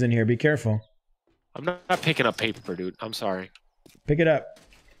zombies in here. Be careful. I'm not picking up paper, dude. I'm sorry. Pick it up.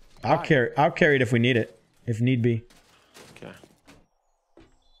 I'll carry it if we need it. If need be. Okay.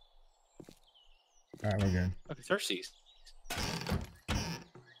 Alright, we're good. Okay, search these.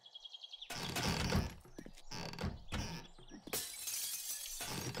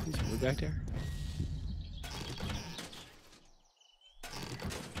 Is wood back there?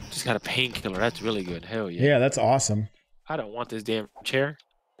 Just got a painkiller. That's really good. Hell yeah. Yeah, that's awesome. I don't want this damn chair.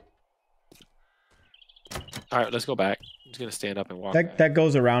 All right, let's go back. I'm just gonna stand up and walk. That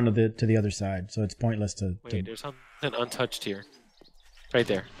goes around to the other side, so it's pointless to. Wait, there's something untouched here. Right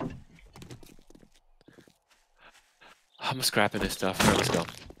there. I'm scrapping this stuff. All right, let's go.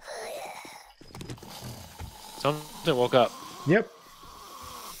 Something woke up. Yep.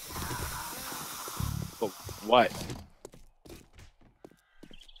 Oh, what?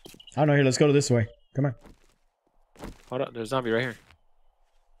 I don't know. Here, let's go this way. Come on. Hold on, there's a zombie right here.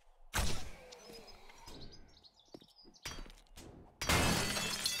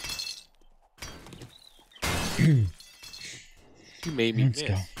 You made me Let's miss.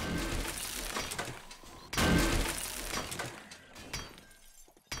 go.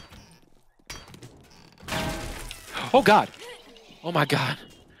 Oh God! Oh my God!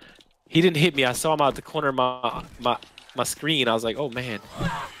 He didn't hit me. I saw him out the corner of my screen. I was like, oh man.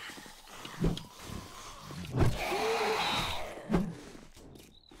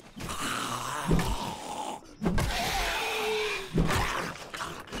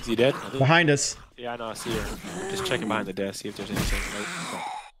 Is he dead? Behind us. Yeah, I know. I see her. Just checking behind the desk, see if there's anything.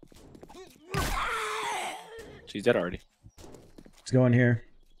 Nope. She's dead already. Let's go in here.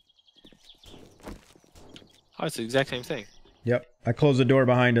 Oh, it's the exact same thing. Yep. I closed the door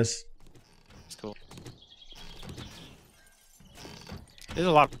behind us. That's cool. There's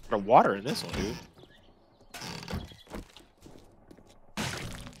a lot of water in this one, dude.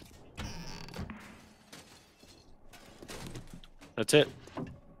 That's it.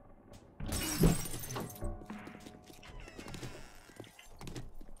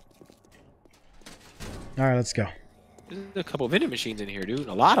 All right, let's go. There's a couple vending machines in here, dude.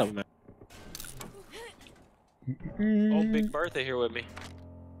 A lot of them. Oh, Big Bertha here with me.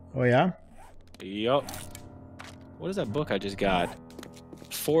 Oh yeah. Yup. What is that book I just got?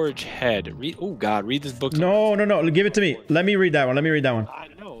 Forge Head. Read. Oh God, read this book. No. Give it to me. Let me read that one. I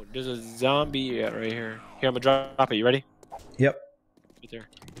know. There's a zombie right here. Here, I'm gonna drop it. You ready? Yep. Right there.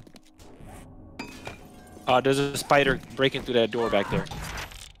 There's a spider breaking through that door back there.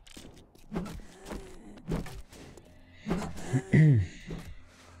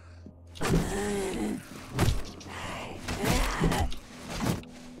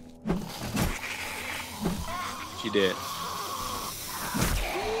 She did.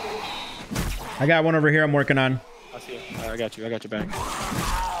 I got one over here I'm working on. I see it. I got you. I got your back.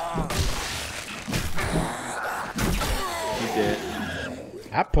 He did.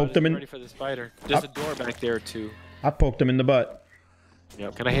 I poked him in. Ready for the spider. There's a door back there too. I poked him in the butt.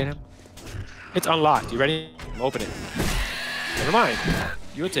 Yep. Can I hit him? It's unlocked. You ready? Open it. Never mind.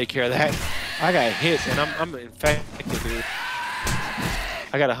 You'll take care of that. I got hit and I'm infected, dude.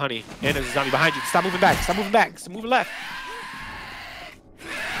 I got a honey. And there's a zombie behind you. Stop moving back. Stop moving back. Stop moving left.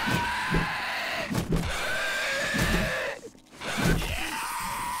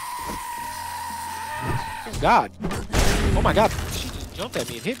 Oh God. Oh my God. She just jumped at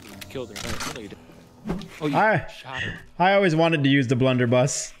me and hit me and killed her. I know you did. Oh, you shot her. I always wanted to use the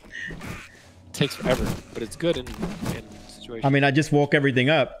blunderbuss. It takes forever, but it's good in situations. I mean, I just woke everything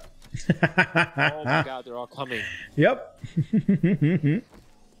up. Oh my God, they're all coming. Yep.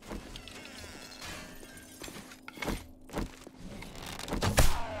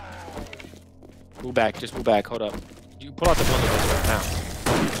 Move back. Just move back. Hold up. You pull out the blunderbuss right now.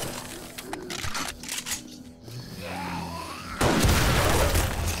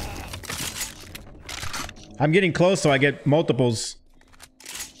 I'm getting close, so I get multiples.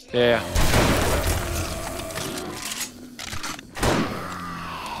 Yeah.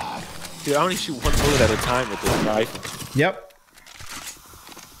 Dude, I only shoot one bullet at a time with this rifle. Yep.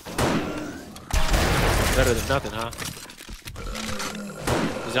 Better than nothing, huh?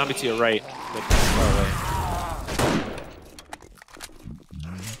 The zombie to your right. But far away.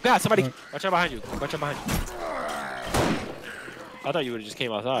 God, somebody! Watch out behind you. Watch out behind you. I thought you would have just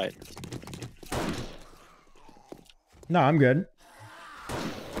came outside. No, I'm good.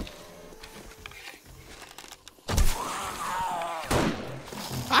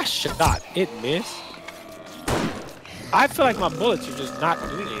 I shot. It missed. I feel like my bullets are just not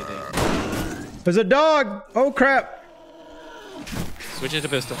doing anything. There's a dog! Oh crap! Switch it to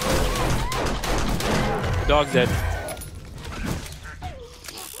pistol. The dog's dead.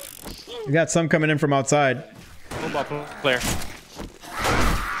 We got some coming in from outside. Football player.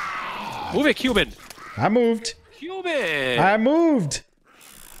 Move it, Cuban. I moved. Cuban. I moved.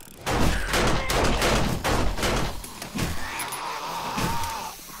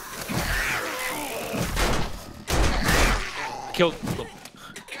 Killed.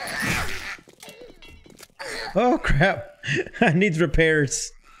 Oh crap! I needs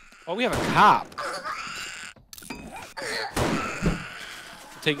repairs. Oh, we have a cop.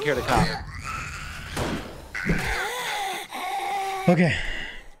 Taking care of the cop. Okay.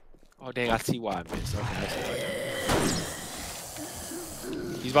 Oh dang! I see why I missed. Okay, I see why.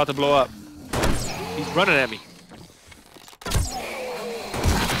 He's about to blow up. He's running at me.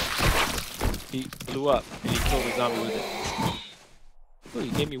 He blew up and he killed the zombie with it. Oh, he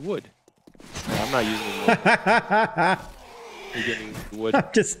gave me wood. I'm not using the wood. He gave me wood. I'm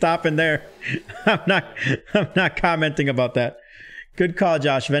just stopping there. I'm not commenting about that. Good call,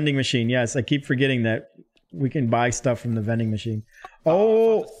 Josh. Vending machine. Yes, I keep forgetting that we can buy stuff from the vending machine.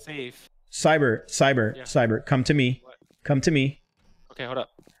 Oh, safe. Cyber. Yeah. Cyber. Come to me. What? Come to me. Okay, hold up.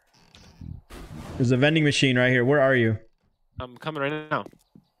 There's a vending machine right here. Where are you? I'm coming right now.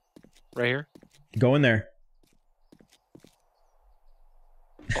 Right here. Go in there.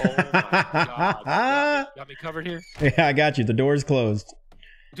 Oh my god. Got me covered here? Yeah, I got you. The door's closed.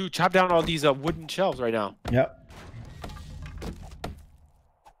 Dude, chop down all these wooden shelves right now. Yep.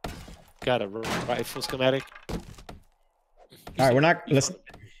 Got a rifle schematic. All right, we're not. Let's.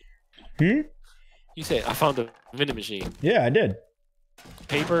 Hmm. You said I found a vending machine. Yeah, I did.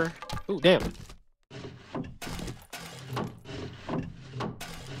 Paper. Ooh, damn.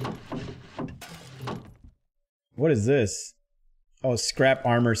 What is this? Oh, scrap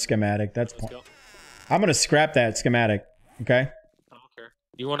armor schematic. That's. Let's go. I'm gonna scrap that schematic. Okay. I don't care.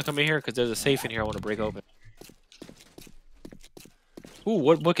 You want to come in here? Because there's a safe in here I want to break open. Ooh,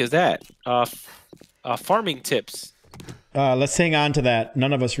 what book is that? Farming tips. Let's hang on to that.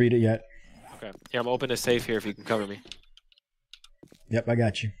 None of us read it yet. Okay. Here, I'm gonna open a safe here if you can cover me. Yep, I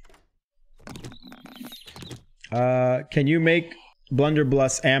got you. Can you make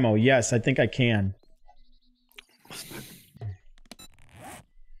blunderbuss ammo? Yes, I think I can.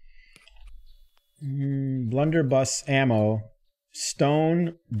 Blunderbuss ammo,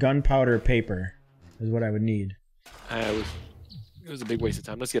 stone, gunpowder, paper is what I would need. It was a big waste of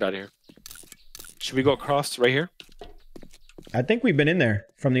time. Let's get out of here. Should we go across right here? I think we've been in there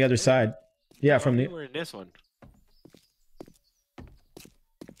from the other side. Yeah, from the. We're in this one.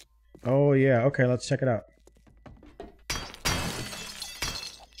 Oh yeah. Okay, let's check it out.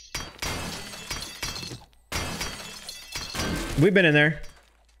 We've been in there.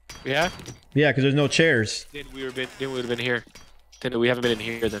 Yeah. Yeah, because there's no chairs. Then we would have been here. Then we haven't been in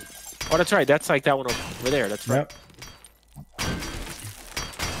here then. Oh, that's right. That's like that one over there. That's right. Yep.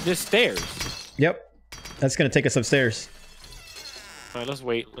 There's stairs. Yep. That's gonna take us upstairs. All right, let's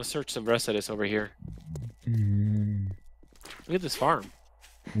wait. Let's search the rest of this over here. Look at this farm.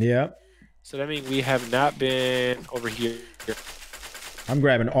 Yep. So that means we have not been over here. I'm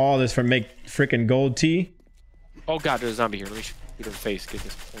grabbing all this for make freaking gold tea. Oh god, there's a zombie here. Let me shoot him in the face. Get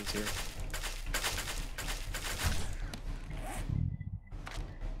this points here.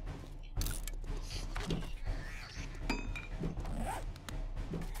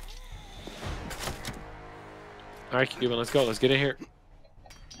 All right, Cuban, let's go. Let's get in here.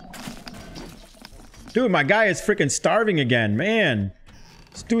 Dude, my guy is freaking starving again, man.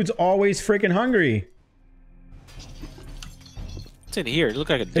 This dude's always freaking hungry. What's in here? It looks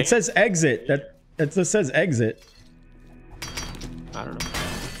like a. It says exit. It just says exit. I don't know.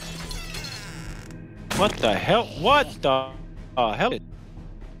 What the hell? What the hell?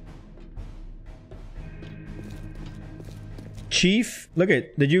 Chief. Look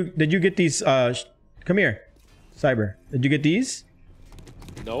at. Did you get these? Come here, Cyber. Did you get these?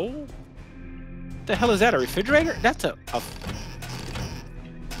 No. What the hell is that? A refrigerator? That's a. All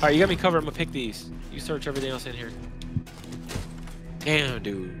right, you got me covered. I'm gonna pick these. You search everything else in here. Damn,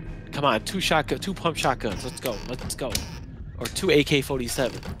 dude. Come on, 2 pump shotguns. Let's go. Let's go. Or 2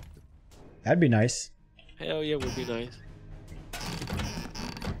 AK-47. That'd be nice. Hell yeah, would be nice.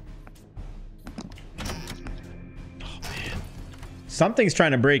 Oh man. Something's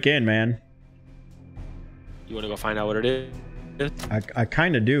trying to break in, man. You want to go find out what it is? I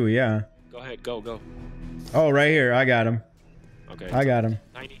kind of do, yeah. Go ahead, go. Oh, right here. I got him. Okay. I got him.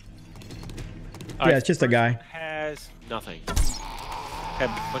 90. Yeah, it's just a guy. Has nothing. Got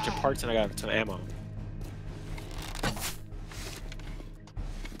a bunch of parts and I got some ammo.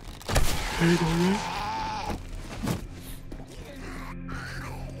 Let's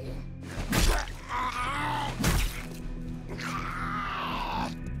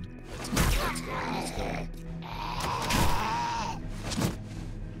go.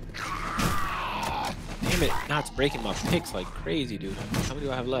 Damn it, now it's breaking my picks like crazy, dude. How many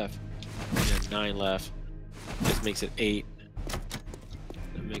do I have left? I got 9 left. This makes it 8.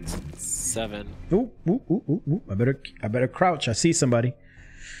 That makes it 7. Ooh. I better crouch. I see somebody.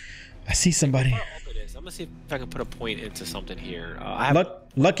 I'm I'm gonna see if I can put a point into something here. I have.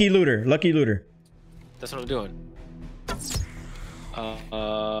 Lucky looter. That's what I'm doing.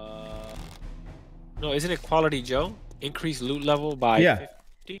 No, isn't it Quality Joe? Increase loot level by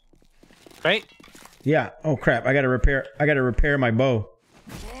 50? Right? Yeah. Oh crap! I gotta repair my bow.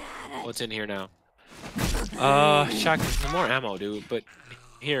 What's in here now? Shotgun. More ammo, dude. But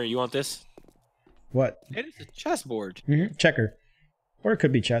here, you want this? What? It is a chessboard. Checker. Or it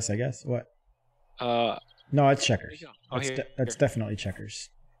could be chess, I guess. What? No, it's checkers. Oh, That's definitely checkers.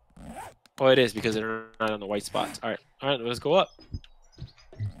 Oh, it is because they're not on the white spots. All right, let's go up.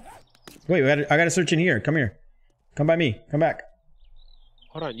 Wait, I gotta search in here. Come here. Come by me. Come back.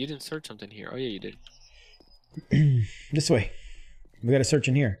 Hold on, you didn't search something here. Oh yeah, you did. This way. We gotta search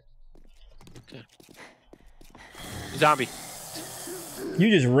in here. Okay. Zombie. You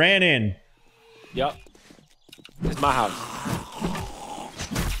just ran in. Yup. It's my house.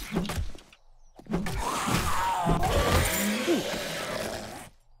 Ooh.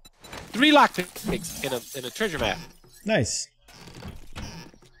 3 lockpicks in a treasure map. Nice.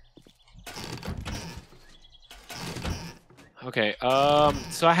 Okay,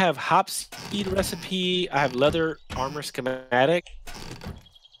 so I have hop speed recipe, I have leather armor schematic,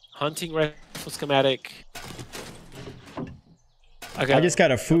 hunting rifle schematic. I just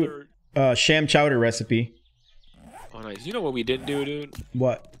got a food sham chowder recipe. Oh nice. You know what we didn't do, dude?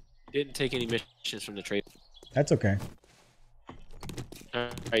 What? Didn't take any missions from the trade. That's okay.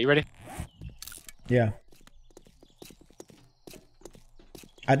 Are you ready? Yeah.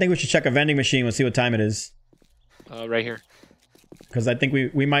 I think we should check a vending machine. We'll see what time it is. Right here. Because I think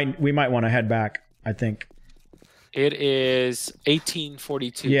we might want to head back. I think. It is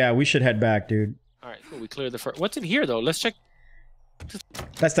 1842. Yeah, we should head back, dude. All right, cool. We cleared the first. What's in here though? Let's check.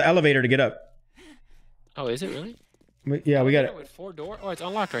 That's the elevator to get up. Oh, is it really? Yeah, we got it. With 4 doors. Oh, it's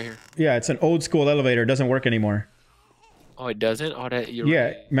unlocked right here. Yeah, it's an old school elevator. It doesn't work anymore. Oh, it doesn't. Oh, that you're Yeah,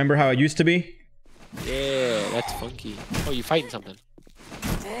 right. remember how it used to be? Yeah, that's funky. Oh, you fighting something?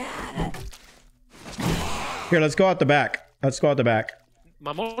 Here, let's go out the back. Let's go out the back.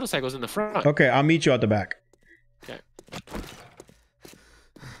 My motorcycle's in the front. Okay, I'll meet you out the back. Okay.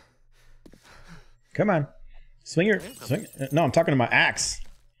 Come on. Swing your... Swing. No, I'm talking to my axe.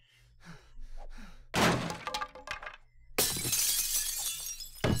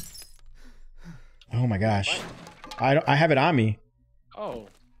 Oh my gosh. I have it on me. Oh.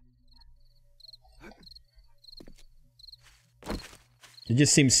 It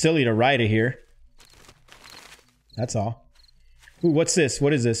just seems silly to ride it here. That's all. Ooh, what's this?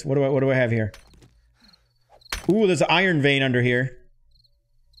 What is this? What do I have here? Ooh, there's an iron vein under here.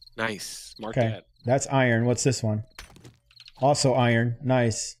 Nice. Mark Okay, that. that's iron. What's this one? Also iron.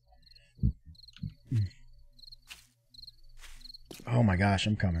 Nice. Oh my gosh,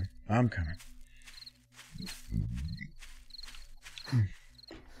 I'm coming. I'm coming.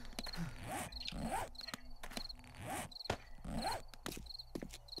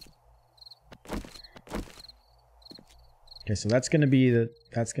 Okay, so that's gonna be the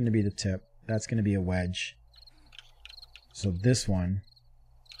tip. That's gonna be a wedge. So this one.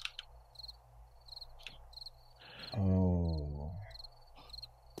 Oh.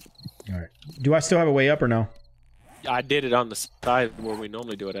 Alright. Do I still have a way up or no? I did it on the side where we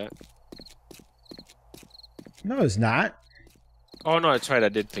normally do it at. No, it's not. Oh no, that's right. I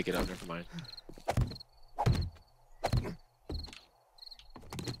did pick it up. Never mind.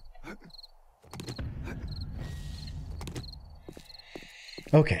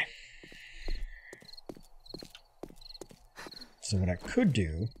 Okay. So what I could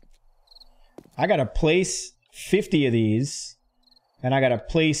do, I gotta place 50 of these, and I gotta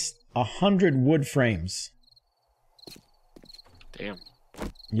place 100 wood frames. Damn.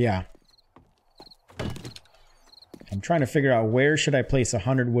 Yeah. I'm trying to figure out where should I place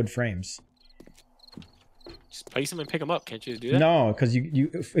 100 wood frames. Just place them and pick them up. Can't you just do that? No, because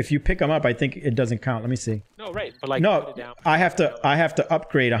if you pick them up, I think it doesn't count. Let me see. No, right. But like, No, put it down. I have to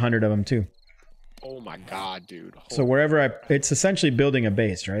upgrade 100 of them too. Oh my god, dude. So wherever it's essentially building a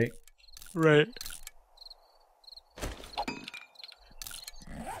base, right? Right.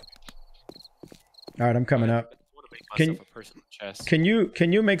 All right, I'm coming up. I want to make Can- myself a personal chest.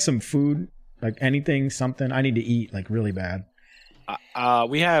 Can you make some food, like anything, something? I need to eat like really bad.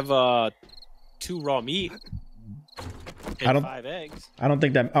 We have 2 raw meat and I don't- 5 eggs. I don't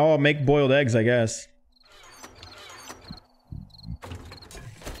think that. Oh, I'll make boiled eggs, I guess.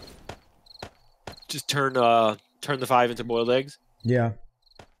 Just turn the 5 into boiled eggs. Yeah,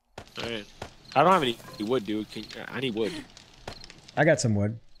 All right. I don't have any wood, dude. I need wood. I got some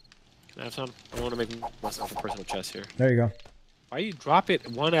wood. Can I have some? I want to make myself a personal chest here. There you go. Why you drop it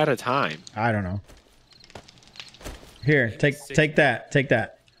one at a time? I don't know. Here, take that. Take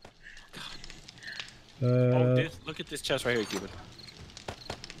that. Look at this chest right here, Cuban.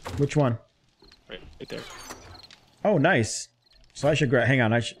 Which one? Right there. Oh, nice. So I should grab. Hang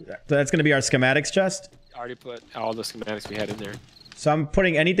on. That's gonna be our schematics chest. I already put all the schematics we had in there. So I'm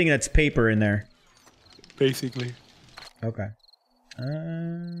putting anything that's paper in there. Basically. Okay.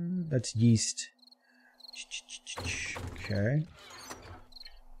 That's yeast. Okay.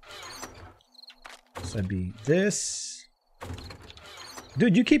 So that'd be this.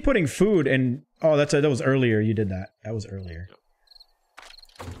 Dude, you keep putting food in. Oh, that was earlier. You did that. That was earlier.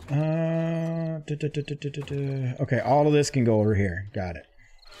 Okay, all of this can go over here. Got it.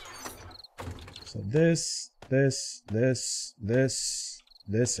 So this,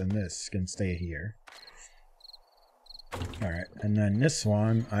 and this can stay here. Alright, and then this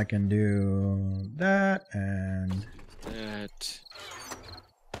one, I can do that, and... That.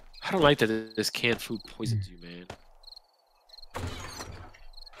 I don't like that this canned food poisons you, man.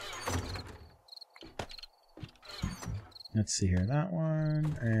 Let's see here. That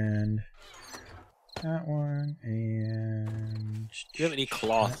one, and... that one, and... Do you have any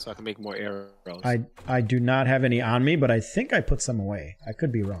cloth so I can make more arrows? I do not have any on me, but I think I put some away. I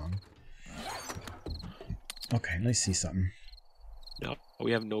could be wrong. Okay, let's see something. No,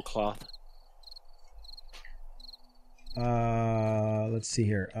 we have no cloth. Let's see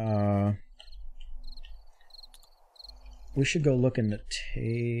here. We should go look in the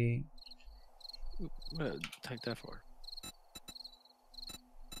tape. What did I type that for?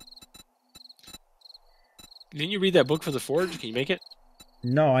 Didn't you read that book for the forge? Can you make it?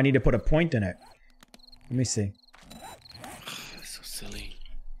 No, I need to put a point in it. Let me see. That's so silly.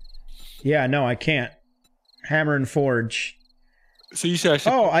 Yeah, no, I can't. Hammer and forge. So you said I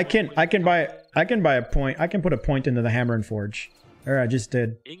should. Oh, I can buy a point. I can put a point into the hammer and forge. Or I just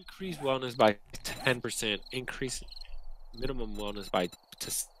did. Increase wellness by 10%. Increase minimum wellness by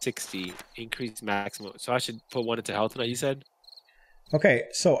to 60. Increase maximum. So I should put 1 into health tonight, you said? Okay,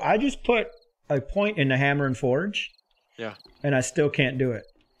 so I just put a point in the hammer and forge. Yeah. And I still can't do it.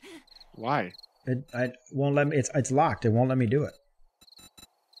 Why? It won't let me. It's locked. It won't let me do it.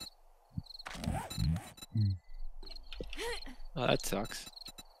 Oh, that sucks.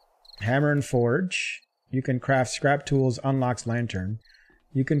 Hammer and forge. You can craft scrap tools. Unlocks lantern.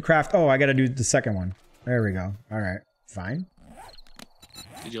 You can craft. Oh, I got to do the second one. There we go. All right, fine.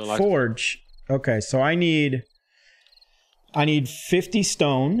 Did you unlock Forge. Okay, so I need 50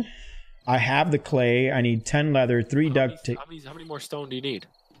 stone. I have the clay. I need 10 leather, 3 duct tape. How many more stone do you need?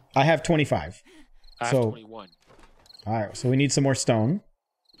 I have 25. I have So- 21. All right, so we need some more stone.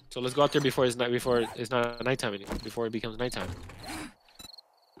 So let's go out there before it's not nighttime anymore. Before it becomes nighttime.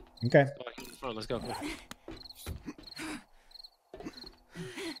 Okay. Come on, let's go. Come on.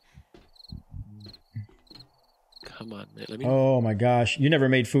 Come on, man. Let me. Oh my gosh, you never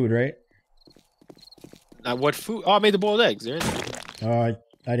made food, right? Now what food? Oh, I made the boiled eggs. They're in there. Oh,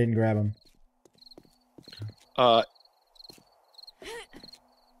 I didn't grab them.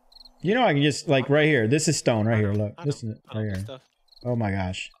 You know, I can just like right here. This is stone right here. Look, this is right here. Stuff. Oh my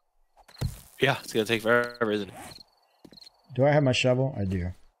gosh. Yeah, it's gonna take forever, isn't it? Do I have my shovel? I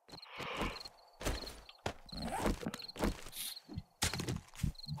do.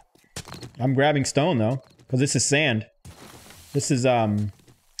 I'm grabbing stone though, because this is sand. This is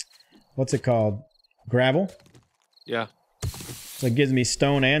what's it called? Gravel. Yeah. So it gives me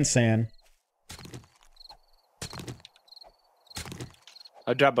stone and sand.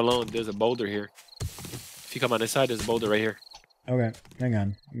 I drop below and there's a boulder here. If you come on this side, there's a boulder right here. Okay, hang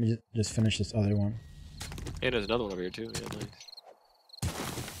on. Let me just finish this other one. And there's another one over here too. Yeah, nice.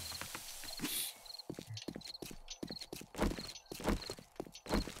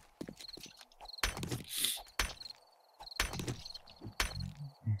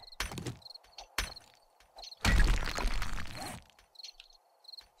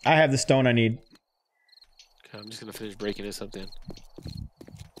 I have the stone I need. Okay, I'm just gonna finish breaking this up then.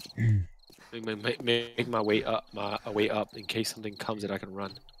 make my way up, in case something comes that I can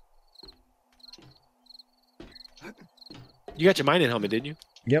run. You got your mining helmet, didn't you?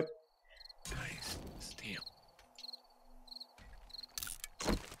 Yep. Nice. Damn.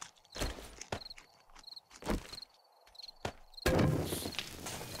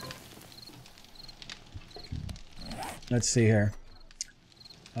 Let's see here.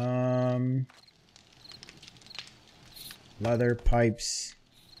 Leather pipes.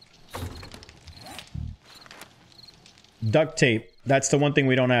 Duct tape. That's the one thing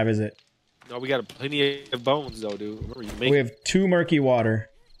we don't have, is it? No, we got plenty of bones though, dude. Remember, you make We have 2 murky water.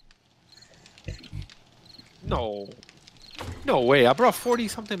 No way. I brought 40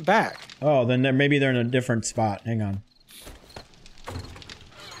 something back. Oh, then maybe they're in a different spot. Hang on.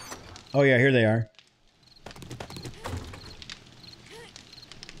 Oh yeah, here they are.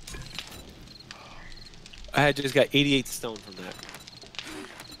 I had just got 88 stone from that.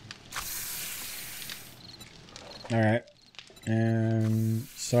 All right. And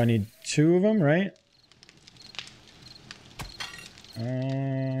so I need 2 of them, right?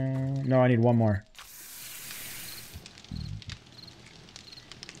 No, I need 1 more.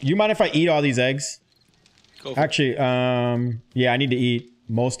 You mind if I eat all these eggs? Go for it. Actually, yeah, I need to eat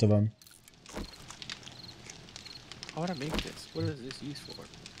most of them. How would I make this? What is this used for?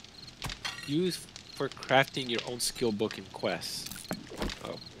 Use for crafting your own skill book in quests.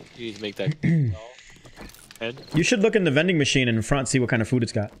 Oh, you need to make that. And You should look in the vending machine in front, see what kind of food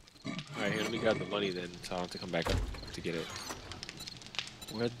it's got. alright, here, let me grab the money then, so I'll have to come back up to get it.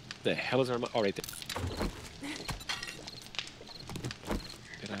 Where the hell is our money? Oh, right there.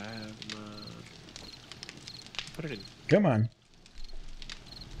 Did I have my... Put it in. Come on.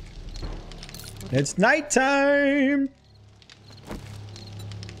 It's nighttime!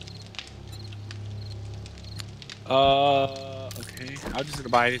 Okay. I'm just gonna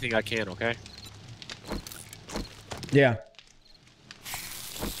buy anything I can, okay? Yeah.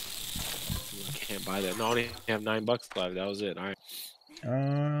 I can't buy that. No, I only have $9 left. That was it. Alright.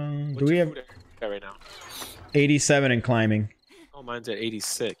 Do we have right now? 87 in climbing? Oh, mine's at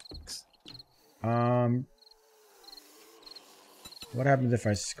 86. What happens if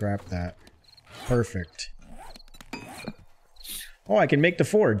I scrap that? Perfect. Oh, I can make the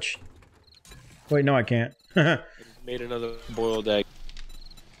forge. Wait, no, I can't. I made another boiled egg.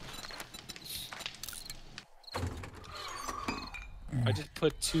 I just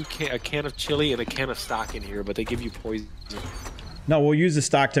put a can of chili and a can of stock in here, but they give you poison. No, we'll use the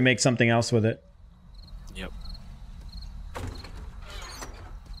stock to make something else with it. Yep.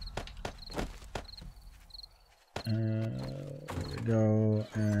 There we go,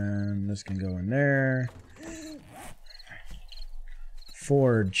 and this can go in there.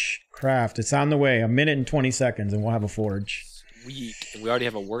 Forge, craft. It's on the way. 1 minute and 20 seconds, and we'll have a forge. Sweet. And we already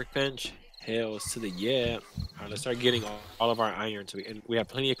have a workbench. Hells to the yeah. All right, let's start getting all of our iron. And we have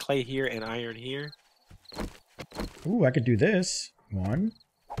plenty of clay here and iron here. Ooh, I could do this. 1,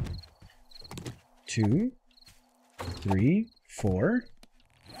 2, 3, 4.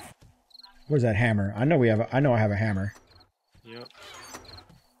 Where's that hammer? I know I have a hammer. Yep.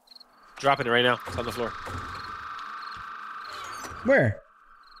 Dropping it right now. It's on the floor. Where?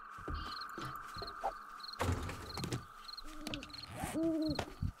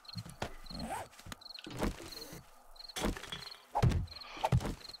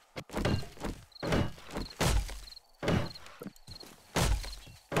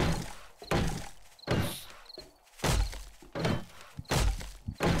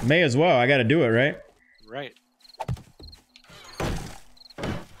 May as well. I gotta do it, right? Right.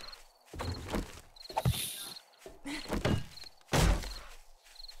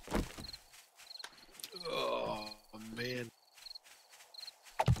 Oh, man.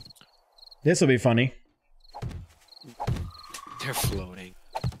 This will be funny. They're floating.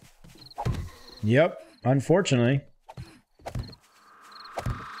 Yep. Unfortunately.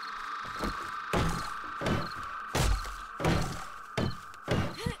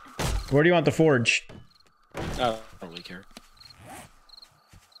 Where do you want the forge? I don't really care.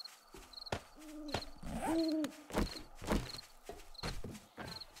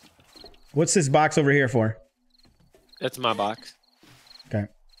 What's this box over here for? That's my box. Okay.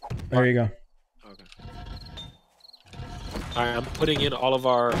 There you go. Okay. All right, I'm putting in all of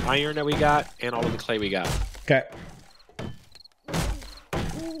our iron that we got and all of the clay we got. Okay.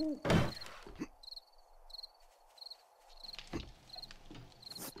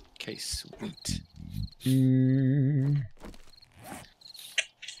 Okay, sweet. Mm.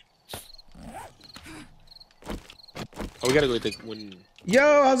 Oh, we gotta go with the when.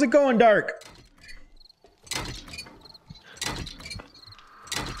 Yo, how's it going, Dark?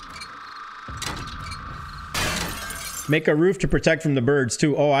 Make a roof to protect from the birds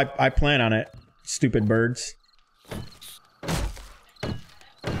too. Oh, I plan on it. Stupid birds.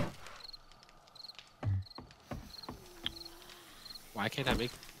 Why can't I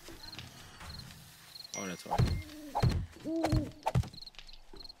make? Oh, that's why.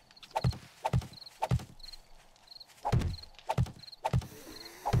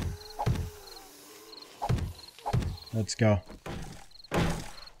 Let's go.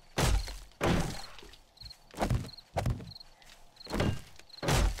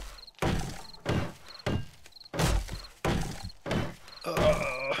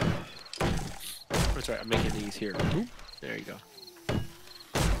 That's right. I'm making these here. There you go.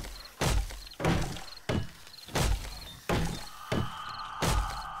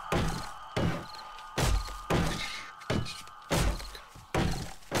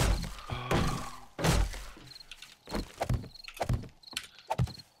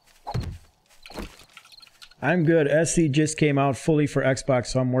 I'm good. SC just came out fully for Xbox,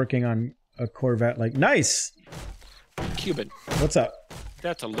 so I'm working on a Corvette. Like, nice. Cuban. What's up?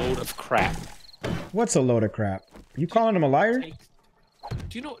 That's a load of crap. What's a load of crap? You calling him a liar? Do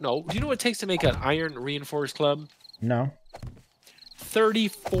you know? No. Do you know what it takes to make an iron reinforced club? No. 30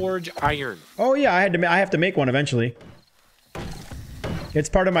 forge iron. Oh yeah, I have to make one eventually. It's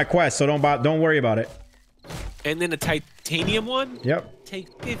part of my quest, so don't worry about it. And then a titanium one. Yep. Take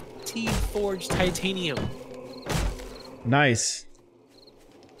 15 forged titanium. Nice.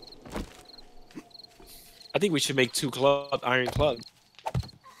 I think we should make 2 iron clubs.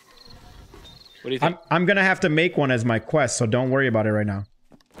 What do you think? I'm gonna have to make one as my quest, so don't worry about it right now.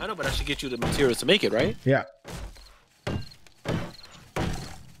 I know, but I should get you the materials to make it, right? Yeah.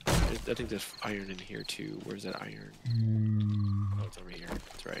 I think there's iron in here too. Where's that iron? Oh, it's over here.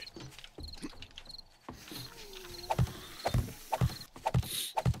 That's right.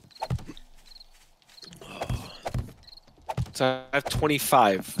 Oh. So I have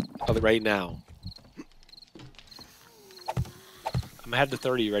 25 of it right now. I'm gonna have the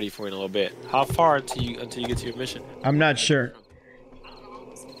 30 ready for you in a little bit. How far until you get to your mission? I'm not sure.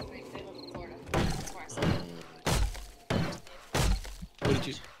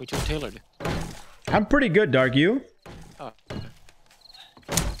 What you tailored? I'm pretty good, Dark. You? Oh, okay.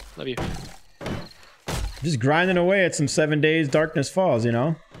 Love you. Just grinding away at some 7 days Darkness Falls, you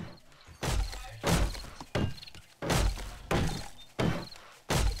know?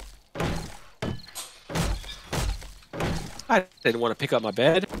 I didn't want to pick up my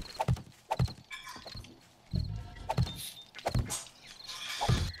bed.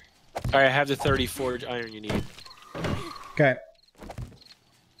 All right, I have the 30 forge iron you need. Okay.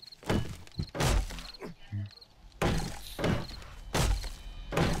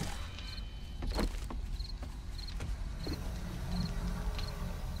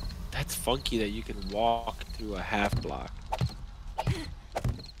 That's funky that you can walk through a half block.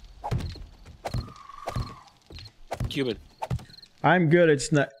 Cuban. I'm good.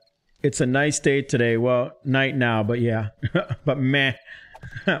 It's a nice day today. Well, night now, but yeah. But meh.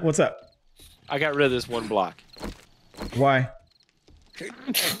 What's up? I got rid of this one block. Why?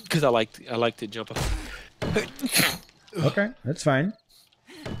 Because I like to jump up. Okay, that's fine.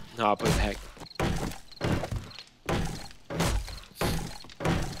 No, I'll put it back.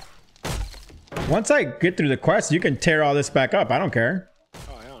 Once I get through the quest, you can tear all this back up. I don't care.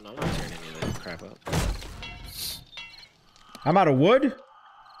 Oh, hell no, I'm not tearing any of that crap up. I'm out of wood.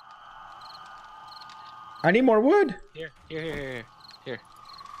 I need more wood. Here.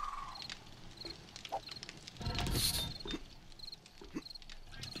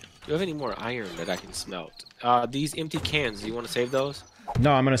 Do you have any more iron that I can smelt? These empty cans, do you want to save those?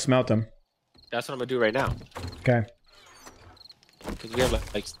 No, I'm gonna smelt them. That's what I'm gonna do right now. Okay. Because we have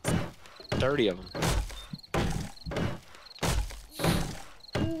like 30 of them.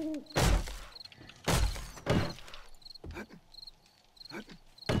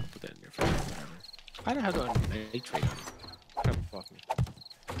 Put that in there for whatever. I don't have to nitrate on it. Crap off me.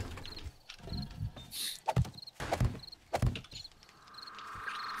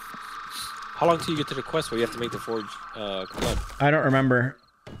 How long till you get to the quest where you have to make the forge club? I don't remember.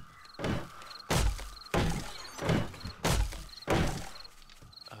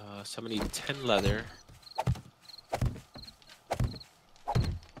 So I'm gonna need 10 leather.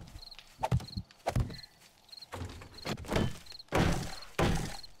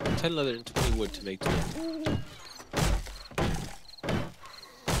 $10 leather and 20 wood to make 2.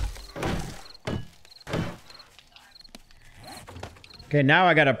 Okay, now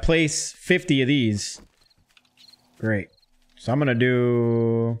I gotta place 50 of these. Great. So I'm gonna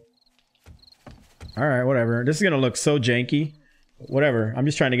do... Alright, whatever. This is gonna look so janky. Whatever. I'm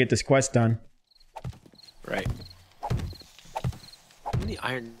just trying to get this quest done. Right. How many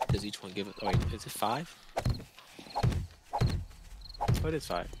iron does each one give us? Oh, wait, is it 5? Oh, it is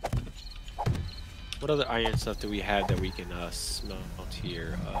 5. What other iron stuff do we have that we can smelt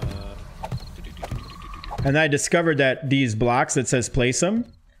here? And I discovered that these blocks that says place them,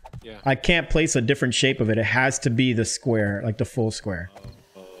 Yeah. I can't place a different shape of it. It has to be the square, like the full square.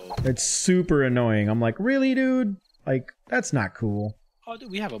 It's super annoying. I'm like, really, dude? Like, that's not cool. Oh,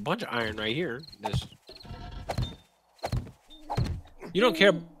 dude, we have a bunch of iron right here. This. You don't care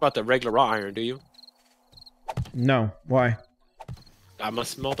about the regular raw iron, do you? No. Why? I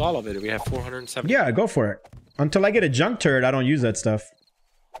must smelt all of it. We have 470. Yeah, go for it. Until I get a junk turret, I don't use that stuff.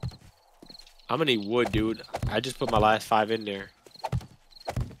 I'm gonna need wood, dude. I just put my last 5 in there.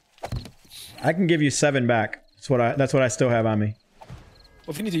 I can give you 7 back. That's what I still have on me.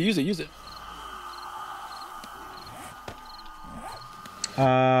 Well, if you need to use it, use it.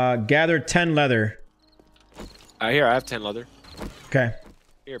 Gather 10 leather. Here, I have 10 leather. Okay.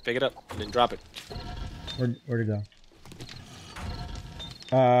 Here, pick it up and then drop it. Where'd it go?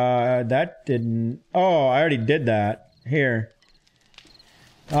 That didn't... Oh, I already did that. Here.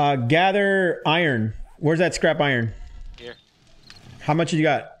 Gather iron. Where's that scrap iron? Here. How much you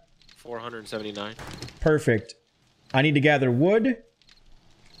got? 479. Perfect. I need to gather wood.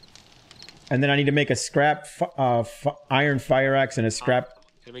 And then I need to make a scrap iron fire axe and a scrap...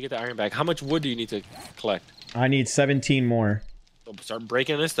 Let me get the iron back. How much wood do you need to collect? I need 17 more. So start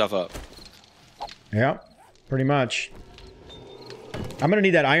breaking this stuff up. Yep. Pretty much. I'm gonna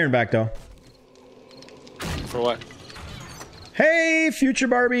need that iron back, though. For what? Hey, future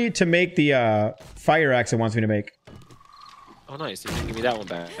Barbie, to make the fire axe it wants me to make. Oh, nice. You can give me that one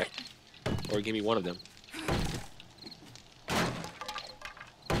back. Or give me one of them.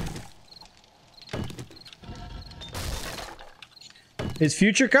 Is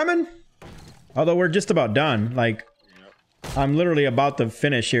future coming? Although we're just about done. Like, yep. I'm literally about to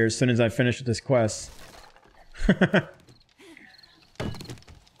finish here as soon as I finish with this quest.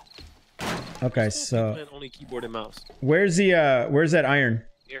 Okay, so only keyboard and mouse. Where's that iron?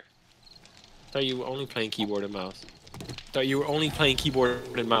 Here. Thought you were only playing keyboard and mouse. Thought you were only playing keyboard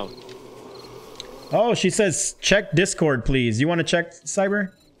and mouse. Oh, she says check Discord, please. You want to check,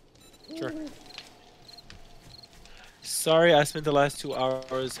 Cyber? Sure. Sorry, I spent the last 2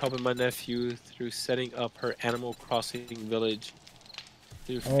 hours helping my nephew through setting up her Animal Crossing village.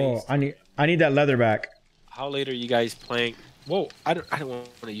 Oh, I need that leather back. How late are you guys playing? Whoa, I don't want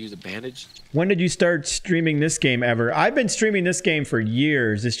to use a bandage. When did you start streaming this game ever? I've been streaming this game for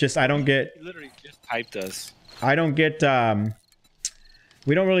years. It's just I don't get... You literally just typed us. I don't get...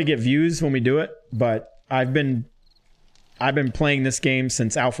 we don't really get views when we do it, but I've been playing this game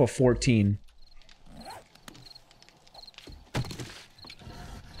since Alpha 14.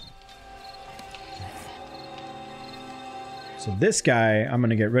 So this guy I'm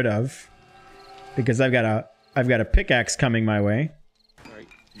gonna get rid of because I've got a pickaxe coming my way. All right,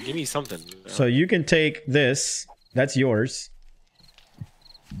 give me something. So you can take this. That's yours.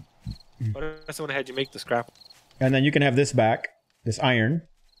 What if someone had you make the scrap? And then you can have this back. This iron.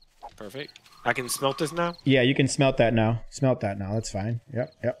 Perfect. I can smelt this now? Yeah, you can smelt that now. Smelt that now. That's fine.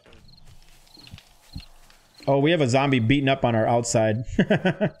 Yep, yep. Oh, we have a zombie beating up on our outside. That's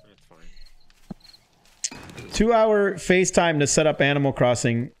fine. 2-hour FaceTime to set up Animal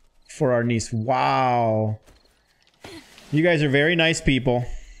Crossing for our niece. Wow. You guys are very nice people.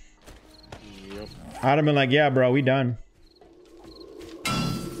 Yep. I'd have been like, yeah, bro, we done.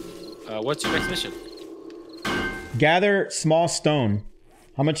 What's your next mission? Gather small stone.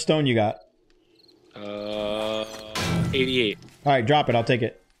 How much stone you got? 88. All right, drop it. I'll take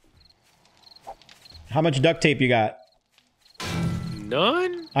it. How much duct tape you got?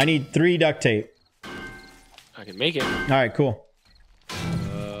 None? I need 3 duct tape. I can make it. All right, cool.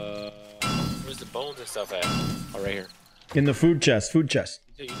 Where's the bones and stuff at? Oh, right here. In the food chest. Food chest.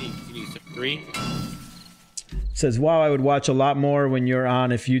 You need 3? It says, wow, I would watch a lot more when you're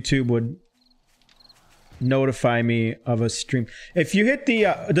on if YouTube would notify me of a stream. If you hit the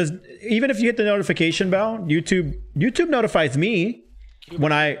even if you hit the notification bell, YouTube notifies me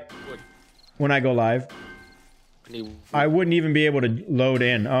when I go live. need wood. I wouldn't even be able to load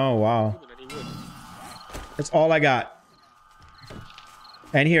in. Oh, wow. I need wood. That's all I got.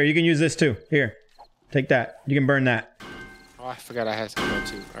 And here, you can use this too. Here, take that. You can burn that. Oh, I forgot I had some glue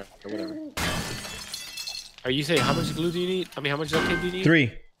too. Alright, whatever. Are you saying how much glue do you need? I mean, how much duct tape do you need?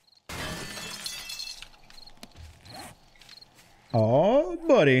 3. Oh,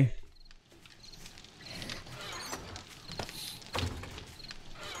 buddy.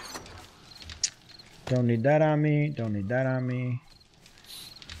 Don't need that on me. Don't need that on me.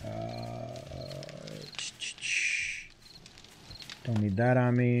 Don't need that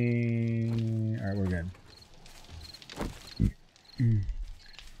on me. All right, we're good.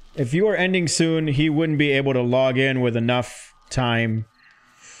 If you are ending soon, he wouldn't be able to log in with enough time.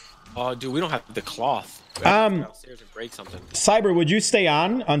 Oh, dude, we don't have the cloth. We have to go downstairs and break something. Cyber, would you stay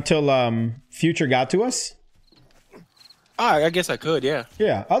on until Future got to us? I guess I could, yeah.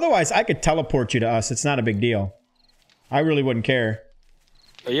 Yeah. Otherwise, I could teleport you to us. It's not a big deal. I really wouldn't care.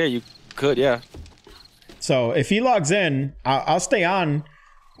 Oh, yeah, you could, yeah. So if he logs in, I'll stay on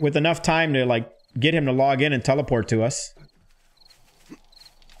with enough time to like get him to log in and teleport to us.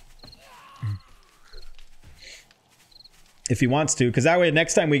 If he wants to, because that way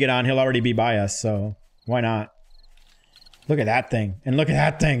next time we get on, he'll already be by us. So why not? Look at that thing. And look at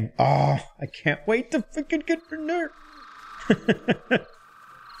that thing. Oh, I can't wait to freaking get for nerd.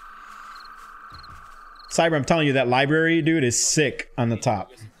 Cyber, I'm telling you, that library, dude, is sick on the top.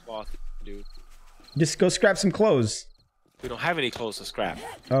 Get some cloth, dude. Just go scrap some clothes. We don't have any clothes to scrap.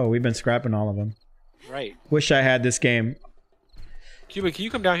 Oh, we've been scrapping all of them. Right. Wish I had this game. Cuba, can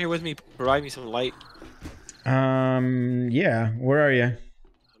you come down here with me? Provide me some light. Yeah. Where are you?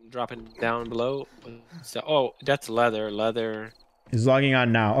 I'm dropping down below. So, oh, that's leather. Leather. He's logging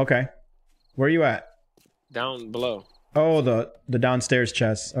on now. Okay. Where are you at? Down below. Oh, the downstairs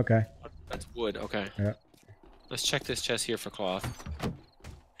chest. Okay. That's wood. Okay. Yeah. Let's check this chest here for cloth.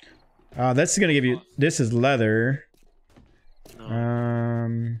 That's gonna give you. This is leather.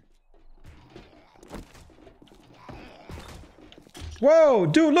 No. Whoa,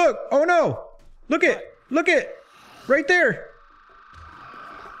 dude! Look! Oh no! Look it! Look it! Right there!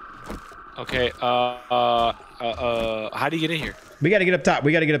 Okay. How do you get in here? We gotta get up top.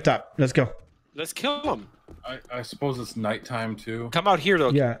 We gotta get up top. Let's go. Let's kill him. I suppose it's nighttime too. Come out here, though.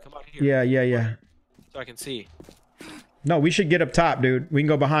 Yeah. Come out here. Yeah. So I can see. No, we should get up top, dude. We can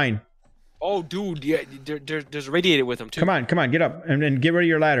go behind. Oh, dude. Yeah. There's a radiator with him too. Come on, get up and get rid of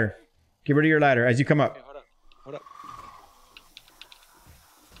your ladder. Get rid of your ladder as you come up. Okay, hold up.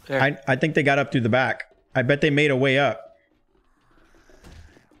 There. I think they got up through the back. I bet they made a way up.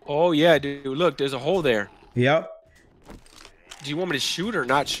 Oh yeah, dude. Look, there's a hole there. Yep. Do you want me to shoot or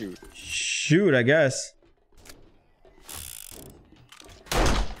not shoot? Shoot, I guess.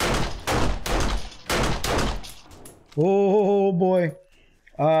 Oh boy.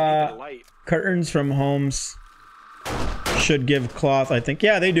 Light. Curtains from homes should give cloth, I think.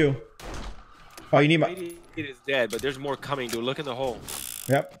 Yeah, they do. Oh, you need my... It is dead, but there's more coming, dude. Look in the hole.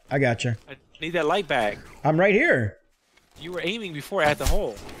 Yep, I got you. I need that light back. I'm right here. You were aiming before at the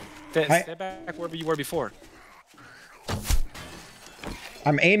hole. Step back wherever you were before.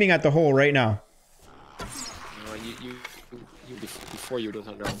 I'm aiming at the hole right now. No, you before you were doing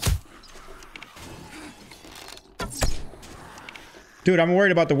something else. Dude, I'm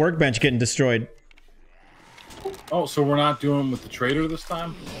worried about the workbench getting destroyed. Oh, so we're not doing with the trader this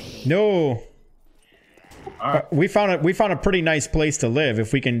time? No. All right. We found a pretty nice place to live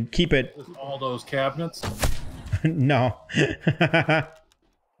if we can keep it. All those cabinets. No.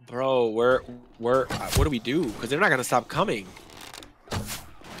 Bro, what do we do? Because they're not gonna stop coming.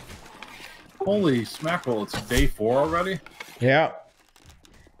 Holy smackerel! It's day 4 already. Yeah.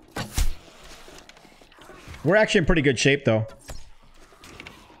 We're actually in pretty good shape though.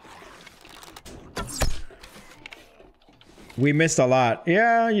 We missed a lot.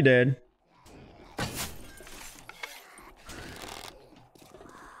 Yeah, you did.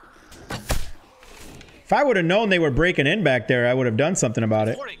 If I would have known they were breaking in back there, I would have done something about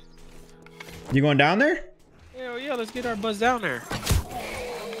it. Morning. You going down there? Hell yeah, let's get our buzz down there.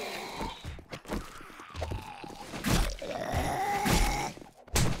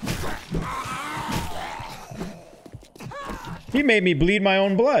 He made me bleed my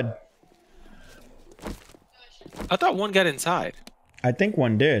own blood. I thought one got inside. I think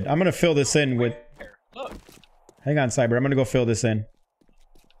one did. I'm gonna fill this in with... Look. Hang on, Cyber. I'm gonna go fill this in.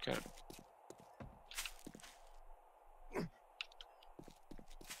 Okay.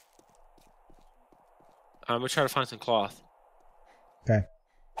 I'm gonna try to find some cloth. Okay.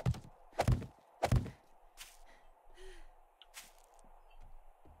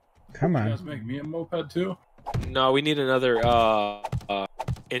 Come You on. guys make me a moped too? No, we need another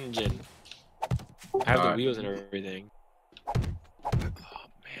engine. I have the Alright. wheels and everything. Oh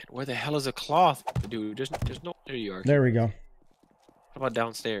man, where the hell is the cloth, dude? There's no. There you are. There we go. How about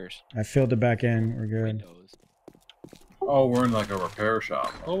downstairs? I filled it back in. We're good. Windows. Oh, we're in like a repair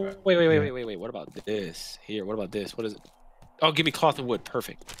shop. Oh Okay. wait. What about this? Here. What about this? What is it? Oh, give me cloth and wood.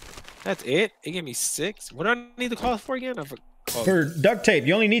 Perfect. That's it. It gave me 6. What do I need the cloth for again? I forgot. Oh, For duct tape,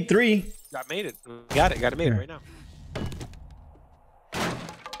 you only need 3. I made it. Got it. Made it right now.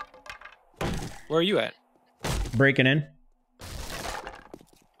 Where are you at? Breaking in.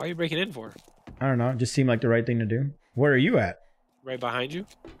 Why are you breaking in for? I don't know. It just seemed like the right thing to do. Where are you at? Right behind you.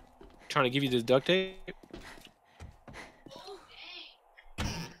 Trying to give you this duct tape.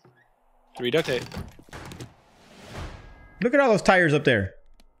 3 duct tape. Look at all those tires up there.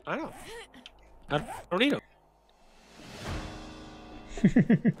 I know. I don't need them.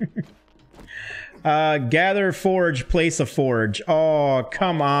 Gather, forge, place a forge. Oh,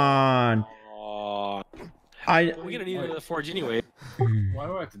 come on. We're gonna need another forge anyway, Why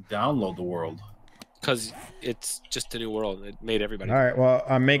do I have to download the world? because it's just a new world. It made everybody. All right, well,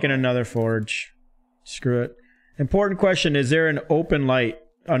 I'm making another forge. Screw it. Important question, is there an open light,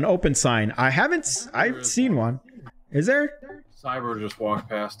 an open sign? I've seen one. Is there? Cyber just walked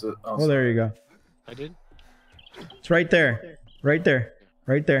past it. Oh, there you go. I did. It's right there. Right there.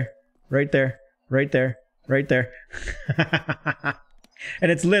 Right there. Right there. Right there. Right there.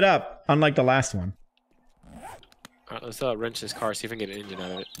 And it's lit up, unlike the last one. All right, let's wrench this car, see if I can get an engine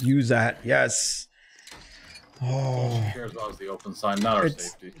out of it. Use that. Yes. Oh. Who cares about the open sign, not our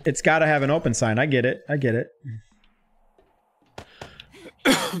safety. It's got to have an open sign. I get it. I get it.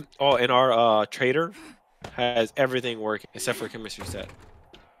 Oh, and our trader has everything working except for chemistry set.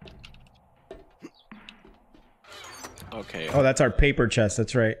 Okay. Oh, that's our paper chest.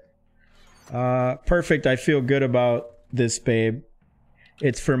 That's right. Perfect. I feel good about this, babe.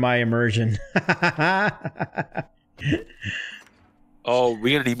 It's for my immersion. Oh,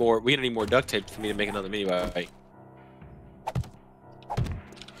 we're gonna need more. We're gonna need more duct tape for me to make another mini bike.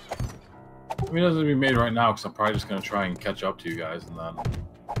 I mean, it doesn't be made right now because I'm probably just going to try and catch up to you guys and then...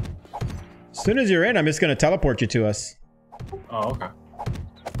 As soon as you're in, I'm just going to teleport you to us. Oh, okay.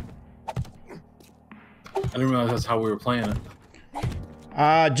 I didn't realize that's how we were playing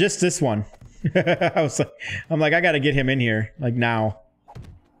it. Just this one. I'm like, I got to get him in here, like now.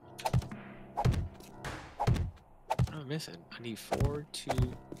 What am I missing? I need 4, 2.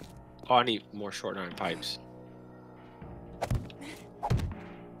 Oh, I need more short iron pipes.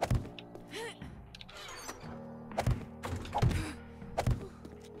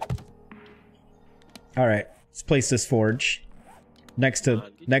 All right, let's place this forge next to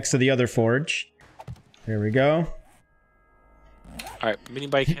the other forge. There we go. All right, mini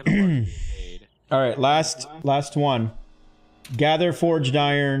bike handle made. All right, last one. Gather forged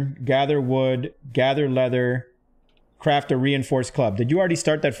iron, gather wood, gather leather, craft a reinforced club. Did you already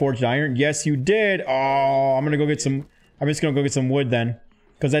start that forged iron? Yes, you did. Oh, I'm gonna go get some. I'm just gonna go get some wood then,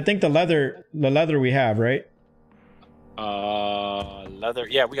 because I think the leather we have, right? Leather.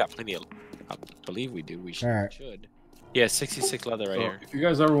 Yeah, we got plenty of. I believe we do. We should. All right. Should. Yeah, 66 leather right So here. if you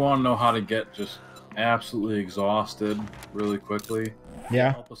guys ever want to know how to get just absolutely exhausted really quickly,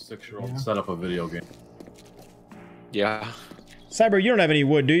 Yeah. help a 6-year-old set up a video game. Yeah. Cyber, you don't have any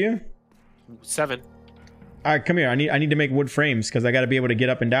wood, do you? 7. All right, come here. I need to make wood frames because I got to be able to get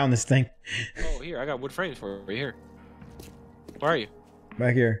up and down this thing. Oh, here I got wood frames for you right here. Where are you?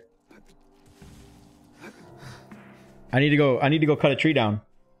 Back here. I need to go cut a tree down.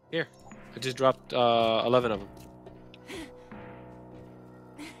 Here. I just dropped 11 of them.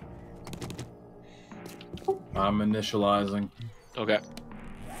 I'm initializing. Okay.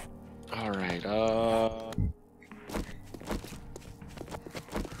 All right.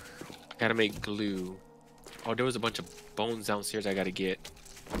 Gotta make glue. Oh, there was a bunch of bones downstairs I gotta get.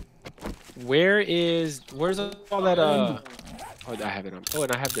 Where's all that Oh, I have it on. Oh,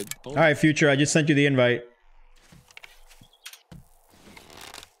 and I have the bones. All right, Future. I just sent you the invite.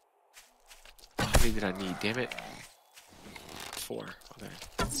 How many did I need? Damn it. 4. Okay.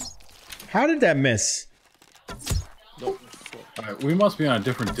 How did that miss? Nope. 4. Alright, we must be on a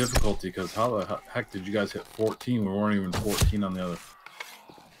different difficulty because how the heck did you guys hit 14? We weren't even 14 on the other.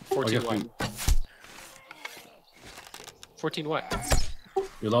 14 guess what? 14 what?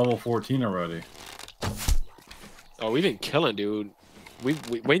 You're level 14 already. Oh, we've been killing, dude. We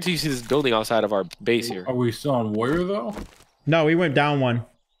wait until you see this building outside of our base here. Are we still on Warrior though? No, we went down one.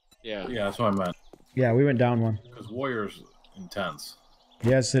 Yeah. Yeah, that's what I meant. Yeah, we went down one. Because Warrior's intense.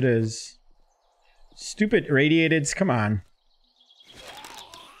 Yes, it is. Stupid radiateds. Come on.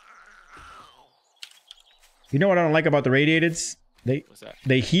 You know what I don't like about the radiateds? What's that?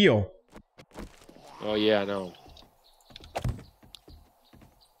 They heal. Oh yeah, I know.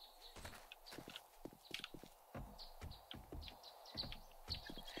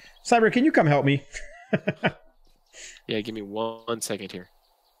 Cyber, can you come help me? Yeah, give me 1 second here.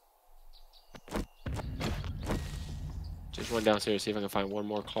 Just run downstairs, see if I can find one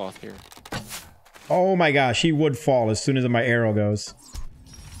more cloth here. Oh my gosh, he would fall as soon as my arrow goes.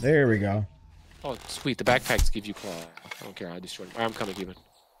 There we go. Oh, sweet. The backpacks give you cloth. I don't care. I destroyed them. I'm coming, Cuban.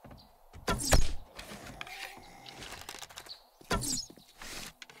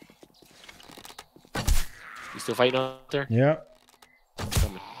 You still fighting out there? Yep. I'm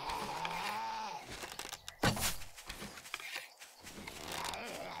coming.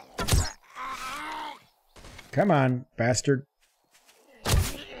 Come on, bastard.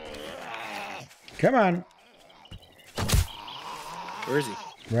 Come on. Where is he?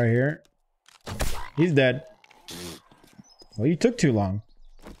 Right here. He's dead. Well, you took too long.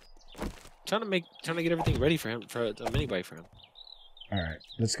 Trying to get everything ready for him, for a mini bike for him. All right,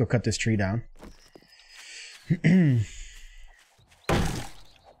 let's go cut this tree down. In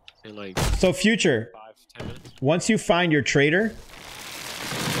like So, future. 5-10 minutes. Once you find your trader,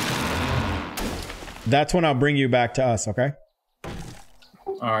 that's when I'll bring you back to us, okay?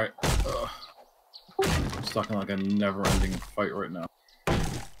 All right. I'm stuck in like a never-ending fight right now.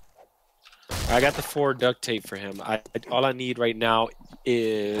 I got the 4 duct tape for him. All I need right now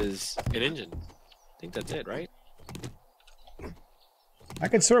is an engine. I think that's it, right? I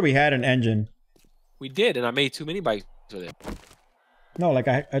could swear we had an engine. We did, and I made 2 mini bikes with it. No, like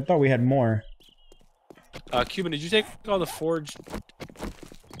I thought we had more. Cuban, did you take all the forged?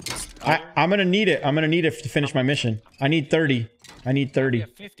 I'm gonna need it. I'm gonna need it to finish my mission. I need 30. I need 30. Yeah,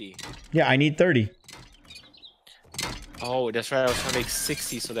 50. Yeah, I need 30. Oh, that's right. I was trying to make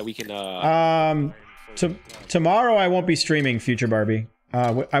 60 so that we can. Tomorrow I won't be streaming Future Barbie.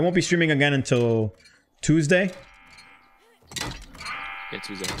 I won't be streaming again until Tuesday. Yeah,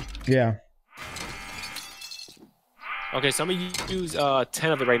 Tuesday. Yeah. Okay, so I'm gonna use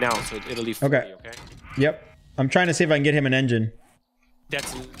 10 of it right now, so it'll leave 40, Okay. okay? Yep. I'm trying to see if I can get him an engine.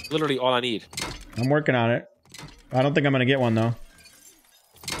 That's literally all I need. I'm working on it. I don't think I'm gonna get one though.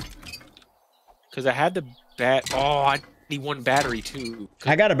 Because I had the Oh, I need 1 battery too.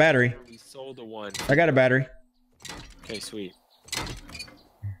 I got a battery. We sold the 1. I got a battery. Okay, sweet.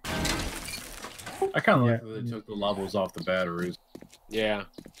 I kind of Yeah. like that they took the levels off the batteries. Yeah.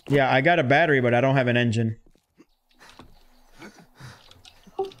 Yeah, I got a battery, but I don't have an engine.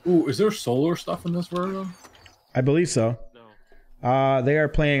 Ooh, is there solar stuff in this version? I believe so. No. They are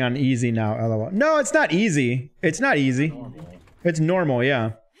playing on easy now, LOL. No, it's not easy. It's not easy. Normal. It's normal,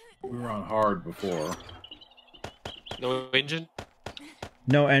 yeah. We were on hard before. No engine?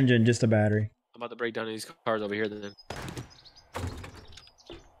 No engine, just a battery. I'm about to break down these cars over here then.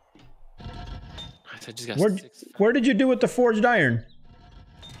 I just got Where, 6. where did you do with the forged iron?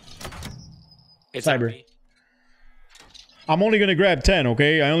 It's on Cyber. me. I'm only gonna grab 10,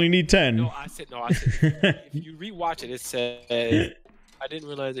 okay? I only need 10. No, I said. If you rewatch it, it says I didn't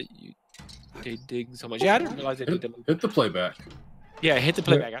realize that they dig so much. Yeah, I didn't realize they did. Hit the playback. Yeah, hit the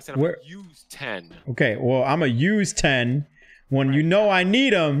playback. I said I'm where- gonna use 10. Okay, well, I'm gonna use 10 when you know I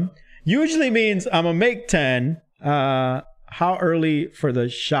need them. Usually means I'm gonna make 10. How early for the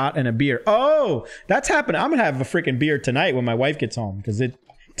shot and a beer? Oh, that's happening. I'm gonna have a freaking beer tonight when my wife gets home because it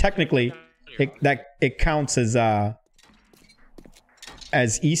technically it counts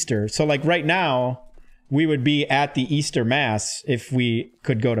as Easter. So like right now, we would be at the Easter Mass if we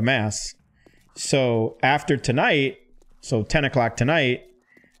could go to Mass. So after tonight, so 10 o'clock tonight,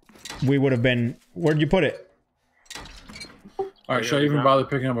 we would have been. Where'd you put it? All right, should I even bother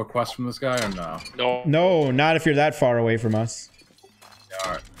picking up a quest from this guy or no? No. No, not if you're that far away from us. Yeah,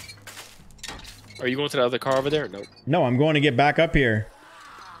 all right. Are you going to the other car over there? Nope. No, I'm going to get back up here.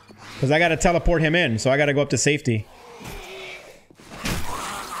 Because I got to teleport him in, so I got to go up to safety.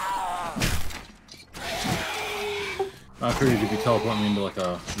 I figured you'd be teleporting me into like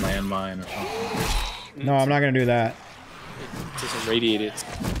a landmine or something. No, I'm not going to do that. Just irradiated.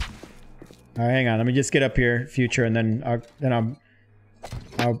 All right, hang on. Let me just get up here, Future, and then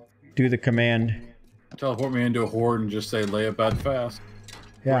I'll do the command. Teleport me into a horde and just say lay a bed fast.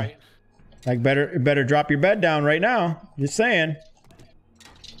 Yeah. Right. Like better drop your bed down right now. Just saying.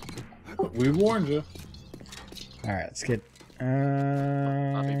 We warned you. All right, let's get.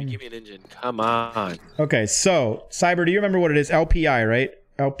 Maybe give me an engine. Come on. Okay, so Cyber, do you remember what it is? LPI, right?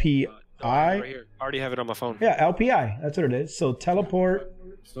 LPI. No, I have it right here. I already have it on my phone. Yeah, LPI. That's what it is. So teleport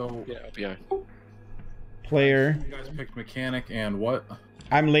So Yeah, LPI. player. you guys picked mechanic and what?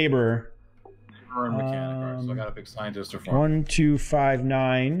 I'm laborer. armor and mechanic. All right, so I got a big scientist or farm.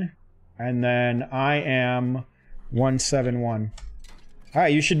 1259, and then I am 171. All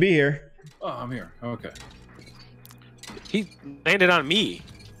right, you should be here. Oh, I'm here. Okay. He landed on me.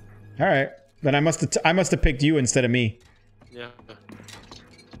 All right, then I must have picked you instead of me. Yeah.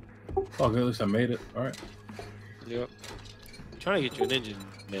 Oh, good. At least I made it. All right. Yep. I'm trying to get you an engine,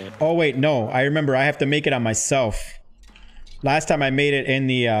 man. Oh wait, no, I remember I have to make it on myself. Last time I made it in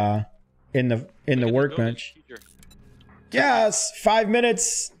the workbench. Yes, 5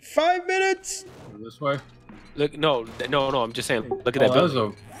 minutes. 5 minutes. This way. Look, no. I'm just saying. Look at Oh, that that was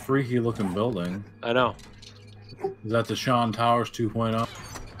building. a freaky looking building. I know. Is that the Sean Towers 2.0?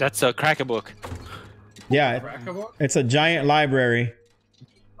 That's a Crack-a-Book. Yeah, Crack-a-book? it's a giant library.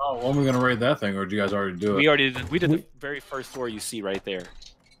 Oh, when are we gonna raid that thing, or did you guys already do it? We did the very first floor you see right there.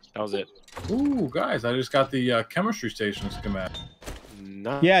 That was it. Ooh, guys, I just got the chemistry station schematic.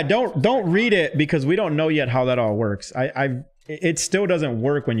 Nah. Yeah, don't read it because we don't know yet how that all works. It still doesn't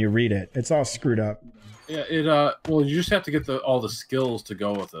work when you read it. It's all screwed up. Yeah, well, you just have to get all the skills to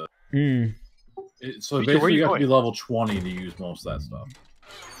go with it. Mm. So Victor, where basically, you you have to be going? level 20 to use most of that stuff.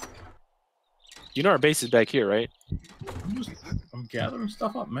 You know our base is back here, right? I'm gathering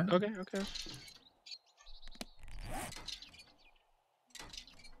stuff up, man. Okay.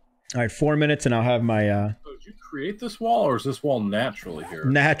 All right, 4 minutes and I'll have my So did you create this wall, or is this wall naturally here?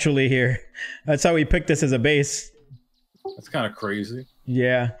 naturally here. That's how we picked this as a base. That's kind of crazy.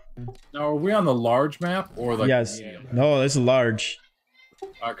 Yeah. Now, are we on the large map or like Yes. the medium? No, this is large.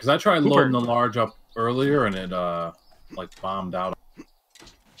 Because I tried Cooper. loading the large up earlier and it like bombed out.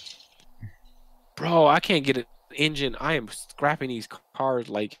 Bro, I can't get an engine. I am scrapping these cars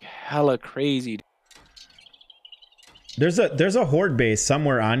like hella crazy. There's a horde base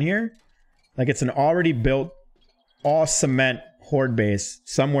somewhere on here. Like it's an already built all cement horde base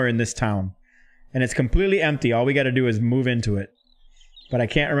somewhere in this town. And it's completely empty. All we got to do is move into it. But I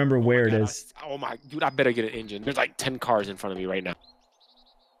can't remember where it is. Oh my, dude, I better get an engine. There's like 10 cars in front of me right now.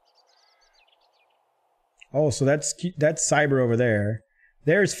 Oh, so that's Cyber over there.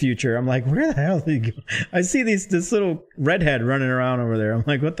 There's Future. I'm like, where the hell did he go? I see this little redhead running around over there. I'm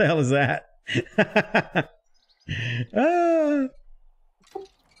like, what the hell is that? Ah,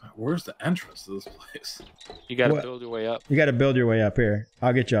 Where's the entrance to this place? You gotta What? build your way up. you got to build your way up here.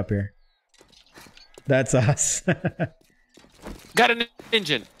 I'll get you up here. That's us. Got an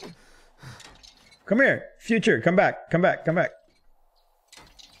engine. Come here, Future. Come back. Come back. Come back.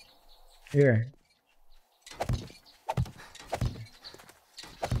 Here.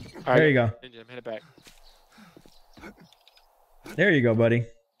 All There you go. Engine, I'm headed back. There you go, buddy.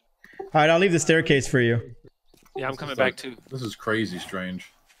 All right, I'll leave the staircase for you. Yeah, I'm coming back too. This is crazy strange.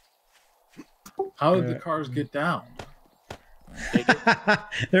 How did the cars get down?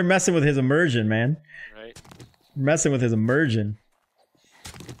 They're messing with his immersion, man. Right. Messing with his immersion.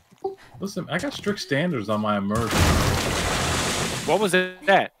 Listen, I got strict standards on my immersion. What was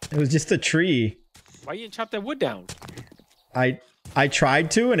that? It was just a tree. Why you didn't chop that wood down? I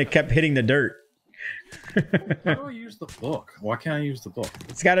tried to, and it kept hitting the dirt. How do I use the book? Why can't I use the book?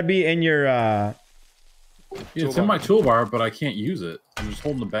 It's got to be in your. Yeah, it's in my toolbar, but I can't use it. I'm just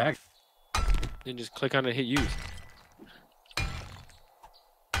holding the bag. Then just click on it and hit use.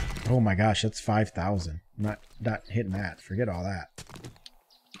 Oh my gosh, that's 5,000. Not hitting that. Forget all that.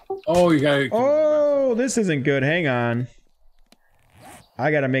 Oh, you gotta. Oh. Oh, this isn't good. Hang on.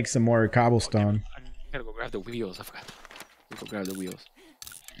 I gotta make some more cobblestone. I gotta go grab the wheels. I forgot. Go grab the wheels.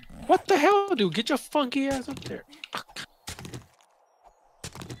 What the hell, dude? Get your funky ass up there.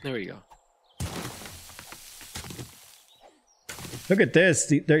 There we go. Look at this.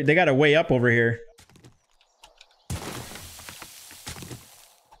 They got a way up over here.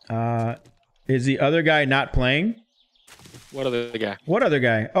 Is the other guy not playing? What other guy? What other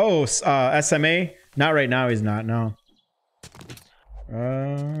guy? Oh, SMA? Not right now. He's not. No.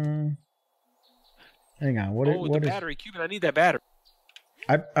 Hang on. What The is? battery, Cuban. I need that battery.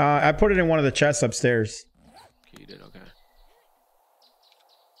 I put it in one of the chests upstairs. Okay, you did. Okay.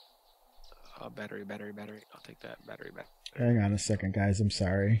 Battery. I'll take that battery. Hang on a second, guys. I'm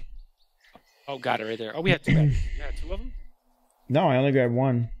sorry. Oh, got it right there. Oh, we had two batteries. We had two of them? No, I only grabbed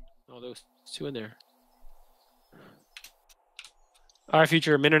one. Oh, there was two in there. All right,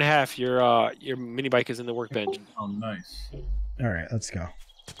 Future. A minute and a half. Your mini bike is in the workbench. Oh, nice. All right, let's go.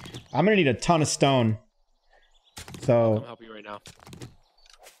 I'm gonna need a ton of stone. I'll So help you right now.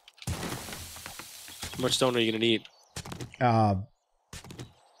 How much stone are you gonna need? a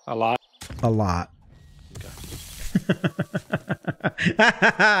A lot. lot. Okay.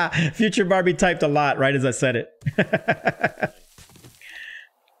 Future Barbie typed a lot right as I said it.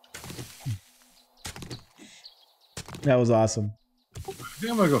 That was awesome. I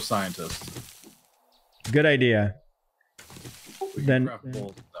think I'm gonna go scientist. Good idea. We can Then- craft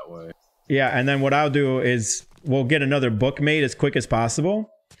bolts that way. Yeah, and then what I'll do is we'll get another book made as quick as possible,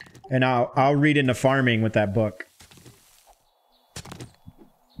 and I'll read into farming with that book.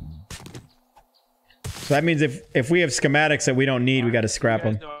 So that means if we have schematics that we don't need, we got to scrap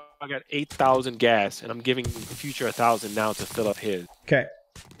You guys them. know I got 8,000 gas, and I'm giving Future 1,000 now to fill up his. Okay.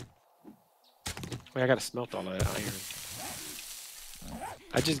 Wait, I gotta smelt all of that iron.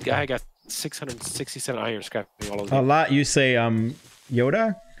 I got 667 iron scrapping all of A them. lot. You say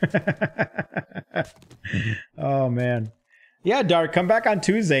Yoda? Oh man. Yeah, Dark, come back on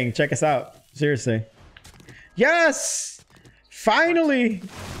Tuesday and check us out. Seriously. Yes! Finally!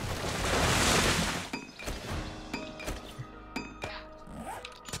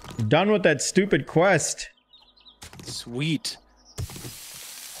 Done with that stupid quest. Sweet.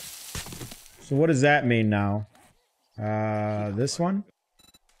 So what does that mean now? This one?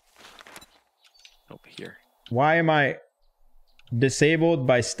 Over here. Why am I disabled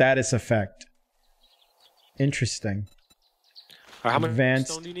by status effect? Interesting. How much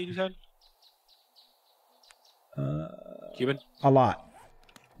Advanced. stone do you need, you said? Cuban? A lot.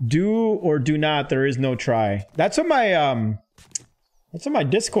 Do or do not, there is no try. That's what my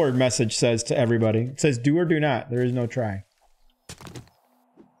Discord message says to everybody. It says do or do not, there is no try.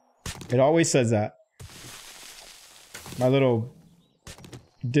 It always says that. My little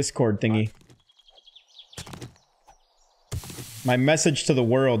Discord thingy. My message to the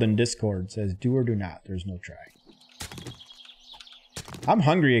world in Discord says do or do not, there's no try. I'm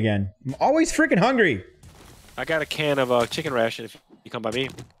hungry again. I'm always freaking hungry. I got a can of chicken ration if you come by me.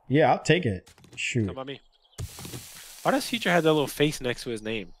 Yeah, I'll take it. Shoot. Come by me. Why does Future have that little face next to his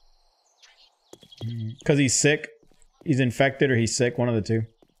name? Because he's sick. He's infected or he's sick. One of the two.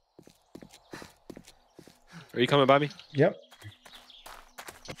 Are you coming by me? Yep.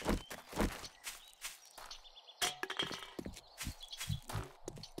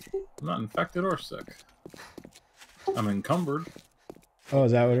 I'm not infected or sick. I'm encumbered. Oh,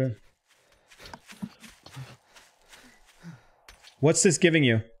 is that what it is? What's this giving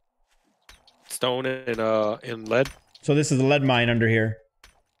you? Stone and lead. So this is a lead mine under here.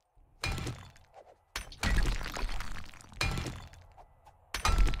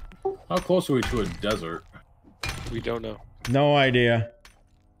 How close are we to a desert? We don't know. No idea.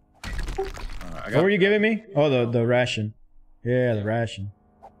 I What were you giving me? Oh, the ration. Yeah, the ration.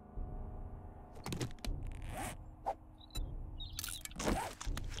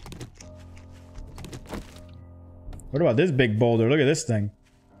 What about this big boulder? Look at this thing.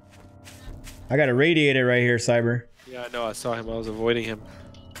 I got a radiator right here, Cyber. Yeah, I know. I saw him. I was avoiding him.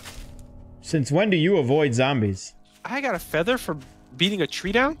 Since when do you avoid zombies? I got a feather for beating a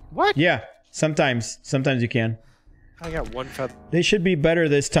tree down? What? Yeah, sometimes. Sometimes you can. I got one feather. They should be better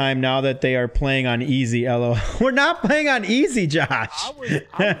this time now that they are playing on easy, LO. We're not playing on easy, Josh.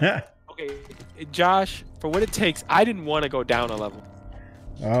 Okay, Josh, for what it takes, I didn't want to go down a level.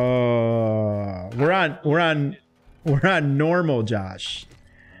 Oh, we're on normal, Josh.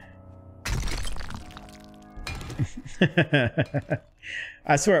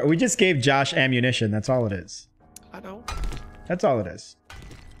 I swear, we just gave Josh ammunition. That's all it is. I know. That's all it is.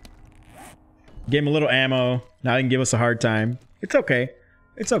 Gave him a little ammo. Now he can give us a hard time. It's okay.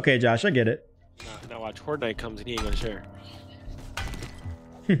 It's okay, Josh. I get it. Now watch, Horde Night comes and he ain't gonna share.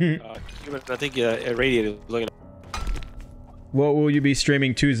 I think Radiated looking. What will you be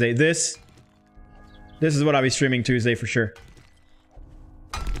streaming Tuesday? This is what I'll be streaming Tuesday for sure.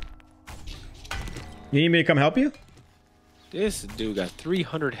 You need me to come help you? This dude got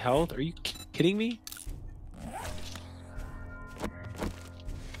 300 health. Are you kidding me?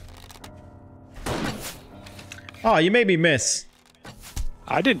 Oh, you made me miss.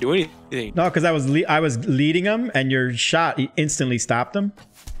 I didn't do anything. No, because I was leading him, and your shot instantly stopped him.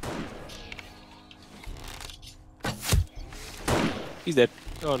 He's dead.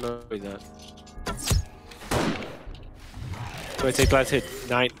 Oh no, he's not. So I take last hit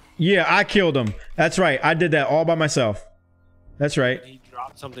 9. Yeah, I killed him. That's right. I did that all by myself. That's right. He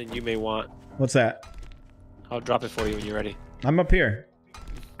dropped something you may want. What's that? I'll drop it for you when you're ready. I'm up here.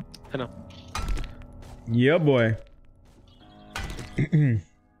 I know. Yeah, boy.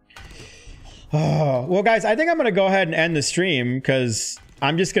 Oh, well, guys, I think I'm going to go ahead and end the stream because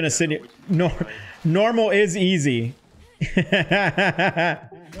I'm just going to sit here. Normal is easy. Keep it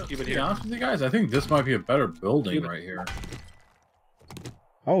To be here. honest with you guys, I think this might be a better building right here.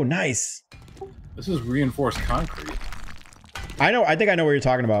 Oh, nice. This is reinforced concrete. I think I know what you're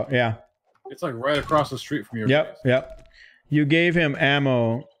talking about. Yeah. It's like right across the street from your Yep. place. Yep. You gave him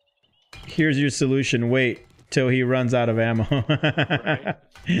ammo. Here's your solution. Wait. till he runs out of ammo. Right.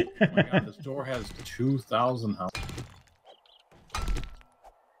 Oh my God, this door has 2,000 health.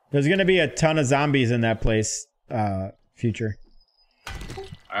 There's gonna be a ton of zombies in that place, Future.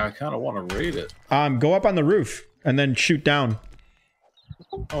 I kind of want to raid it. Go up on the roof and then shoot down.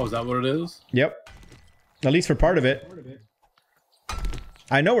 Oh, is that what it is? Yep. At least for part of it.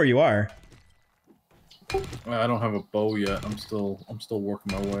 I know where you are. I don't have a bow yet. I'm still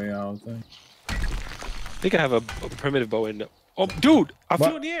working my way out, I think. I think I have a primitive bow in. Oh, dude! I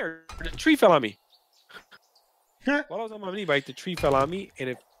flew in the air. The tree fell on me. While I was on my mini bike, the tree fell on me, and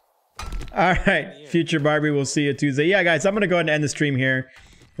it. All right, Future Barbie, we'll see you Tuesday. Yeah, guys, I'm going to go ahead and end the stream here.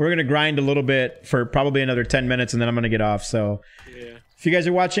 We're going to grind a little bit for probably another 10 minutes, and then I'm going to get off. So Yeah. if you guys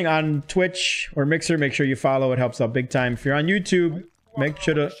are watching on Twitch or Mixer, make sure you follow. It helps out big time. If you're on YouTube, make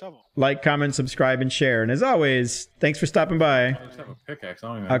sure to like, comment, subscribe, and share. And as always, thanks for stopping by. I just have a pickaxe. I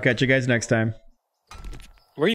don't even I'll catch you guys next time.